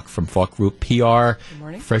Susie Falk from Falk Group PR,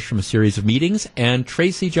 fresh from a series of meetings, and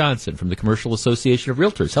Tracy Johnson from the Commercial Association of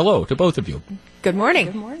Realtors. Hello to both of you. Good morning.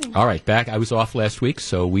 Good morning. All right, back. I was off last week,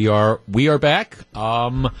 so we are back.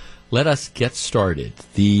 Let us get started.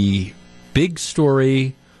 The big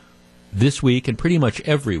story this week and pretty much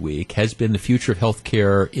every week has been the future of health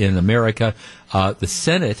care in America. The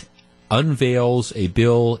Senate unveils a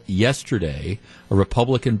bill yesterday, a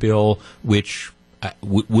Republican bill, which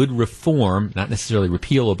would reform, not necessarily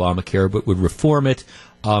repeal Obamacare, but would reform it.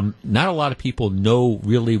 Not a lot of people know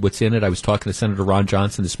really what's in it. I was talking to Senator Ron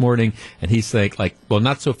Johnson this morning, and he's saying, well,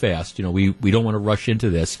 not so fast. We don't want to rush into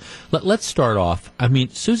this. Let's start off. I mean,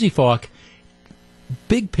 Susie Falk,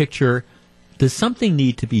 big picture, does something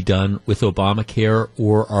need to be done with Obamacare,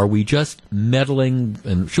 or are we just meddling,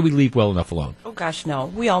 and should we leave well enough alone? Oh, gosh, no.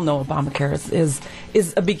 We all know Obamacare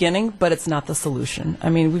is a beginning, but it's not the solution.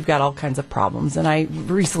 I mean, we've got all kinds of problems. And I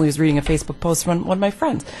recently was reading a Facebook post from one of my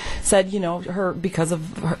friends said, because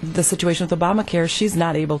of the situation with Obamacare, she's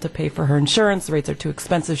not able to pay for her insurance. The rates are too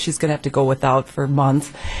expensive. She's going to have to go without for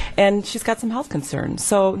months. And she's got some health concerns.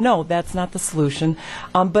 So, no, that's not the solution.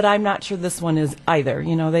 But I'm not sure this one is either.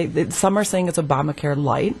 Some are saying it's Obamacare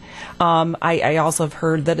light. I also have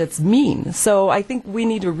heard that it's mean. So I think we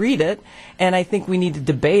need to read it, and I think we need to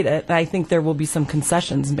debate it, and I think there will be some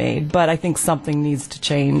concessions made, but I think something needs to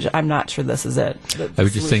change. I'm not sure this is it. I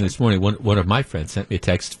was just saying this morning, one of my friends sent me a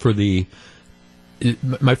text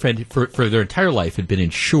my friend for their entire life had been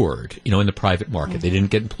insured, in the private market. Mm-hmm. They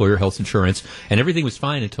didn't get employer health insurance, and everything was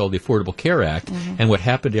fine until the Affordable Care Act. Mm-hmm. And what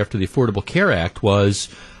happened after the Affordable Care Act was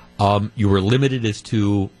you were limited as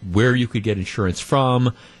to where you could get insurance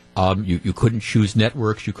from. You couldn't choose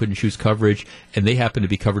networks, you couldn't choose coverage, and they happened to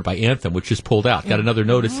be covered by Anthem, which just pulled out. Got another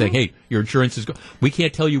notice saying, hey, your insurance is we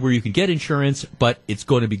can't tell you where you can get insurance, but it's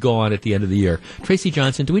going to be gone at the end of the year. Tracy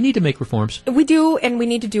Johnson, do we need to make reforms? We do, and we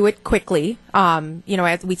need to do it quickly.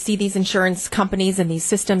 As we see these insurance companies and these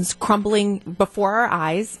systems crumbling before our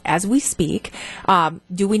eyes as we speak,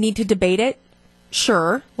 do we need to debate it?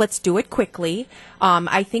 sure, let's do it quickly.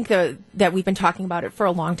 I think that we've been talking about it for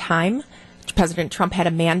a long time. President Trump had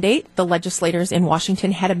a mandate. The legislators in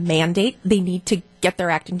Washington had a mandate. They need to get their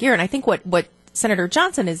act in gear. And I think what Senator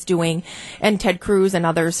Johnson is doing, and Ted Cruz and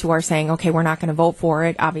others who are saying, okay, we're not going to vote for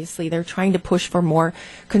it. Obviously, they're trying to push for more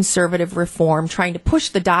conservative reform, trying to push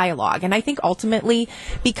the dialogue. And I think ultimately,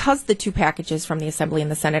 because the two packages from the Assembly and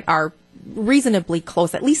the Senate are reasonably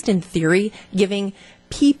close, at least in theory, giving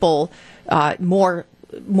people more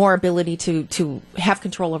ability to have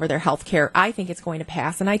control over their health care, I think it's going to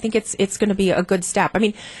pass, and I think it's going to be a good step. I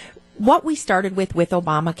mean, what we started with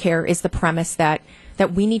Obamacare is the premise that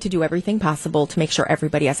we need to do everything possible to make sure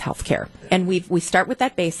everybody has health care. And we start with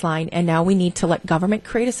that baseline, and now we need to let government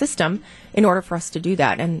create a system in order for us to do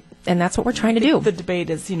that. And that's what we're trying to do. The debate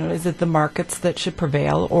is, is it the markets that should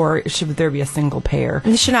prevail, or should there be a single payer?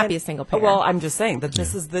 It should not be a single payer. Well, I'm just saying that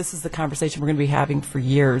this is the conversation we're going to be having for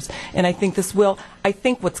years. And I think I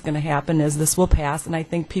think what's going to happen is this will pass, and I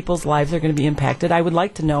think people's lives are going to be impacted. I would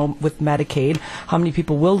like to know with Medicaid how many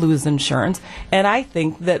people will lose insurance. And I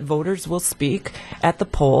think that voters will speak at the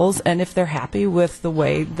polls, and if they're happy with the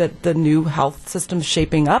way that the new health system is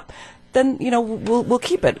shaping up, then we'll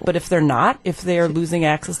keep it. But if they're not, if they are losing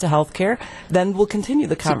access to health care, then we'll continue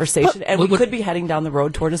the conversation, and we could be heading down the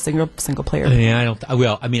road toward a single player. Yeah,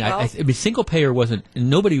 I mean, single payer wasn't.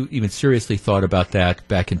 Nobody even seriously thought about that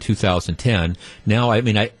back in 2010. Now, I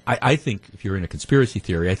mean, I think if you're in a conspiracy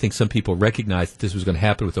theory, I think some people recognize that this was going to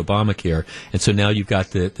happen with Obamacare, and so now you've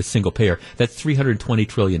got the single payer. That's $320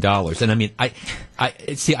 trillion, and I mean, I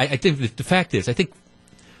think the fact is, I think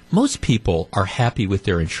most people are happy with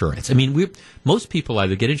their insurance. I mean, most people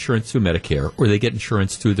either get insurance through Medicare or they get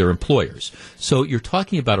insurance through their employers. So you're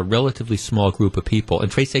talking about a relatively small group of people.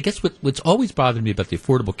 And Tracy, I guess what's always bothered me about the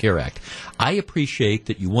Affordable Care Act, I appreciate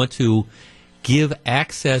that you want to give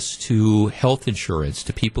access to health insurance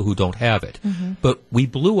to people who don't have it. Mm-hmm. But we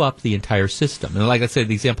blew up the entire system. And like I said,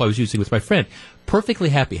 the example I was using with my friend, perfectly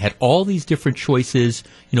happy, had all these different choices,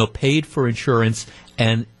 paid for insurance,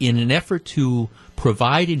 and in an effort to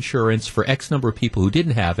provide insurance for X number of people who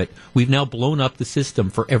didn't have it, we've now blown up the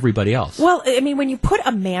system for everybody else. Well, I mean, when you put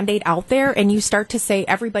a mandate out there and you start to say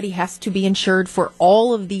everybody has to be insured for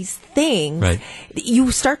all of these things, right,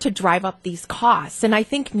 you start to drive up these costs. And I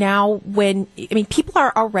think now people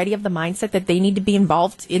are already of the mindset that they need to be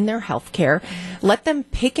involved in their health care, let them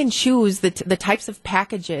pick and choose the types of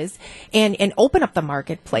packages and open up the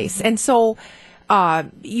marketplace. And so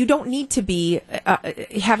you don't need to be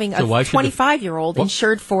having a 25-year-old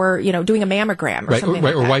insured for, doing a mammogram or something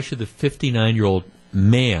like that. Or why should the 59-year-old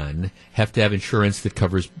man have to have insurance that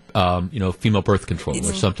covers, female birth control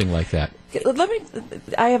or something like that?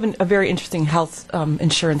 I have a very interesting health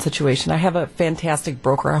insurance situation. I have a fantastic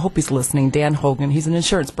broker. I hope he's listening, Dan Hogan. He's an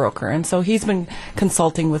insurance broker, and so he's been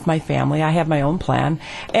consulting with my family. I have my own plan,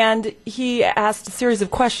 and he asked a series of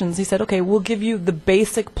questions. He said, okay, we'll give you the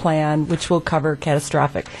basic plan, which will cover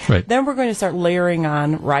catastrophic. Right. Then we're going to start layering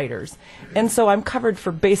on riders. And so I'm covered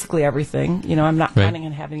for basically everything. I'm not planning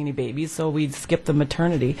on having any babies, so we'd skip the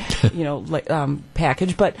maternity,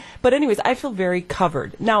 package. But anyways, I feel very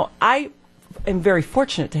covered. Now, I am very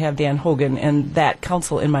fortunate to have Dan Hogan and that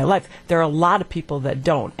counsel in my life. There are a lot of people that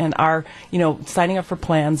don't and are, signing up for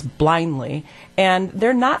plans blindly, and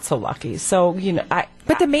they're not so lucky. So,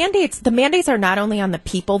 But the mandates are not only on the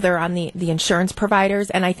people, they're on the insurance providers,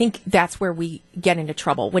 and I think that's where we get into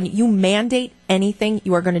trouble. When you mandate anything,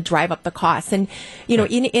 you are going to drive up the costs. And, in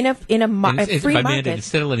a free by market, mandate,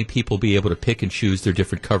 instead of letting people be able to pick and choose their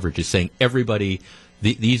different coverages, saying everybody,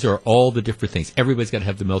 these are all the different things. Everybody's got to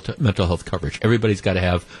have the mental health coverage. Everybody's got to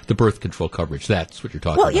have the birth control coverage. That's what you're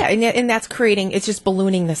talking about. Well, yeah, and that's it's just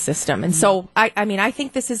ballooning the system. And so, I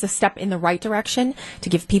think this is a step in the right direction to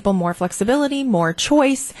give people more flexibility, more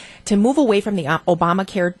choice, to move away from the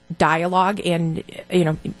Obamacare dialogue and,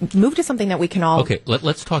 move to something that we can all... Okay,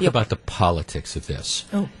 let's talk about the politics of this.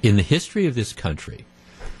 Oh. In the history of this country,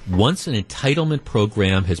 once an entitlement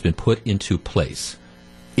program has been put into place,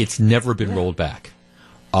 it's never been rolled back.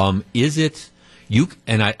 Is it you?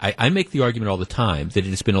 And I make the argument all the time that it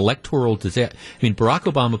has been electoral disaster. I mean, Barack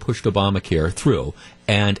Obama pushed Obamacare through,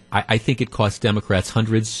 and I think it cost Democrats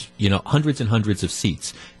hundreds and hundreds of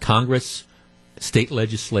seats. Congress, state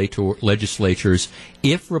legislatures.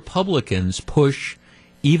 If Republicans push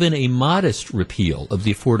even a modest repeal of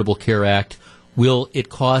the Affordable Care Act, will it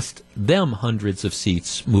cost them hundreds of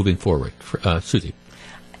seats moving forward? Susie.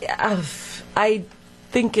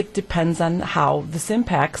 think it depends on how this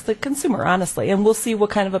impacts the consumer, honestly, and we'll see what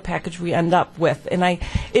kind of a package we end up with. And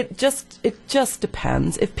it just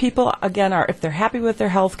depends. If people again if they're happy with their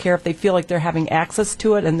health care, if they feel like they're having access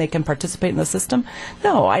to it and they can participate in the system,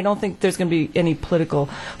 no, I don't think there's going to be any political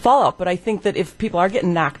fallout. But I think that if people are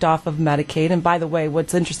getting knocked off of Medicaid, and by the way,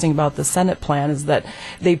 what's interesting about the Senate plan is that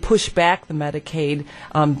they push back the Medicaid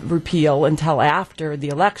repeal until after the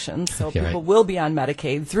election, so people will be on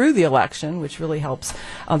Medicaid through the election, which really helps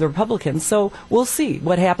the Republicans. So we'll see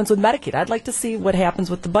what happens with Medicaid. I'd like to see what happens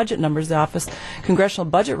with the budget numbers. The Office Congressional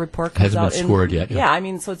Budget Report comes hasn't out been scored yet. Yeah, I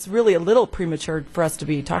mean, so it's really a little premature for us to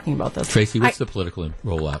be talking about this. Tracy, what's the political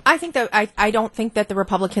rollout? I think that I don't think that the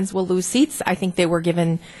Republicans will lose seats. I think they were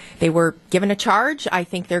given a charge. I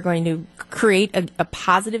think they're going to create a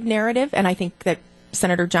positive narrative, and I think that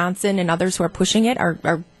Senator Johnson and others who are pushing it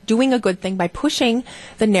are doing a good thing by pushing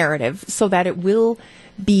the narrative so that it will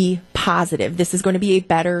be positive. This is going to be a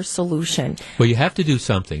better solution. Well, you have to do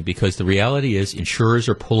something because the reality is insurers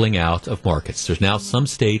are pulling out of markets. There's now some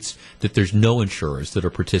states that there's no insurers that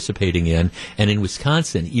are participating in. And in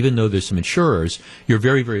Wisconsin, even though there's some insurers, you're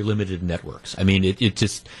very, very limited in networks. I mean, it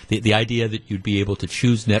just, the idea that you'd be able to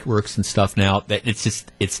choose networks and stuff now, that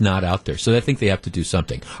it's not out there. So I think they have to do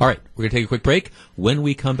something. All right, we're going to take a quick break. When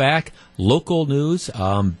we come back, local news,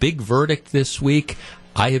 big verdict this week.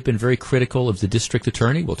 I have been very critical of the district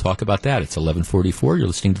attorney. We'll talk about that. It's 11:44. You're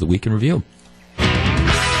listening to the Week in Review.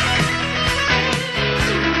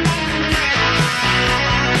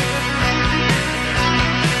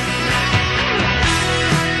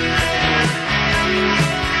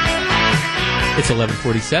 It's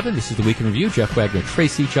 11:47. This is the Week in Review. Jeff Wagner,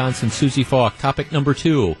 Tracy Johnson, Susie Falk. Topic number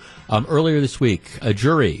 2. Earlier this week, a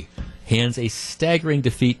jury hands a staggering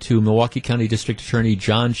defeat to Milwaukee County District Attorney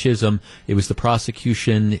John Chisholm. It was the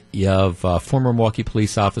prosecution of former Milwaukee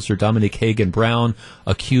police officer Dominic Hagan Brown,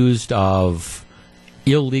 accused of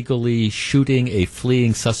illegally shooting a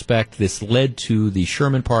fleeing suspect. This led to the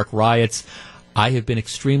Sherman Park riots. I have been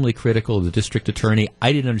extremely critical of the district attorney.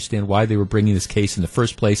 I didn't understand why they were bringing this case in the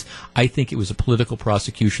first place. I think it was a political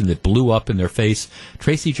prosecution that blew up in their face.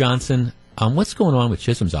 Tracy Johnson, what's going on with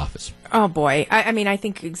Chisholm's office? Oh boy! I mean, I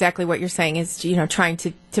think exactly what you're saying is, trying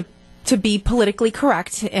to be politically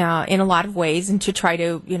correct in a lot of ways, and to try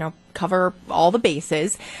to cover all the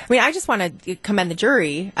bases. I mean, I just want to commend the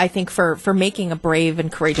jury. I think for making a brave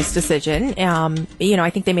and courageous decision. I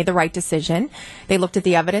think they made the right decision. They looked at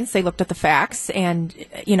the evidence, they looked at the facts, and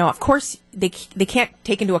of course they can't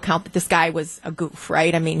take into account that this guy was a goof,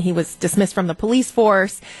 right? I mean, he was dismissed from the police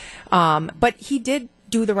force, but he did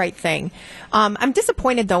do the right thing. I'm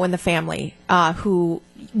disappointed, though, in the family who,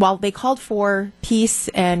 while they called for peace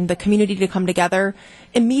and the community to come together,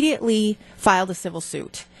 immediately filed a civil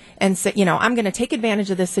suit and said, I'm going to take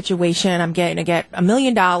advantage of this situation. I'm going to get $1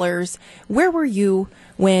 million. Where were you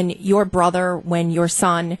when your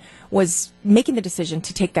son was making the decision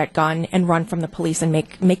to take that gun and run from the police and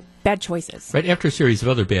make bad choices? Right, after a series of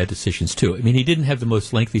other bad decisions, too. I mean, he didn't have the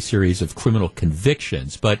most lengthy series of criminal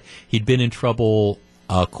convictions, but he'd been in trouble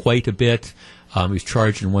quite a bit. He was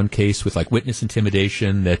charged in one case with witness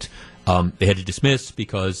intimidation that they had to dismiss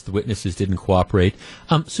because the witnesses didn't cooperate.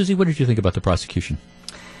 Susie, what did you think about the prosecution?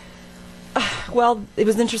 Well, it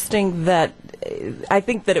was interesting that I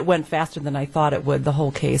think that it went faster than I thought it would, the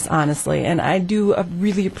whole case, honestly. And I do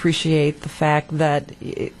really appreciate the fact that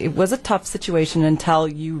it was a tough situation until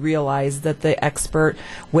you realize that the expert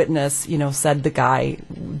witness, said the guy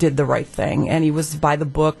did the right thing and he was by the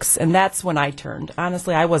books. And that's when I turned.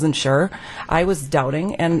 Honestly, I wasn't sure. I was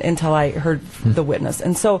doubting until I heard the witness.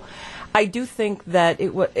 And so I do think that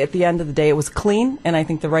at the end of the day, it was clean, and I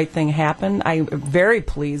think the right thing happened. I'm very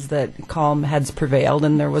pleased that calm heads prevailed,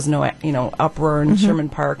 and there was no, uproar in Sherman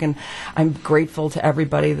Park, and I'm grateful to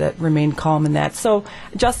everybody that remained calm in that. So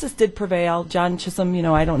justice did prevail. John Chisholm,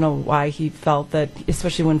 I don't know why he felt that,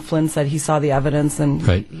 especially when Flynn said he saw the evidence, and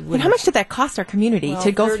right. And how much did that cost our community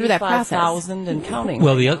to go through that process? $35,000 and counting.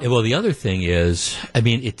 Well, the other thing is,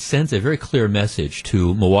 it sends a very clear message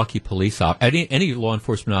to Milwaukee police any law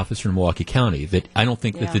enforcement officer in Milwaukee County that I don't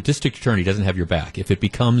think that the district attorney doesn't have your back. If it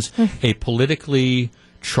becomes a politically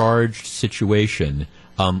charged situation,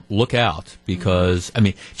 look out, because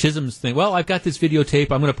Chisholm's thing, well, I've got this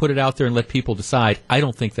videotape, I'm going to put it out there and let people decide. I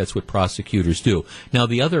don't think that's what prosecutors do. Now,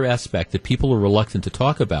 the other aspect that people are reluctant to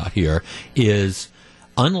talk about here is,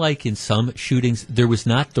 unlike in some shootings, there was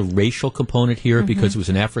not the racial component here because it was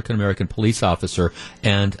an African American police officer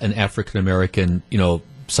and an African American,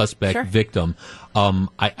 suspect victim.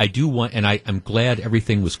 I do want, and I'm glad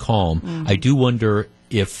everything was calm. I do wonder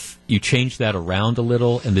if you change that around a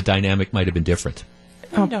little and the dynamic might have been different.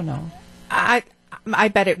 I don't know. I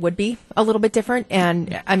bet it would be a little bit different.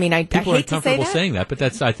 And I mean, I People are hate to say uncomfortable that. saying that, but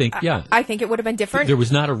that's, I think, yeah. I think it would have been different. There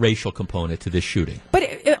was not a racial component to this shooting.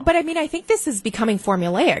 But I mean, I think this is becoming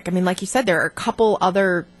formulaic. I mean, like you said, there are a couple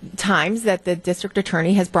other times that the district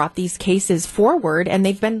attorney has brought these cases forward, and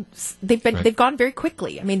they've gone very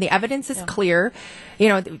quickly. I mean, the evidence is clear. You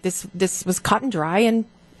know, this was cut and dry, and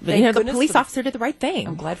the police officer did the right thing.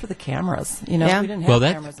 I'm glad for the cameras. You know, we didn't have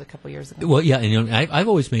cameras a couple years ago. Well, yeah, and I've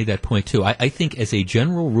always made that point too. I think, as a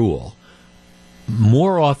general rule,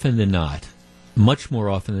 more often than not, much more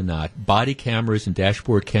often than not, body cameras and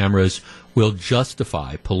dashboard cameras will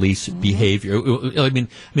justify police behavior. I mean,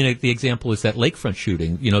 the example is that lakefront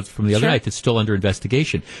shooting, from the other night that's still under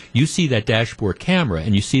investigation. You see that dashboard camera,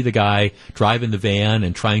 and you see the guy driving the van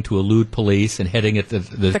and trying to elude police and heading at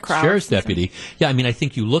the sheriff's deputy. Yeah, I mean, I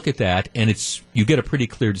think you look at that, and you get a pretty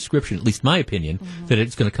clear description, at least my opinion, that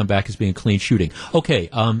it's going to come back as being a clean shooting. Okay,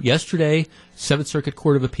 yesterday, Seventh Circuit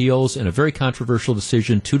Court of Appeals, in a very controversial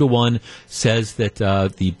decision, 2-1, says that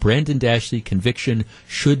the Brandon Dashley conviction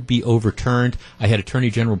should be overturned. I had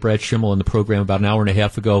Attorney General Brad Schimmel on the program about an hour and a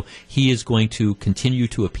half ago. He is going to continue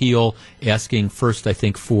to appeal, asking first, I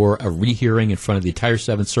think, for a rehearing in front of the entire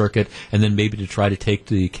Seventh Circuit, and then maybe to try to take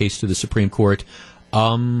the case to the Supreme Court.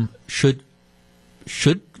 Should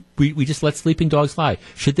we just let sleeping dogs lie?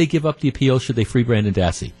 Should they give up the appeal? Should they free Brandon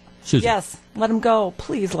Dassey? Susan. Yes, let him go.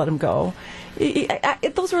 Please let him go.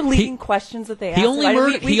 Those were leading questions that they asked. He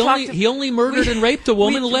only murdered and raped a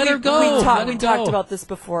woman. Let her go. We talked about this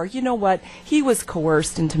before. You know what? He was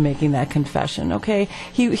coerced into making that confession. Okay,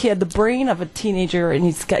 he had the brain of a teenager, and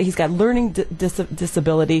he's got learning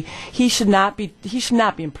disability. He should not be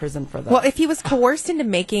in prison for that. Well, if he was coerced into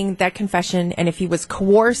making that confession, and if he was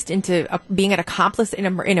coerced into being an accomplice in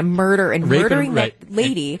a murder and murdering that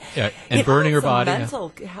lady and burning her body,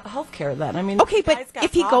 mental health care. Then I mean, okay, but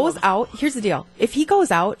if he goes out, here's the deal. If he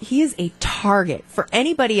goes out, he is a target for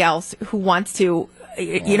anybody else who wants to,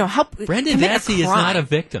 help. Brandon Dassey is not a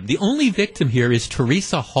victim. The only victim here is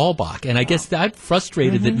Teresa Hallbach, and I guess I'm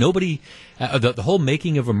frustrated that nobody, the whole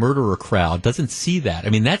making of a murderer crowd doesn't see that. I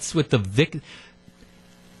mean, that's what the victim.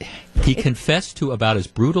 He confessed to about as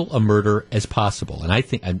brutal a murder as possible, and I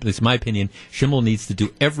think, it's my opinion, Schimmel needs to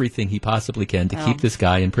do everything he possibly can to keep this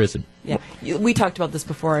guy in prison. Yeah, we talked about this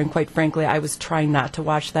before, and quite frankly, I was trying not to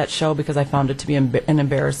watch that show because I found it to be an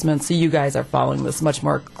embarrassment. So you guys are following this much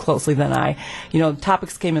more closely than I.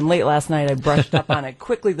 Topics came in late last night. I brushed up on it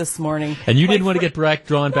quickly this morning. And you didn't want to get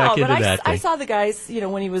drawn back into that. I saw the guys,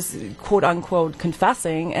 when he was quote unquote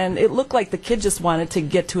confessing, and it looked like the kid just wanted to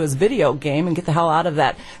get to his video game and get the hell out of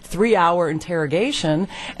that 3-hour interrogation,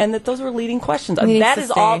 and that those were leading questions. That's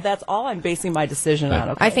all I'm basing my decision on.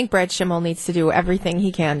 Okay? I think Brad Schimmel needs to do everything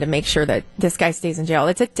he can to make sure that this guy stays in jail.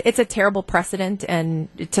 It's a terrible precedent and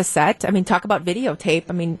to set. I mean, talk about videotape.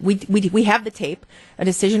 I mean, we have the tape. A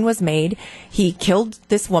decision was made. He killed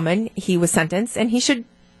this woman. He was sentenced, and he should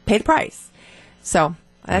pay the price. So.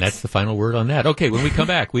 That's the final word on that. Okay, when we come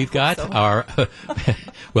back, we've got our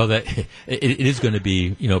it is going to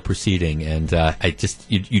be proceeding, and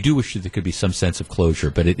you do wish there could be some sense of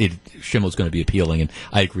closure, but Schimmel's going to be appealing, and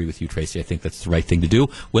I agree with you, Tracy. I think that's the right thing to do.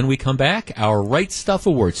 When we come back, our Right Stuff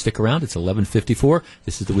Award. Stick around. It's 11:54.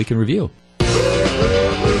 This is the Week in Review.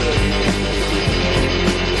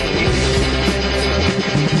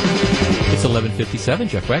 It's 11:57.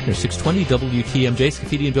 Jeff Wagner, 620 WTMJ.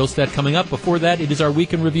 Scafidi and Bill Stat coming up. Before that, it is our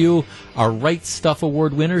Week in Review. Our Right Stuff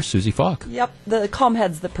Award winner, Susie Falk. Yep, the calm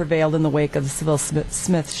heads that prevailed in the wake of the Seville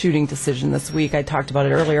Smith shooting decision this week. I talked about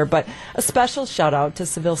it earlier, but a special shout out to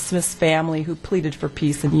Seville Smith's family who pleaded for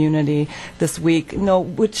peace and unity this week.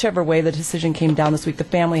 Whichever way the decision came down this week, the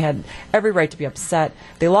family had every right to be upset.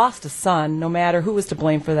 They lost a son, no matter who was to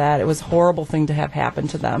blame for that. It was a horrible thing to have happen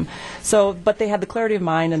to them. But they had the clarity of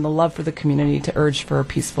mind and the love for the community to urge for a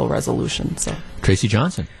peaceful resolution. So, Tracy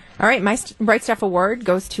Johnson. All right, my Right Stuff Award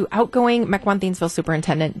goes to outgoing Mequon-Thiensville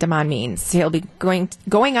Superintendent Damon Means. He'll be going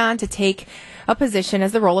on to take a position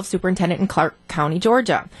as the role of superintendent in Clark County,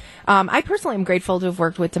 Georgia. I personally am grateful to have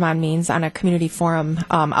worked with Damon Means on a community forum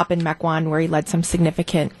up in Mequon where he led some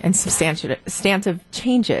significant and substantive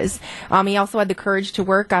changes. He also had the courage to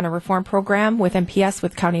work on a reform program with MPS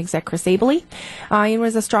with County Exec Chris Abley. He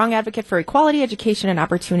was a strong advocate for equality, education, and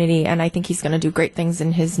opportunity, and I think he's going to do great things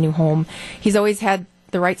in his new home. He's always had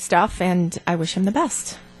the right stuff, and I wish him the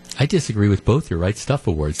best. I disagree with both your Right Stuff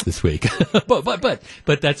Awards this week,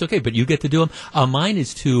 but that's okay. But you get to do them. Mine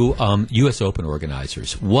is to U.S. Open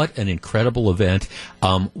organizers. What an incredible event!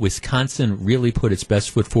 Wisconsin really put its best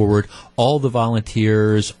foot forward. All the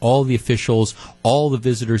volunteers, all the officials, all the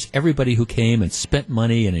visitors, everybody who came and spent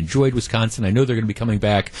money and enjoyed Wisconsin. I know they're going to be coming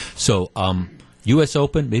back. So U.S.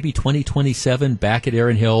 Open, maybe 2027, back at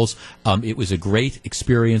Erin Hills. It was a great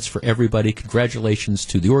experience for everybody. Congratulations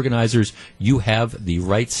to the organizers. You have the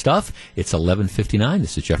right stuff. It's 11:59.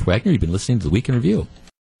 This is Jeff Wagner. You've been listening to The Week in Review.